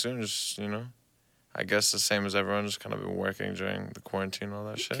dropping soon. Just I guess the same as everyone. Just kind of been working during the quarantine and all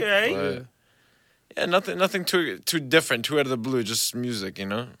that shit. Okay. But, yeah, nothing too different, too out of the blue. Just music,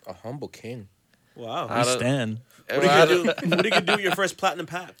 A humble king. Wow. I don't- Stan. What are you gonna do with your first platinum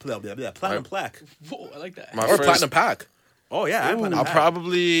plaque? Platinum plaque. Whoa, I like that. My Or first- platinum pack. Oh yeah, I have platinum I'll pack.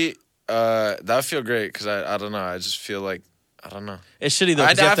 probably that would feel great because I don't know. I just feel like I don't know. It's shitty though. I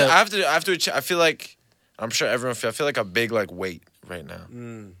 'cause you have to. I feel like I'm sure everyone feel. I feel like a big like weight right now.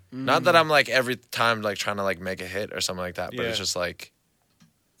 Not that I'm like every time like trying to like make a hit or something like that, but it's Yeah. just like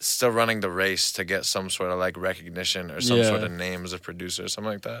still running the race to get some sort of like recognition or some Yeah. sort of name as a producer or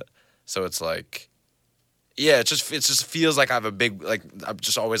something like that. So it's like, yeah, it just feels like I have a big like I'm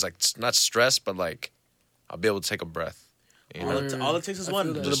just always like not stressed, but like I'll be able to take a breath. You know, All it takes is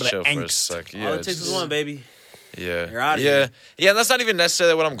one. that. just bit chill of for a angst. sec. Yeah, All it takes is one, baby. Yeah. You're outta yeah. here. Yeah, and that's not even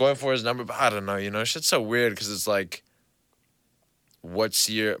necessarily what I'm going for as number, but I don't know, shit's so weird because it's like,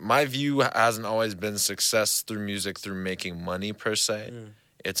 my view hasn't always been success through music, through making money per se.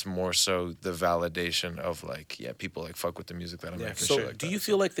 It's more so the validation of like, yeah, people like fuck with the music that I'm making. So shit like do that. you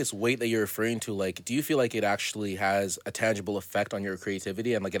feel like this weight that you're referring to, like, do you feel like it actually has a tangible effect on your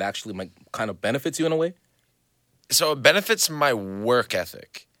creativity and like it actually like kind of benefits you in a way? So it benefits my work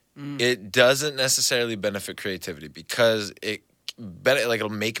ethic. It doesn't necessarily benefit creativity because it'll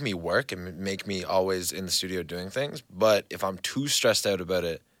make me work and make me always in the studio doing things. But if I'm too stressed out about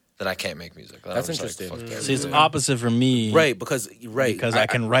it, then I can't make music. Then That's I'm just interesting. Like, fuck that. See, it's opposite for me. Right, because I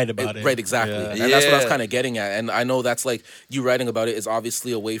can write about it. Right, exactly. Yeah. And that's what I was Yeah. kind of getting at. And I know that's like you writing about it is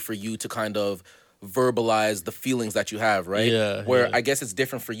obviously a way for you to kind of verbalize the feelings that you have, right? Yeah, Where yeah. I guess it's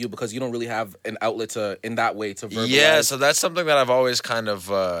different for you because you don't really have an outlet in that way to verbalize. Yeah, so that's something that I've always kind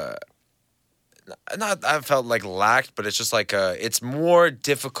of I felt like lacked, but it's just like it's more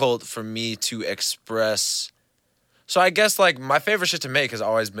difficult for me to express. So I guess like my favorite shit to make has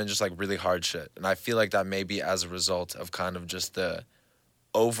always been just like really hard shit, and I feel like that may be as a result of kind of just the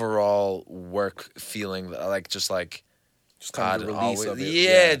overall work feeling that like just kind of the God, release always- of it.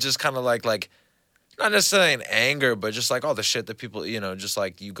 yeah, just kind of like not necessarily in anger, but just like all the shit that people just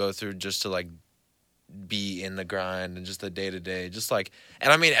like you go through just to like be in the grind and just the day to day, just like,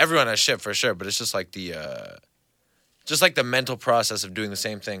 and I mean everyone has shit for sure, but it's just like the mental process of doing the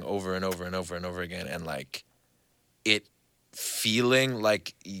same thing over and over and over and over again, and like it feeling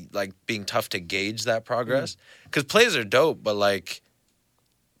like being tough to gauge that progress because plays are dope, but like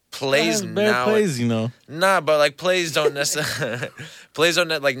plays now plays, Nah, but like plays don't necessarily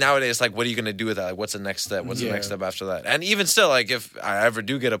like nowadays. Like, what are you gonna do with that? Like, what's the next step? What's the next step after that? And even still, like, if I ever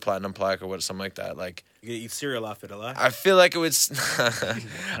do get a platinum plaque or something like that, like, You eat cereal off it a lot. I feel like it would.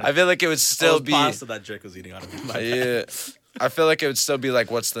 I feel like it would still be. pasta that Drake was eating out of my Yeah, I feel like it would still be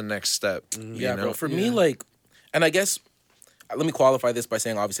like, what's the next step? Yeah, bro. For me, like, and I guess let me qualify this by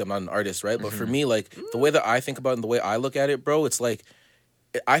saying, obviously, I'm not an artist, right? But for me, like, the way that I think about it and the way I look at it, bro, it's like,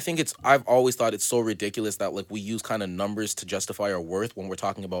 I've always thought it's so ridiculous that, like, we use kind of numbers to justify our worth when we're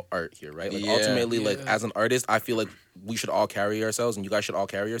talking about art here, right? Like, Yeah. ultimately, like, as an artist, I feel like we should all carry ourselves, and you guys should all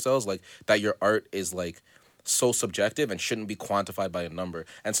carry yourselves, like, that your art is, like, so subjective and shouldn't be quantified by a number.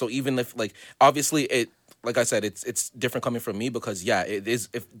 And so even if, like, obviously it, like I said, it's different coming from me because, yeah, it is,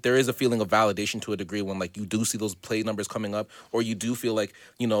 if there is a feeling of validation to a degree when, like, you do see those play numbers coming up, or you do feel like,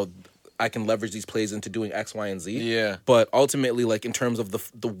 I can leverage these plays into doing X, Y, and Z. Yeah. But ultimately, like in terms of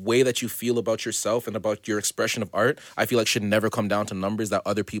the way that you feel about yourself and about your expression of art, I feel like should never come down to numbers that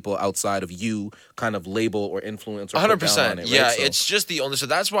other people outside of you kind of label or influence or put down on 100%. it. Yeah, Right? So, it's just the only. So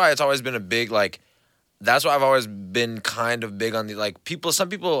that's why it's always been a big like. That's why I've always been kind of big on the like people. Some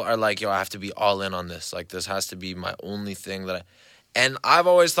people are like, yo, I have to be all in on this. Like this has to be my only thing that I. And I've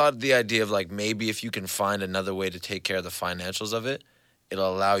always thought the idea of like maybe if you can find another way to take care of the financials of it,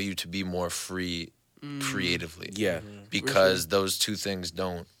 it'll allow you to be more free creatively. Yeah. Because those two things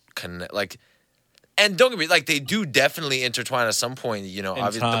don't connect. Like, and don't get me like they do definitely intertwine at some point. You know, In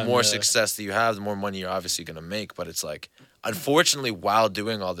obviously time, the more yeah. success that you have, the more money you're obviously gonna make. But it's like, unfortunately, while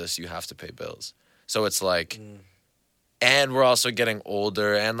doing all this, you have to pay bills. So it's like, and we're also getting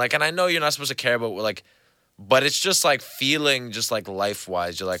older, and like, and I know you're not supposed to care about like, but it's just like feeling just like life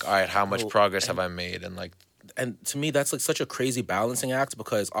wise. You're like, all right, how much progress have I made? And like, and to me that's like such a crazy balancing act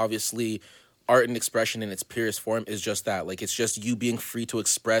because obviously art and expression in its purest form is just that, like it's just you being free to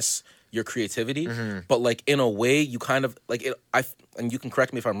express your creativity, but like in a way you kind of like it. And you can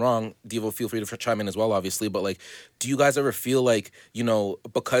correct me if I'm wrong, Devo, feel free to chime in as well, obviously, but like do you guys ever feel like, you know,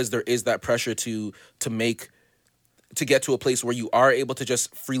 because there is that pressure to get to a place where you are able to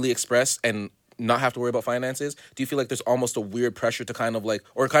just freely express and not have to worry about finances, do you feel like there's almost a weird pressure to kind of like,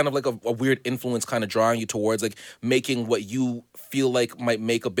 or kind of like a weird influence kind of drawing you towards like making what you feel like might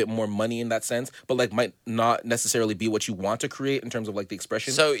make a bit more money in that sense, but like might not necessarily be what you want to create in terms of like the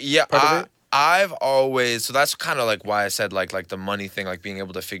expression? so yeah, part of it? I've always, so that's kind of like why I said like the money thing, like being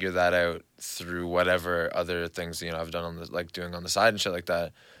able to figure that out through whatever other things, you know, I've done on the, like doing on the side and shit like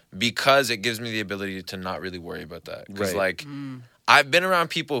that, because it gives me the ability to not really worry about that. Because Right. like, I've been around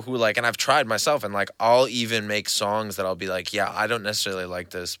people who like, and I've tried myself, and like I'll even make songs that I'll be like, yeah, I don't necessarily like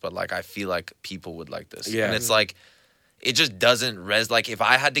this, but like I feel like people would like this. Yeah. And it's like, it just doesn't like if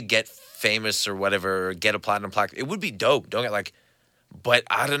I had to get famous or whatever, or get a platinum plaque, it would be dope. Don't get like, but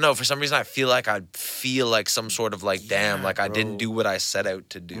I don't know, for some reason I feel like I'd feel like some sort of like, damn, like I didn't do what I set out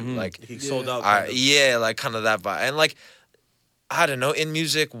to do. Like, He sold out. like kind of that vibe. And like, I don't know, in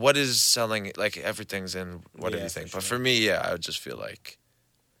music, what is selling? Like everything's in whatever Yeah, you think. for But sure. for me, yeah, I would just feel like,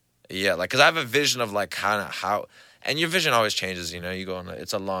 yeah, like, because I have a vision of like kind of how, and your vision always changes, you know, you go on,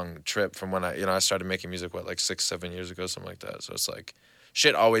 it's a long trip from when I started making music, like 6-7 years ago, something like that. So it's like,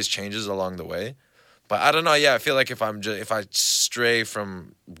 shit always changes along the way. But I don't know, yeah, I feel like if I stray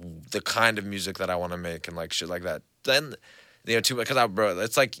from the kind of music that I want to make and like shit like that, then, you know, because bro,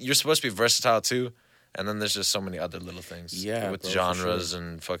 it's like, you're supposed to be versatile too. And then there's just so many other little things, Yeah, with bro, for genres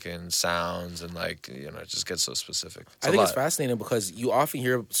and fucking sounds, and like, you know, it just gets so specific. I think it's fascinating because you often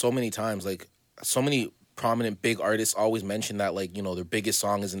hear so many times, like so many prominent big artists always mention that, like, you know, their biggest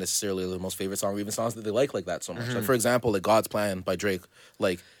song isn't necessarily their most favorite song, or even songs that they like that so much. Like for example, like God's Plan by Drake,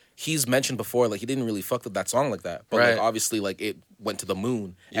 like he's mentioned before, like he didn't really fuck with that song like that, but Right. like obviously like it went to the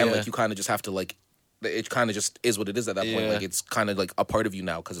moon, and Yeah. like you kind of just have to like. It kind of just is what it is at that point. Yeah. Like it's kind of like a part of you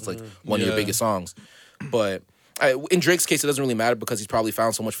now because it's like one of your Yeah. biggest songs. But in Drake's case, it doesn't really matter because he's probably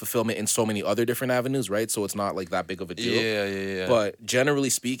found so much fulfillment in so many other different avenues, right? So it's not like that big of a deal. Yeah. But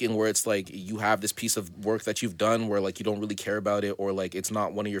generally speaking, where it's like you have this piece of work that you've done where like you don't really care about it, or like it's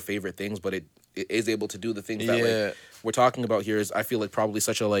not one of your favorite things, but it is able to do the things that Yeah. like we're talking about here, is I feel like probably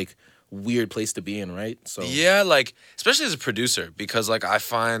such a like weird place to be in, right? So Yeah, like, especially as a producer, because like I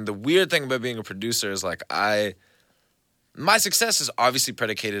find the weird thing about being a producer is like my success is obviously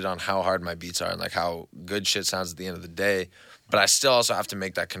predicated on how hard my beats are and like how good shit sounds at the end of the day. But I still also have to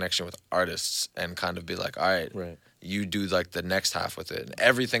make that connection with artists and kind of be like, all right, Right. you do like the next half with it. And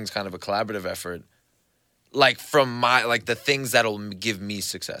everything's kind of a collaborative effort. Like from my, like the things that'll give me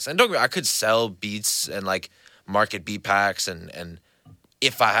success. And don't get me wrong, I could sell beats and like market beat packs and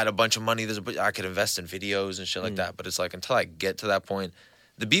if I had a bunch of money, I could invest in videos and shit like that. But it's like until I get to that point,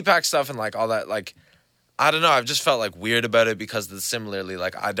 the beat pack stuff and like all that, like, I don't know. I've just felt like weird about it because similarly,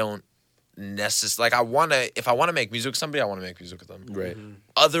 like I don't necessarily, like if I want to make music with somebody, I want to make music with them. right.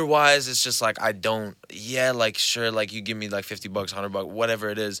 Otherwise, it's just like I don't, like sure, like you give me like $50, $100, whatever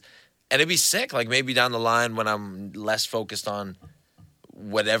it is. And it'd be sick, like maybe down the line when I'm less focused on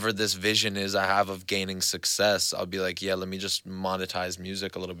whatever this vision is I have of gaining success, I'll be like, yeah, let me just monetize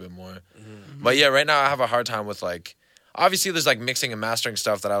music a little bit more. But yeah, right now I have a hard time with like, obviously there's like mixing and mastering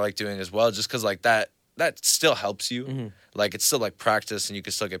stuff that I like doing as well, just because like that still helps you. Like it's still like practice and you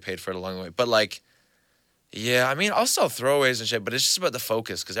can still get paid for it along the way. But like, yeah, I mean, I'll sell throwaways and shit, but it's just about the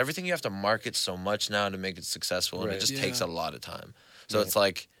focus because everything you have to market so much now to make it successful, and it Right. just Yeah. takes a lot of time. So it's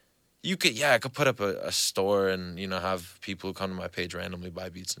like, I could put up a store and, you know, have people come to my page randomly buy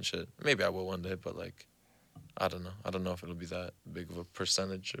beats and shit. Maybe I will one day, but like, I don't know. I don't know if it'll be that big of a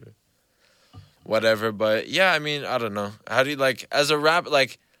percentage or. whatever. But yeah, I mean, I don't know. How do you like as a rap?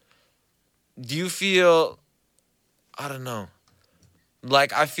 Like, do you feel? I don't know.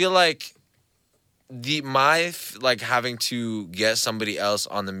 Like, I feel like like having to get somebody else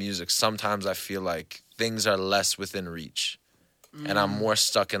on the music. Sometimes I feel like things are less within reach, and I'm more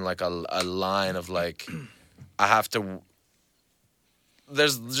stuck in like a line of like I have to.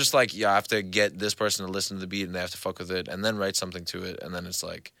 There's just like, I have to get this person to listen to the beat and they have to fuck with it and then write something to it. And then it's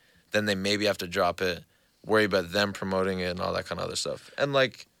like, then they maybe have to drop it, worry about them promoting it and all that kind of other stuff. And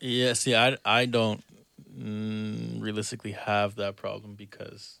like, Yeah, see, I don't realistically have that problem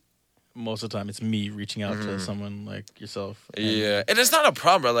because most of the time it's me reaching out to someone like yourself. yeah. And it's not a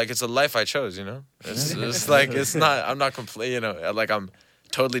problem, bro. Like, it's a life I chose, you know? It's like, it's not, I'm not complaining, you know? Like, I'm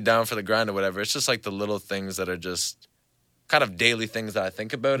totally down for the grind or whatever. It's just like the little things that are just kind of daily things that I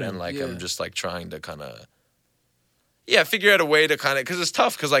think about, and like I'm just like trying to kind of figure out a way to kind of, because it's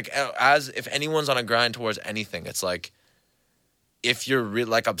tough, because like as if anyone's on a grind towards anything, it's like if you're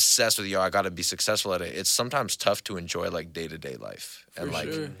like obsessed with I gotta be successful at it, it's sometimes tough to enjoy like day-to-day life. For and like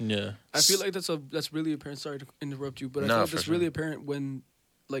sure. Yeah. I feel like that's really apparent. Sorry to interrupt you, but I No, feel like for that's sure. really apparent when,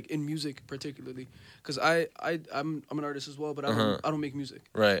 like, in music particularly, because I'm an artist as well, but I don't make music,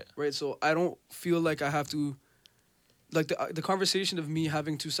 right. So I don't feel like I have to, like, the conversation of me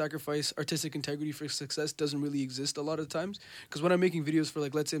having to sacrifice artistic integrity for success doesn't really exist a lot of times, because when I'm making videos for,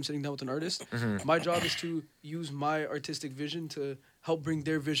 like, let's say I'm sitting down with an artist, my job is to use my artistic vision to help bring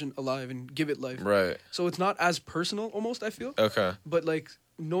their vision alive and give it life. Right. So it's not as personal, almost, I feel. Okay. But like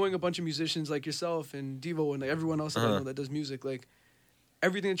knowing a bunch of musicians like yourself and Devo and like everyone else that I know that does music, like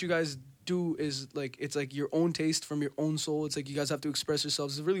everything that you guys do is like, it's like your own taste from your own soul. It's like you guys have to express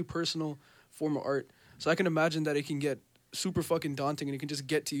yourselves. It's a really personal form of art. So I can imagine that it can get super fucking daunting, and it can just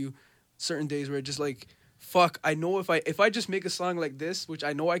get to you certain days where it just like, fuck, I know if I just make a song like this, which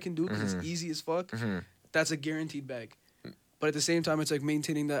I know I can do because it's easy as fuck, that's a guaranteed bag. But at the same time, it's like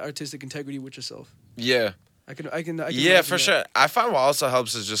maintaining that artistic integrity with yourself. Yeah. I can Yeah, imagine for that. sure. I find what also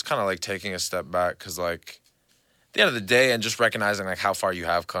helps is just kind of like taking a step back, because like at the end of the day, and just recognizing like how far you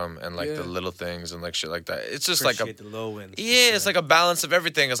have come, and like the little things and like shit like that. It's just Appreciate like the low end. yeah, it's like a balance of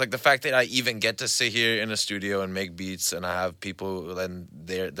everything. It's like the fact that I even get to sit here in a studio and make beats, and I have people, and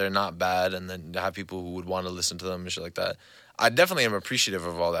they're not bad, and then I have people who would want to listen to them and shit like that. I definitely am appreciative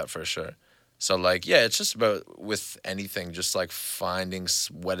of all that for sure. So like, yeah, it's just about with anything, just like finding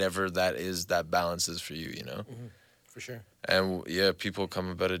whatever that is, that balance is for you, you know. For sure. And yeah, people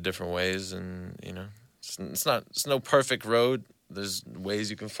come about it different ways, and you know, it's no perfect road. There's ways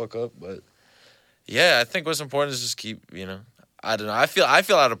you can fuck up, but yeah, I think what's important is just keep, you know, I don't know. I feel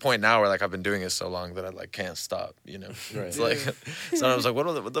at a point now where like I've been doing it so long that I like can't stop, you know. Right. It's like sometimes like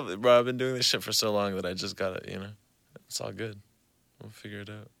what the bro, I've been doing this shit for so long that I just gotta, you know, it's all good. We'll figure it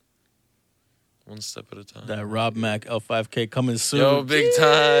out. One step at a time. That Rob Mac L5K coming soon. Yo, big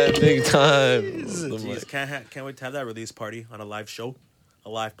time. Jeez, can't wait to have that release party on a live show, a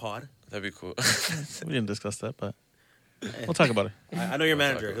live pod. That'd be cool. We didn't discuss that, but we'll talk about it. I know your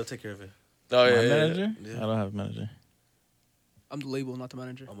manager; he'll take care of it. Oh My yeah, manager? Yeah. I don't have a manager. I'm the label, not the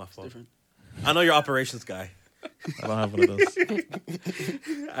manager. Oh, my It's fault. different. I know your operations guy. I don't have one of those.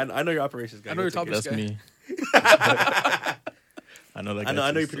 I know your operations guy. I know your He'll take topics That's guy. me. I know that. care- Guy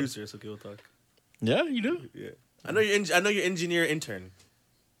I know your too, so- producer, so we'll talk. Yeah, you do. Yeah, I know your engineer intern.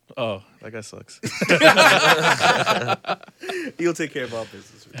 Oh, that guy sucks. He'll take care of all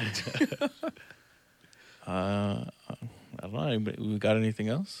business. I don't know. We got anything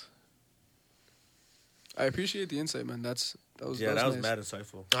else? I appreciate the insight, man. That was That was nice. mad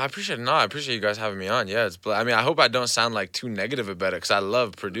insightful. I appreciate it. No, I appreciate you guys having me on. Yeah, I mean, I hope I don't sound like too negative about it, because I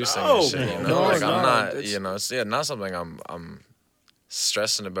love producing and shit. You know, no, like it's I'm not. not. It's- You know, it's not something I'm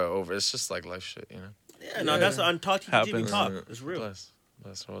stressing about over. It's just like life shit. You know. Yeah, no, that's on Talk TTG. We Happens. talk. It's real. Bless.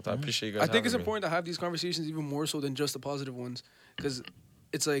 Well, I appreciate you guys. I think it's having me. important to have these conversations even more so than just the positive ones, because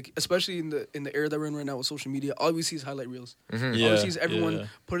it's like, especially in the era that we're in right now with social media, all we see is highlight reels. Mm-hmm. All we see is everyone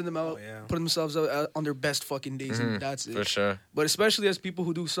putting them out, Oh, yeah. putting themselves out on their best fucking days, and that's it. For sure. But especially as people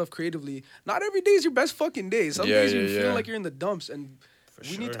who do stuff creatively, not every day is your best fucking day. Some Yeah, days you yeah, feel yeah. like you're in the dumps, and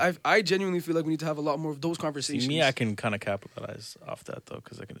we need. sure. I genuinely feel like we need to have a lot more of those conversations. See, me, I can kind of capitalize off that though,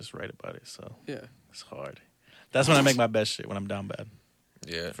 because I can just write about it. So Yeah. it's hard. That's when I make my best shit, when I'm down bad,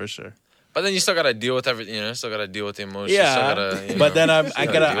 Yeah. for sure. But then you still gotta deal with everything. You know, still gotta deal with the emotions. Yeah, Still gotta, you but know, then I still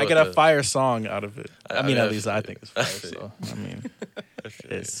get gotta a deal get a with fire song out of it. I mean, I at least I feel think it's you. fire. So I mean,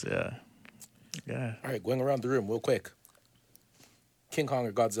 it's yeah. All right, going around the room real quick. King Kong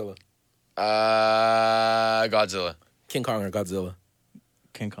or Godzilla? Godzilla. King Kong or Godzilla?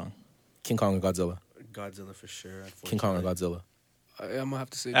 King Kong. King Kong or Godzilla? Godzilla for sure. King Kong or Godzilla? I'm gonna have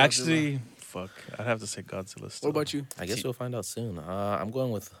to say Actually, fuck. I'd have to say Godzilla still. What about you? I guess we'll find out soon. I'm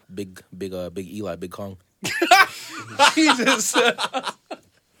going with big Eli, Big Kong. Jesus.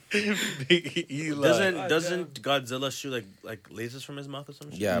 Big Eli. Doesn't Godzilla shoot like lasers from his mouth or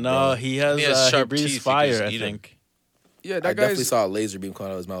something? Yeah, No, bro. he has He has sharp breathes teeth, he fire, can I eat 'em. think. Yeah, I that definitely guy's saw a laser beam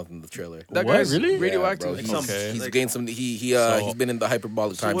coming out of his mouth in the trailer. that What, guy's really? radioactive. Yeah, bro. Like He's like- gained some. He's been in the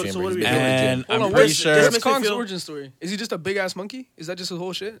hyperbolic time what- chamber. so what He's do we been do? hitting the And gym. I'm Hold on, pretty what's sure. what's makes me Kong's feel- origin story? Is he just a big ass monkey? Is that just his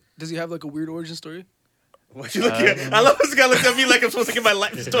whole shit? Does he have like a weird origin story? What you looking at? I love this guy looking at me like I'm supposed to get my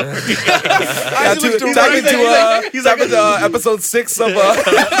life story. He's like episode 6 of.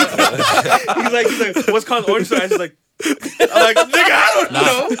 He's like, what's called orange story? I was like, I'm like, nigga, I don't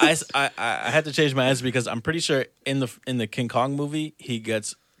know. I had to change my answer because I'm pretty sure in the King Kong movie he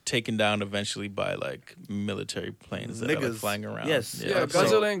gets taken down eventually by like military planes that are like Niggas. flying around. Yes. Yeah, so-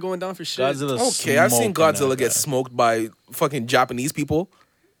 Godzilla ain't going down for shit. Godzilla's Okay, I've seen smoking Godzilla that get guy. smoked by fucking Japanese people.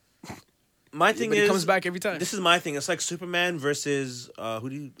 My thing But he is, comes back every time. this is my thing. It's like Superman versus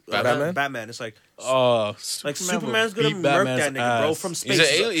Batman? Batman. It's like Oh, like Superman Superman's will gonna beat murk Batman's that nigga, bro, ass. from space.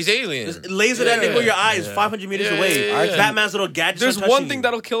 He's alien. Just laser that nigga with your eyes 500 meters Yeah, away. yeah, yeah. Batman's little gadgets. There's are one touching thing you.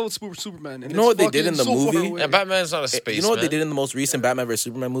 that'll kill Superman. And You know it's what they did fucking in the so far movie? away. And Batman's not a spaceman. You know what they did in the most recent Batman vs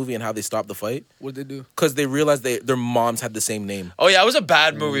Superman movie and how they stopped the fight? What they do? Because they realized their moms had the same name. Oh yeah, it was a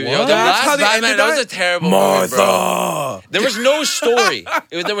bad movie. Yo, the That's how last they Batman, ended that was a that? terrible movie, bro. Martha. There was no story.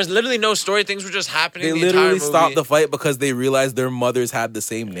 There was literally no story. Things were just happening. They the entire literally movie. stopped the fight because they realized their mothers had the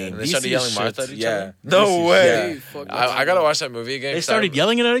same name. And they started yelling shit. Martha at each Yeah. other. No way. Hey, fuck that. I gotta watch that movie again. They 'cause started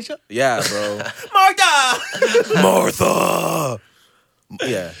yelling at each other. Yeah, bro. Martha. Martha.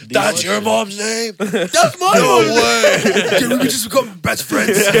 Yeah. That's your mom's name. That's my Dude, we could just become best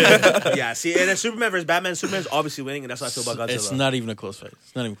friends. Yeah, see, and then Superman versus Batman. Superman's obviously winning, and that's how I feel about Godzilla. It's not even a close fight.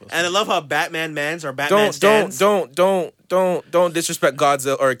 It's not even close. And I love how Batman mans or Batman Don't stands. don't disrespect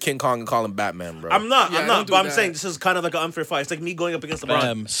Godzilla or King Kong and call him Batman, bro. I'm not. Yeah, I'm don't not. do But I'm that. saying this is kind of like an unfair fight. It's like me going up against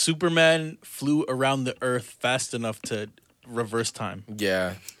LeBron. Superman flew around the Earth fast enough to reverse time.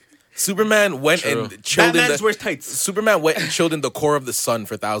 Yeah. Superman went True. and chilled in Batman's wears tights. Superman went and chilled in the core of the sun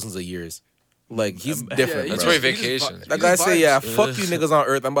for thousands of years. Like he's different. Yeah, That's bro. where he vacations. That guy say, "Yeah, fuck you niggas on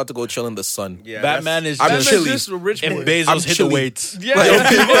Earth. I'm about to go chill in the sun." Yeah, Batman is I'm just chilly. just a rich and boy. Bezos I'm hit the chilly. weights. Yeah.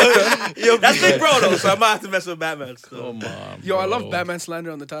 that's Big Bro though, so I'm gonna have to mess with Batman. So. Come on, Yo, I bro. love Batman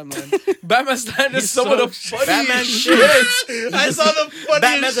slander on the timeline. Batman slander is He's some so of the funniest Batman shit. I saw the funniest.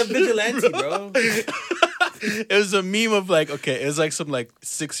 Batman's a vigilante, bro. It was a meme of like, okay, it was like some like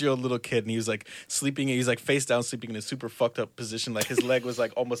 6-year-old little kid, and he was like sleeping. He's like face down, sleeping in a super fucked up position. Like his leg was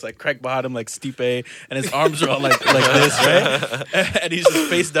like almost like cracked behind him, like Stipe, and his arms are all like this, right? And he's just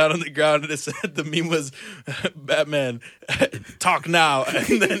face down on the ground. And it said the meme was Batman, talk now,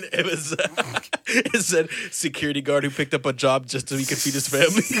 and then it said security guard who picked up a job just so he could feed his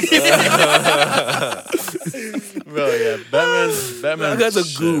family. Bro, yeah, Batman's That guy's a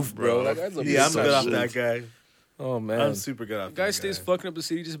shit, goof, bro. That guy's a Yeah, I'm piece of good off shit. that guy. Oh man. I'm super good off Guy that stays guy. fucking up the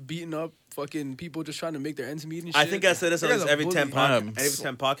city, just beating up fucking people, just trying to make their ends meet and shit. I think I said this That on guy's a every bully. 10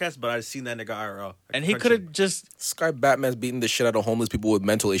 podcasts, but I've seen that nigga IRL. and he could have just This guy Batman's beating the shit out of homeless people with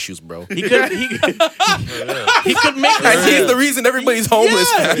mental issues, bro. he could make And he's the reason everybody's homeless.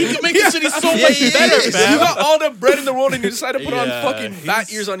 Yeah, man. he could make the city so much better, You fam. got all the bread in the world and you decide to put Yeah, on fucking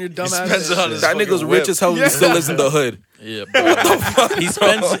bat ears on your dumb ass. spends it on his That nigga's fucking rich whip. as hell and he still lives in the hood. Yeah, bro. He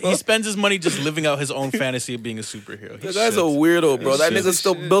spends his money just living out his own fantasy of being a superhero. That guy's a weirdo, bro. That nigga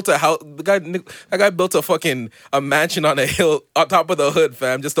still built a house. That guy built a mansion on a hill on top of the hood,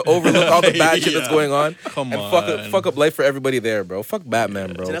 fam, just to overlook all the bad shit that's Yeah. going on. Come and on. fuck up life for everybody there, bro. Fuck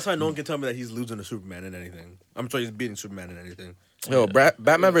Batman, bro. See, that's why no one can tell me that he's losing to Superman in anything. I'm sure he's beating Superman in anything. Yo,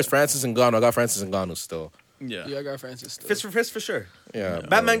 Batman versus Francis Ngannou. I got Francis Ngannou still. Yeah. Yeah, I got Francis still. Fist for fist for sure. Yeah, bro.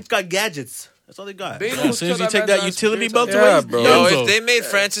 Batman's got gadgets. That's all they got. Bane As almost soon as killed you take man's that ass utility for belt three away, Yeah, he's bro. Yo, donezo. if they made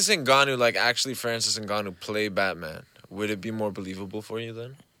Francis Ngannou like actually Francis Ngannou play Batman, would it be more believable for you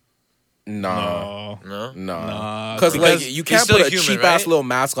then? Nah. No. Nah. Because like because you can't still put a human, cheap ass right? little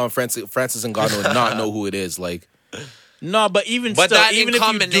mask on Francis Ngannou and not know who it is. Like, No, but even But still, that even in if you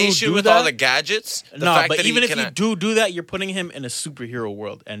combination do with that, all the gadgets, the no, fact but that even he if can, you do that, you're putting him in a superhero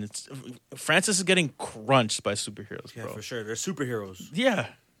world, and it's Francis is getting crunched by superheroes, Yeah, bro. for sure. They're superheroes. Yeah,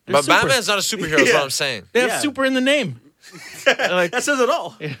 they're but super. Batman's not a superhero. Is what I'm saying. They have Yeah. super in the name. Like That says it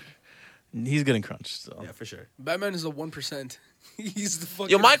all. he's getting crunched. So. Yeah, for sure. Batman is the 1%. He's the fucking.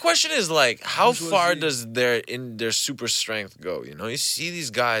 Yo, my question is like, how Bourgeoisie. far does their super strength go? You know, you see these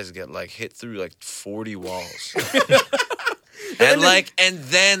guys get like hit through like 40 walls. And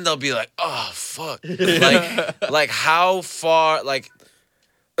then they'll be like, oh fuck. Like how far like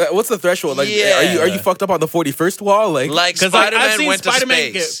what's the threshold? Like, Yeah. are you fucked up on the 41st wall? Like, Like 'Cause, like, I've Spider-Man seen went to Spider-Man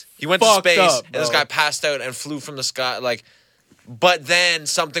space. He went to fucked space, up, and this bro. guy passed out and flew from the sky. Like, but then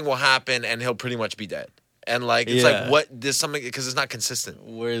something will happen, and he'll pretty much be dead. And like, it's Yeah. like, what? There's something because it's not consistent.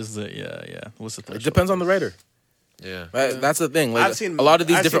 Where's the What's the It threshold? depends on the writer. Yeah. That's the thing. Like, I've seen a lot of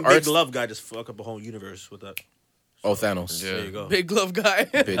these I've different seen arts. Big Love guy just fuck up a whole universe with that. Oh, Thanos. Yeah. There you go. Big glove guy.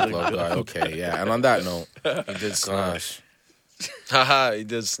 Big love guy. Okay, yeah. And on that note, He did snap. gosh, Haha, he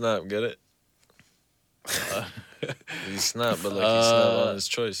did snap. Get it? He snapped, but like he snapped on his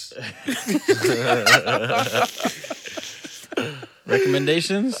choice.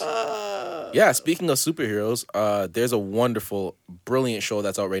 Recommendations? yeah. Speaking of superheroes, there's a wonderful, brilliant show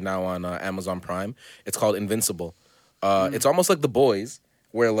that's out right now on Amazon Prime. It's called Invincible. It's almost like The Boys,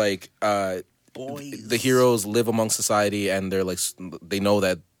 where like the heroes live among society and they're like they know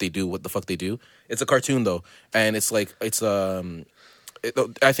that they do what the fuck they do. It's a cartoon though, and it's like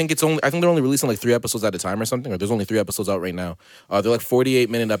I think they're only releasing like 3 episodes at a time or something, or there's only 3 episodes out right now. They're like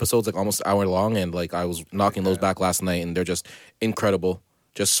 48-minute episodes, like almost an hour long, and like I was knocking those back last night, and they're just incredible,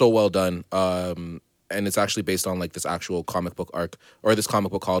 just so well done. And it's actually based on like this actual comic book arc, or this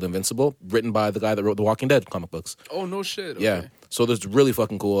comic book called Invincible, written by the guy that wrote the Walking Dead comic books. Oh no shit. Okay. Yeah, so that's really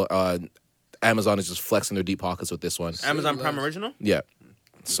fucking cool. Amazon is just flexing their deep pockets with this one. Amazon Prime original. Yeah.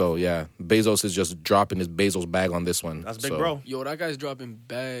 So yeah, Bezos is just dropping his Bezos bag on this one. That's big, So, bro. Yo, that guy's dropping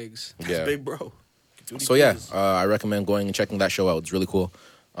bags. That's Yeah. big, bro. Do what he So yeah, please. I recommend going and checking that show out. It's really cool.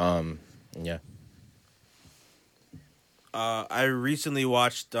 Yeah. I recently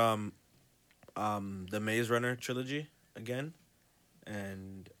watched the Maze Runner trilogy again,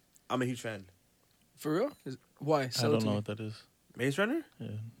 and I'm a huge fan. For real? Why? I Sell it don't to know me. what that is. Maze Runner?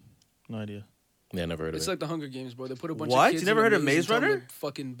 No idea. Yeah, never heard of It's it. like the Hunger Games, bro. They put a bunch What? of kids You never in a heard of maze Maze and tell them Runner? to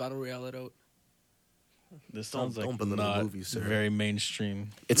fucking battle royale it out. This sounds Don't like belittle not movies, sir. very mainstream.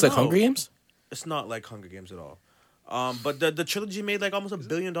 It's like No. Hunger Games? It's not like Hunger Games at all. But the trilogy made like almost $1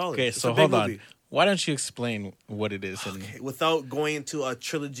 billion. Okay, It's so a big hold on. movie. Why don't you explain what it is? And Without going into a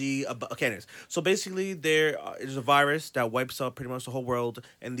trilogy about, okay, anyways. So basically there is a virus that wipes out pretty much the whole world,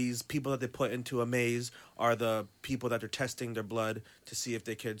 and these people that they put into a maze are the people that they're testing their blood to see if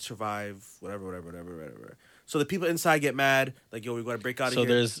they could survive whatever. So the people inside get mad, like, yo, we gotta break out of so here.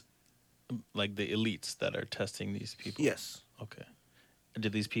 there's like the elites that are testing these people. Yes. Okay.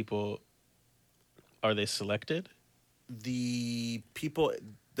 Did these people, are they selected? The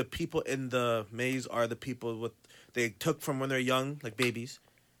people in the maze are the people they took from when they're young, like babies,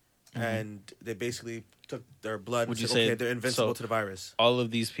 and they basically took their blood. Would and you said, say- okay, they're invincible so- to the virus? All of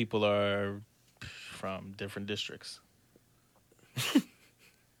these people are from different districts.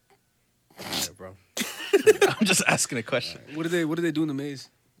 Yeah, bro. I'm just asking a question. What do they do in the maze?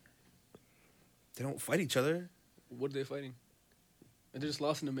 They don't fight each other. What are they fighting? Are they just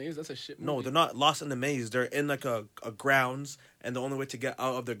lost in the maze? That's a shit movie. No, they're not lost in the maze. They're in like a grounds, and the only way to get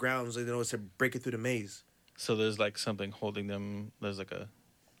out of the grounds, they know, is to break it through the maze. So there's like something holding them. There's like a,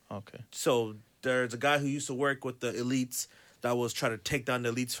 okay. So there's a guy who used to work with the elites that was trying to take down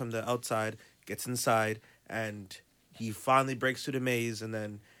the elites from the outside, gets inside, and he finally breaks through the maze. And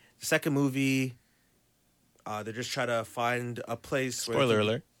then the second movie, they just try to find a place. where they Spoiler can-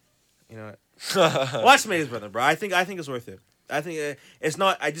 alert. You know what? Watch Maze Runner, bro. I think it's worth it. I think it's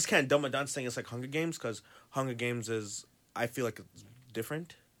not. I just can't dumb it down saying it's like Hunger Games, because Hunger Games is. I feel like it's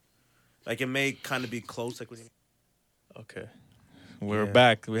different. Like it may kind of be close. Like Okay. We're Yeah.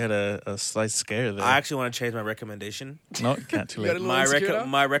 back. We had a slight scare there. I actually want to change my recommendation. No, you can't too You got late. a little insecure now?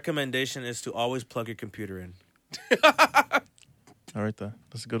 My recommendation is to always plug your computer in. All right, though.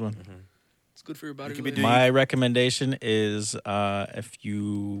 That's a good one. It's good for your body. You could be later. doing- My recommendation is if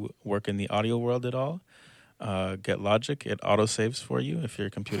you work in the audio world at all, get Logic. It autosaves for you if your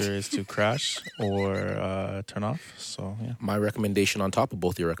computer is to crash or turn off. So, yeah. My recommendation on top of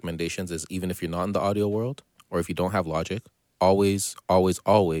both your recommendations is, even if you're not in the audio world or if you don't have Logic, always, always,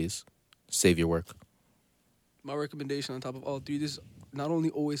 always save your work. My recommendation on top of all three, this not only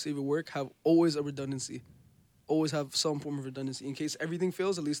always save your work, have always a redundancy. Always have some form of redundancy. In case everything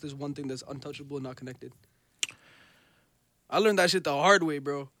fails, at least there's one thing that's untouchable and not connected. I learned that shit the hard way,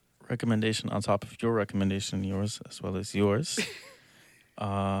 bro. Recommendation on top of your recommendation, yours as well as yours.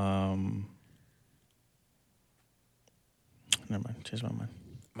 Never mind. Change my mind.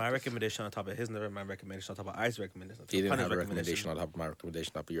 My recommendation on top of his, never my recommendation on top of I's recommendation. He didn't Hunter's have a recommendation on top of my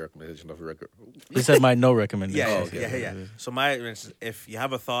recommendation, top of your recommendation, top of your recommendation. He said my no recommendation. Yeah. So if you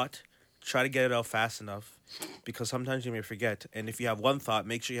have a thought, try to get it out fast enough, because sometimes you may forget. And if you have one thought,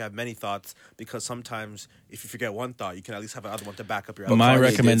 make sure you have many thoughts, because sometimes if you forget one thought, you can at least have another one to back up your other. My Kanye did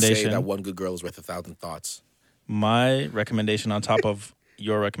say recommendation- that one good girl is worth 1,000 thoughts. My recommendation on top of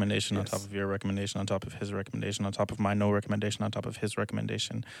your recommendation on top of your recommendation on top of his recommendation on top of my no recommendation on top of his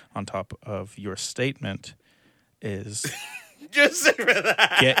recommendation on top of your statement is Just for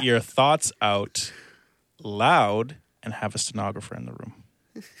that. get your thoughts out loud and have a stenographer in the room.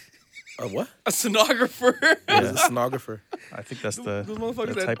 What? A stenographer. What is a stenographer? I think that's the Those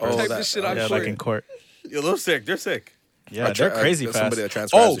motherfuckers the that typers. type that- this shit out Yeah, short. like in court. Yo, they're sick. They're sick. Yeah, they're crazy fast. Somebody that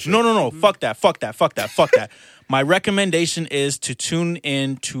transcribes Oh, the shit. no. Fuck that. My recommendation is to tune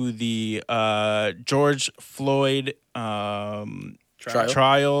in to the George Floyd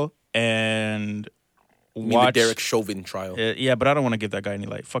trial and You mean the watch Derek Chauvin trial. yeah, but I don't want to give that guy any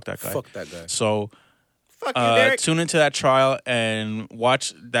light. Fuck that guy. Fuck that guy. So Fuck you, Derek. tune into that trial and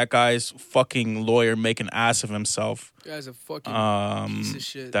watch that guy's fucking lawyer make an ass of himself. Guy's a fucking piece of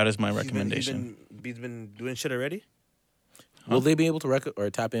shit. That is my recommendation. He's been doing shit already? Will they be able to or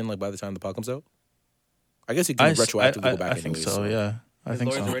tap in like by the time the pod comes out? I guess he can retroactively go back. I think anyways, so. Yeah, I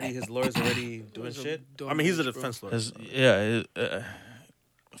think so. His lawyer's already doing shit? I mean, he's a defense lawyer.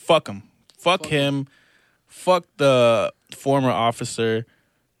 Fuck him. Fuck him. Fuck the former officer.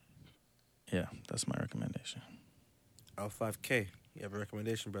 Yeah, that's my recommendation. L5K. You have a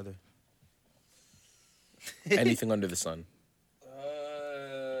recommendation, brother? Anything under the sun.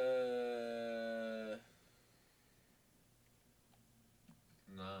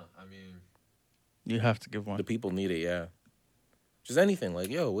 Nah, I mean, You have to give one. The people need it. Yeah. Just anything like,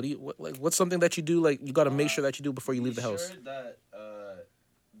 yo, what's something that you do like you got to make sure that you do before you leave the house?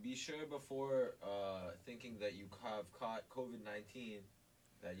 Be sure before thinking that you have caught COVID-19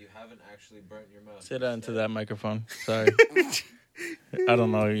 that you haven't actually burnt your mouth. Say that into that microphone. Sorry. I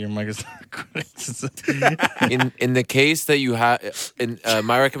don't know. Your mic is In the case that you have,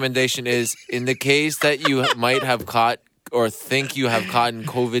 my recommendation is in the case that you might have caught or think you have caught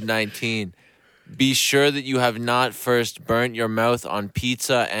COVID-19, be sure that you have not first burnt your mouth on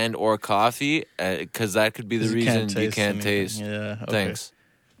pizza and or coffee, because that could be the reason you can't taste. Yeah. Okay. Thanks.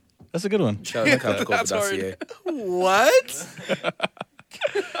 That's a good one. Shout out to CouchCovid.ca. What?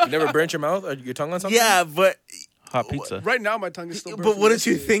 You never burnt your mouth or your tongue on something? Yeah, but Hot pizza. Right now, my tongue is still burnt. but from wouldn't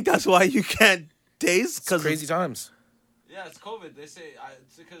you yesterday. think that's why you can't taste? It's crazy times. Yeah, it's COVID. They say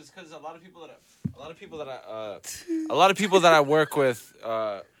because a lot of people that I work with,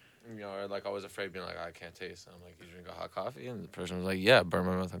 are like always afraid, being like, I can't taste. And I'm like, you drink a hot coffee, and the person was like, yeah, burn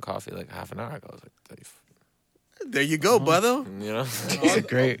my mouth on coffee like half an hour ago. I was like, There you go, brother. you know,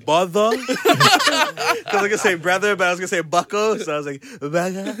 Great. Brother. Because I was gonna say brother, but I was gonna say bucko, so I was like,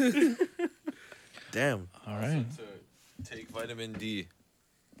 brother. Damn. All right. to take vitamin D.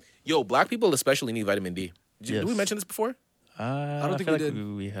 Yo, black people especially need vitamin D. Did Yes. we mention this before? I don't think we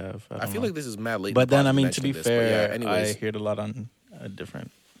did. we have. I feel like this is mad late. But in the then, pod I mean, to mentioning be this, but fair, yeah, anyways. I hear it a lot on a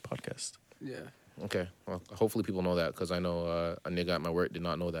different podcast. Yeah. Okay, well, hopefully people know that because I know a nigga at my work did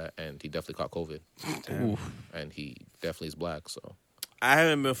not know that, and he definitely caught COVID, and he definitely is black. So I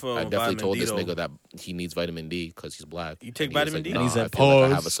haven't been for I definitely told this though. nigga that he needs vitamin D because he's black. You take And he was vitamin like, D? Nah, And he said, I feel like I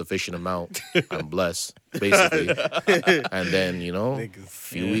have "Pause." a sufficient amount. I'm blessed, basically. And then a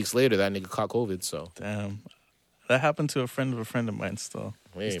few weeks later, that nigga caught COVID. So Damn. That happened to a friend of mine still.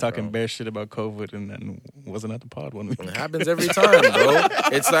 He's Hey, talking bro. bare shit about COVID and then wasn't at the pod one week. it happens every time, bro.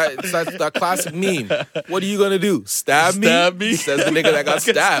 It's that classic meme. What are you gonna do? Stab me? Says the nigga that got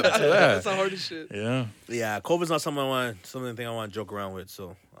stabbed. Yeah. That's the hardest shit. Yeah. Yeah, COVID's not something I want to joke around with,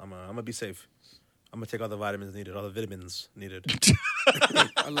 so I'm gonna be safe. I'm gonna take all the vitamins needed, all the vitamins needed.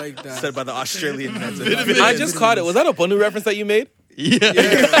 I like that. Said by the Australian. I just caught it. Was that a Bunu reference that you made? Yeah.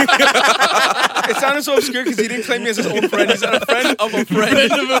 It sounded so obscure because he didn't claim me as his own friend. He's a friend of a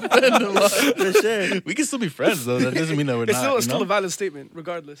friend. For sure. We can still be friends though. That doesn't mean that we're It's not. still a valid statement,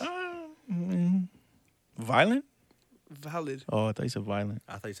 regardless. Violent? Valid. Oh, I thought you said violent.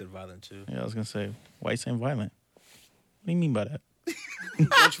 I thought you said violent too. Yeah, I was gonna say, why you saying violent? What do you mean by that? Why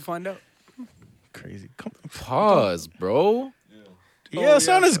don't you find out? Crazy. Pause, bro. Yeah, it's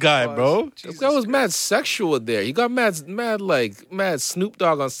on this guy, Pause. bro. This guy was mad sexual there. You got mad Snoop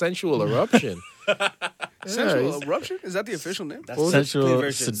Dogg on sensual eruption. Sensual he's- eruption? Is that the official name? That's Sensual,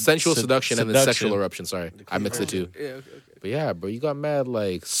 version. sensual seduction and then sexual eruption. Sorry, I mixed the two. Yeah, okay. But yeah, bro, you got mad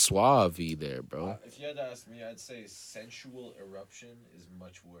suave there, bro. If you had to ask me, I'd say sensual eruption is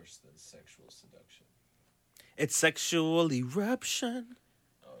much worse than sexual seduction. It's sexual eruption.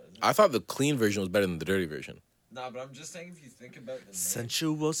 I thought the clean version was better than the dirty version. Nah, but I'm just saying if you think about the name,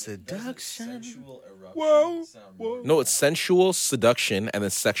 Sensual seduction. sensual eruption. Whoa, sound whoa. more- No, it's sensual seduction and then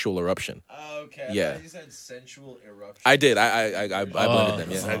sexual eruption. Oh, okay. I Yeah. thought you said sensual eruption. I did. I blended them.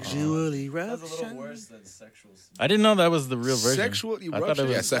 Yeah. Sexual That's a eruption. little worse than sexual. I didn't know that was the real version. Sexual I thought it eruption.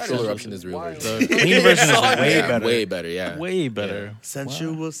 was Yeah, sexual That eruption is real wild. version. the clean version is way Yeah, better. way better. Yeah, Way better.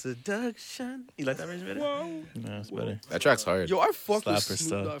 Sensual seduction. You like that version better? Whoa. Yeah, it's better. that track's hard Yo, I fuck with Slapper Snoop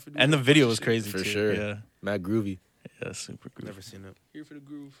Dogg stuff. for doing And the that video was shit. crazy for too. sure. Yeah, Mad groovy. yeah, super groovy. Never seen it. Here for the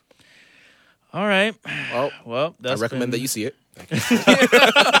groove. All right. Well, Well, I that's recommend been- that you see it.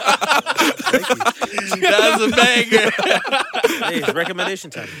 That's a banger. Hey, it's recommendation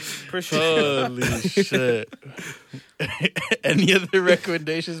time. Appreciate it. Holy shit. Any other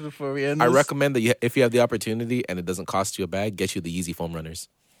recommendations before we end I this? recommend that if you have the opportunity and it doesn't cost you a bag, get you the Yeezy foam runners.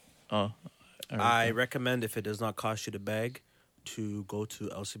 Oh, I recommend if it does not cost you the bag to go to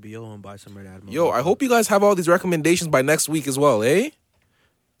LCBO and buy some Red Admiral. Yo, I hope you guys have all these recommendations by next week as well, eh?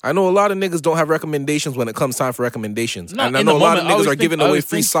 I know a lot of niggas don't have recommendations when it comes time for recommendations. No, and I in know the a lot moment, of I niggas always are think- giving I away always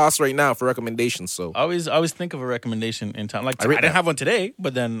free think- sauce right now for recommendations. So, I always think of a recommendation in time. Like I I, read didn't that. have one today,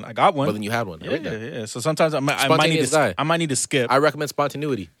 but then I got one. well, then you had one. I yeah, read that. yeah. So sometimes I might need Spontaneous to. guy. I might need to skip. I recommend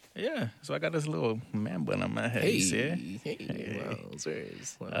spontaneity. Yeah. So I got this little man bun on my head. Hey, You see it? hey, well,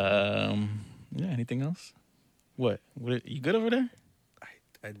 serious. Yeah. Anything else? What? You good over there?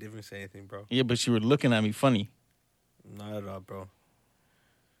 I didn't even say anything, bro. Yeah, but you were looking at me funny. Not at all, bro.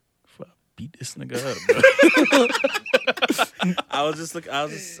 Fuck, beat this nigga up, bro. I was just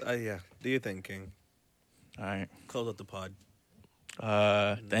yeah. Do your thing, King. All right. Close up the pod.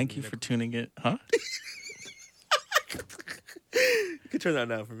 Thank you for tuning in. Huh? You can turn that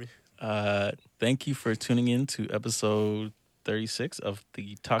down for me. Thank you for tuning in to episode 36 of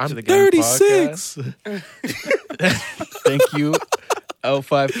the Talk to I'm the Gang 36. podcast. Thank you,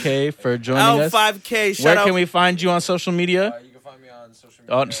 L5K, for joining us. L5K, shout Where out. can we find you on social media? You can find me on social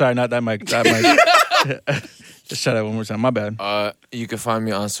media. Oh, sorry, not that mic. That mic. Just shout out one more time. My bad. You can find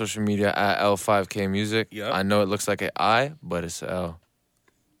me on social media at L5K Music. Yep. I know it looks like an I, but it's a L.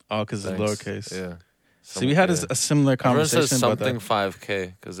 Oh, because it's Thanks. lowercase. Yeah. See, we had a similar Everyone says conversation about something that.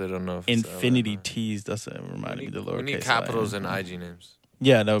 5K because they don't know if it's L or Infinity not. T's. That's what reminded me of the lowercase. We need I. capitals and IG names.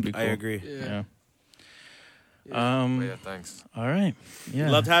 Yeah, that would be cool. I agree. Yeah. Yeah. But yeah, thanks. All right. Yeah.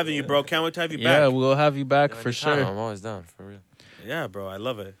 Loved having you, bro. Can't wait to have you Yeah, back. we'll have you back Yeah, for anytime. sure. I'm always down, for real. Yeah, bro. I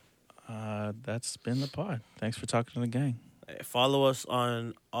love it. That's been the pod. Thanks for talking to the gang. Follow us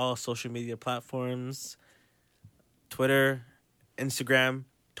on all social media platforms: Twitter, Instagram,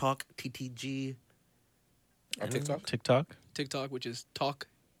 Talk TTG. On TikTok? TikTok, TikTok, which is Talk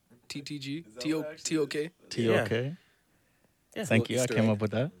TTG TOK. TOK. Yeah. Thank you. I Easter came egg. up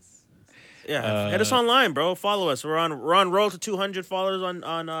with that. Yeah, hit us online, bro. Follow us. We're on roll to 200 followers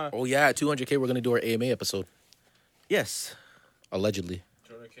on. Oh, yeah. At 200K, we're going to do our AMA episode. Yes. Allegedly.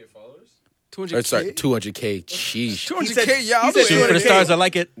 200K followers? 200K. Or, sorry, 200K. Sheesh. 200K. Yeah, I'll said do Shoot for the 200K. stars. I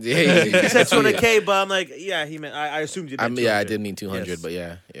like it. Yeah, He said 200K, but I'm like, yeah, he meant. I assumed you meant. yeah, I 200. did mean 200, Yes. but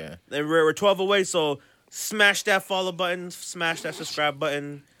yeah. And we're 12 away, so smash that follow button, smash that subscribe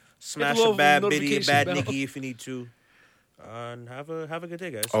button, smash the a little bad biddy, a notification bad bell. Nicky if you need to. And have a good day,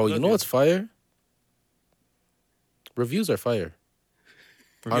 guys. Oh, Love you know what's fire? Reviews are fire.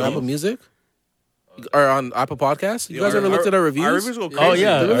 On Apple Music? Or on Apple Podcasts? You guys ever looked at our reviews? Our reviews go crazy. Oh,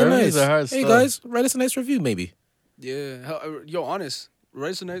 yeah. They're really our nice. reviews are hard Hey, stuff. guys, write us a nice review, maybe. Yeah. Yo, honest.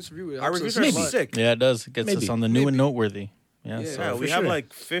 Write us a nice review. It Our helps reviews us are a lot. sick. Yeah, it does. It gets Maybe. us on the new and noteworthy. Yeah. Yeah. So Yeah, for we have sure.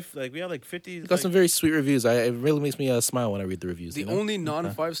 like 50. You got some very sweet reviews. It really makes me smile when I read the reviews. The you know? only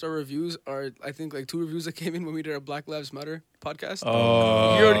non-5-star reviews are, I think, like 2 reviews that came in when we did our Black Lives Matter podcast.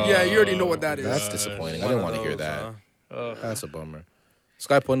 Oh. You already know what that is. That's disappointing. I didn't want to hear those, that. huh? That's a bummer.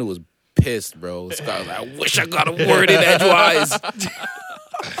 Sky Ponu was pissed, bro. Sky was like, I wish I got a word in edgewise.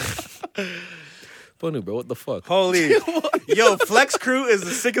 Ponu, bro, what the fuck? Holy, yo, Flex Crew is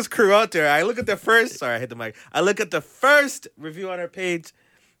the sickest crew out there. I look at the first. Sorry, I hit the mic. I look at the first review on our page,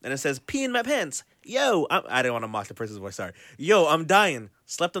 and it says "pee in my pants." Yo, I didn't want to mock the person's voice. Sorry. Yo, I'm dying.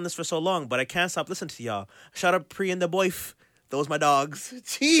 Slept on this for so long, but I can't stop listening to y'all. Shout out Pre and the Boyf. Those my dogs.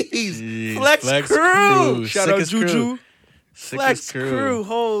 Jeez, Flex Crew. Shout out Sickest crew. Juju. Flex Sickest crew.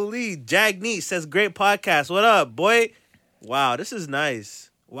 Holy, Jagneet says great podcast. What up, boy? Wow, this is nice.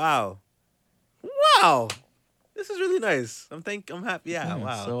 Wow. This is really nice. I'm happy. Yeah,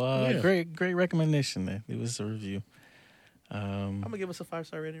 wow. So great recommendation there. It was a review. I'm gonna give us a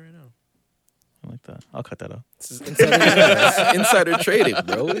 5-star rating right now. I like that. I'll cut that out. This is insider trading,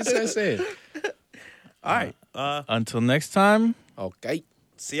 bro. What is this guy saying? All right. Until next time. Okay.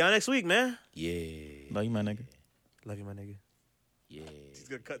 See y'all next week, man. Yeah. Love you, my nigga. Love you, my nigga. Yeah. He's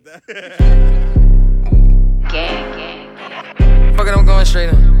gonna cut that. Gang. Fuck it, I'm going straight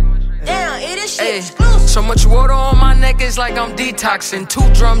in. Damn, it is shit Hey, exclusive. so much water on my neck is like I'm detoxing.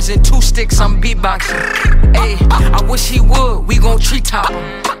 2 drums and 2 sticks, I'm beatboxing. Hey, I wish he would, we gon' treetop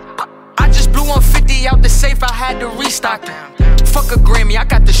him. I just blew 150 out the safe, I had to restock it. Fuck a Grammy, I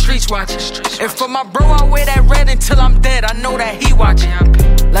got the streets watching. And for my bro, I wear that red until I'm dead, I know that he watching.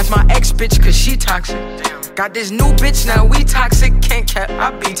 Left my ex bitch cause she toxic. Got this new bitch, now we toxic. Can't cap,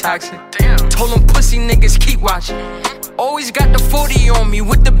 I be toxic. Told them pussy niggas keep watching. Always got the 40 on me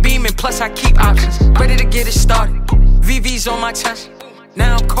with the beam, and plus I keep options. Ready to get it started. VV's on my chest.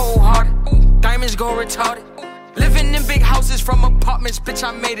 Now I'm cold hearted. Diamonds go retarded. Living in big houses from apartments, bitch,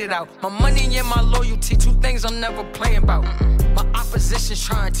 I made it out. My money and my loyalty, 2 things I'm never playing about. My opposition's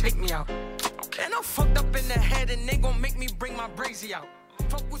trying to take me out. And I'm fucked up in the head, and they gon' make me bring my brazy out.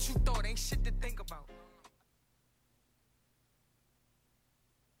 Fuck what you thought, ain't shit to think about.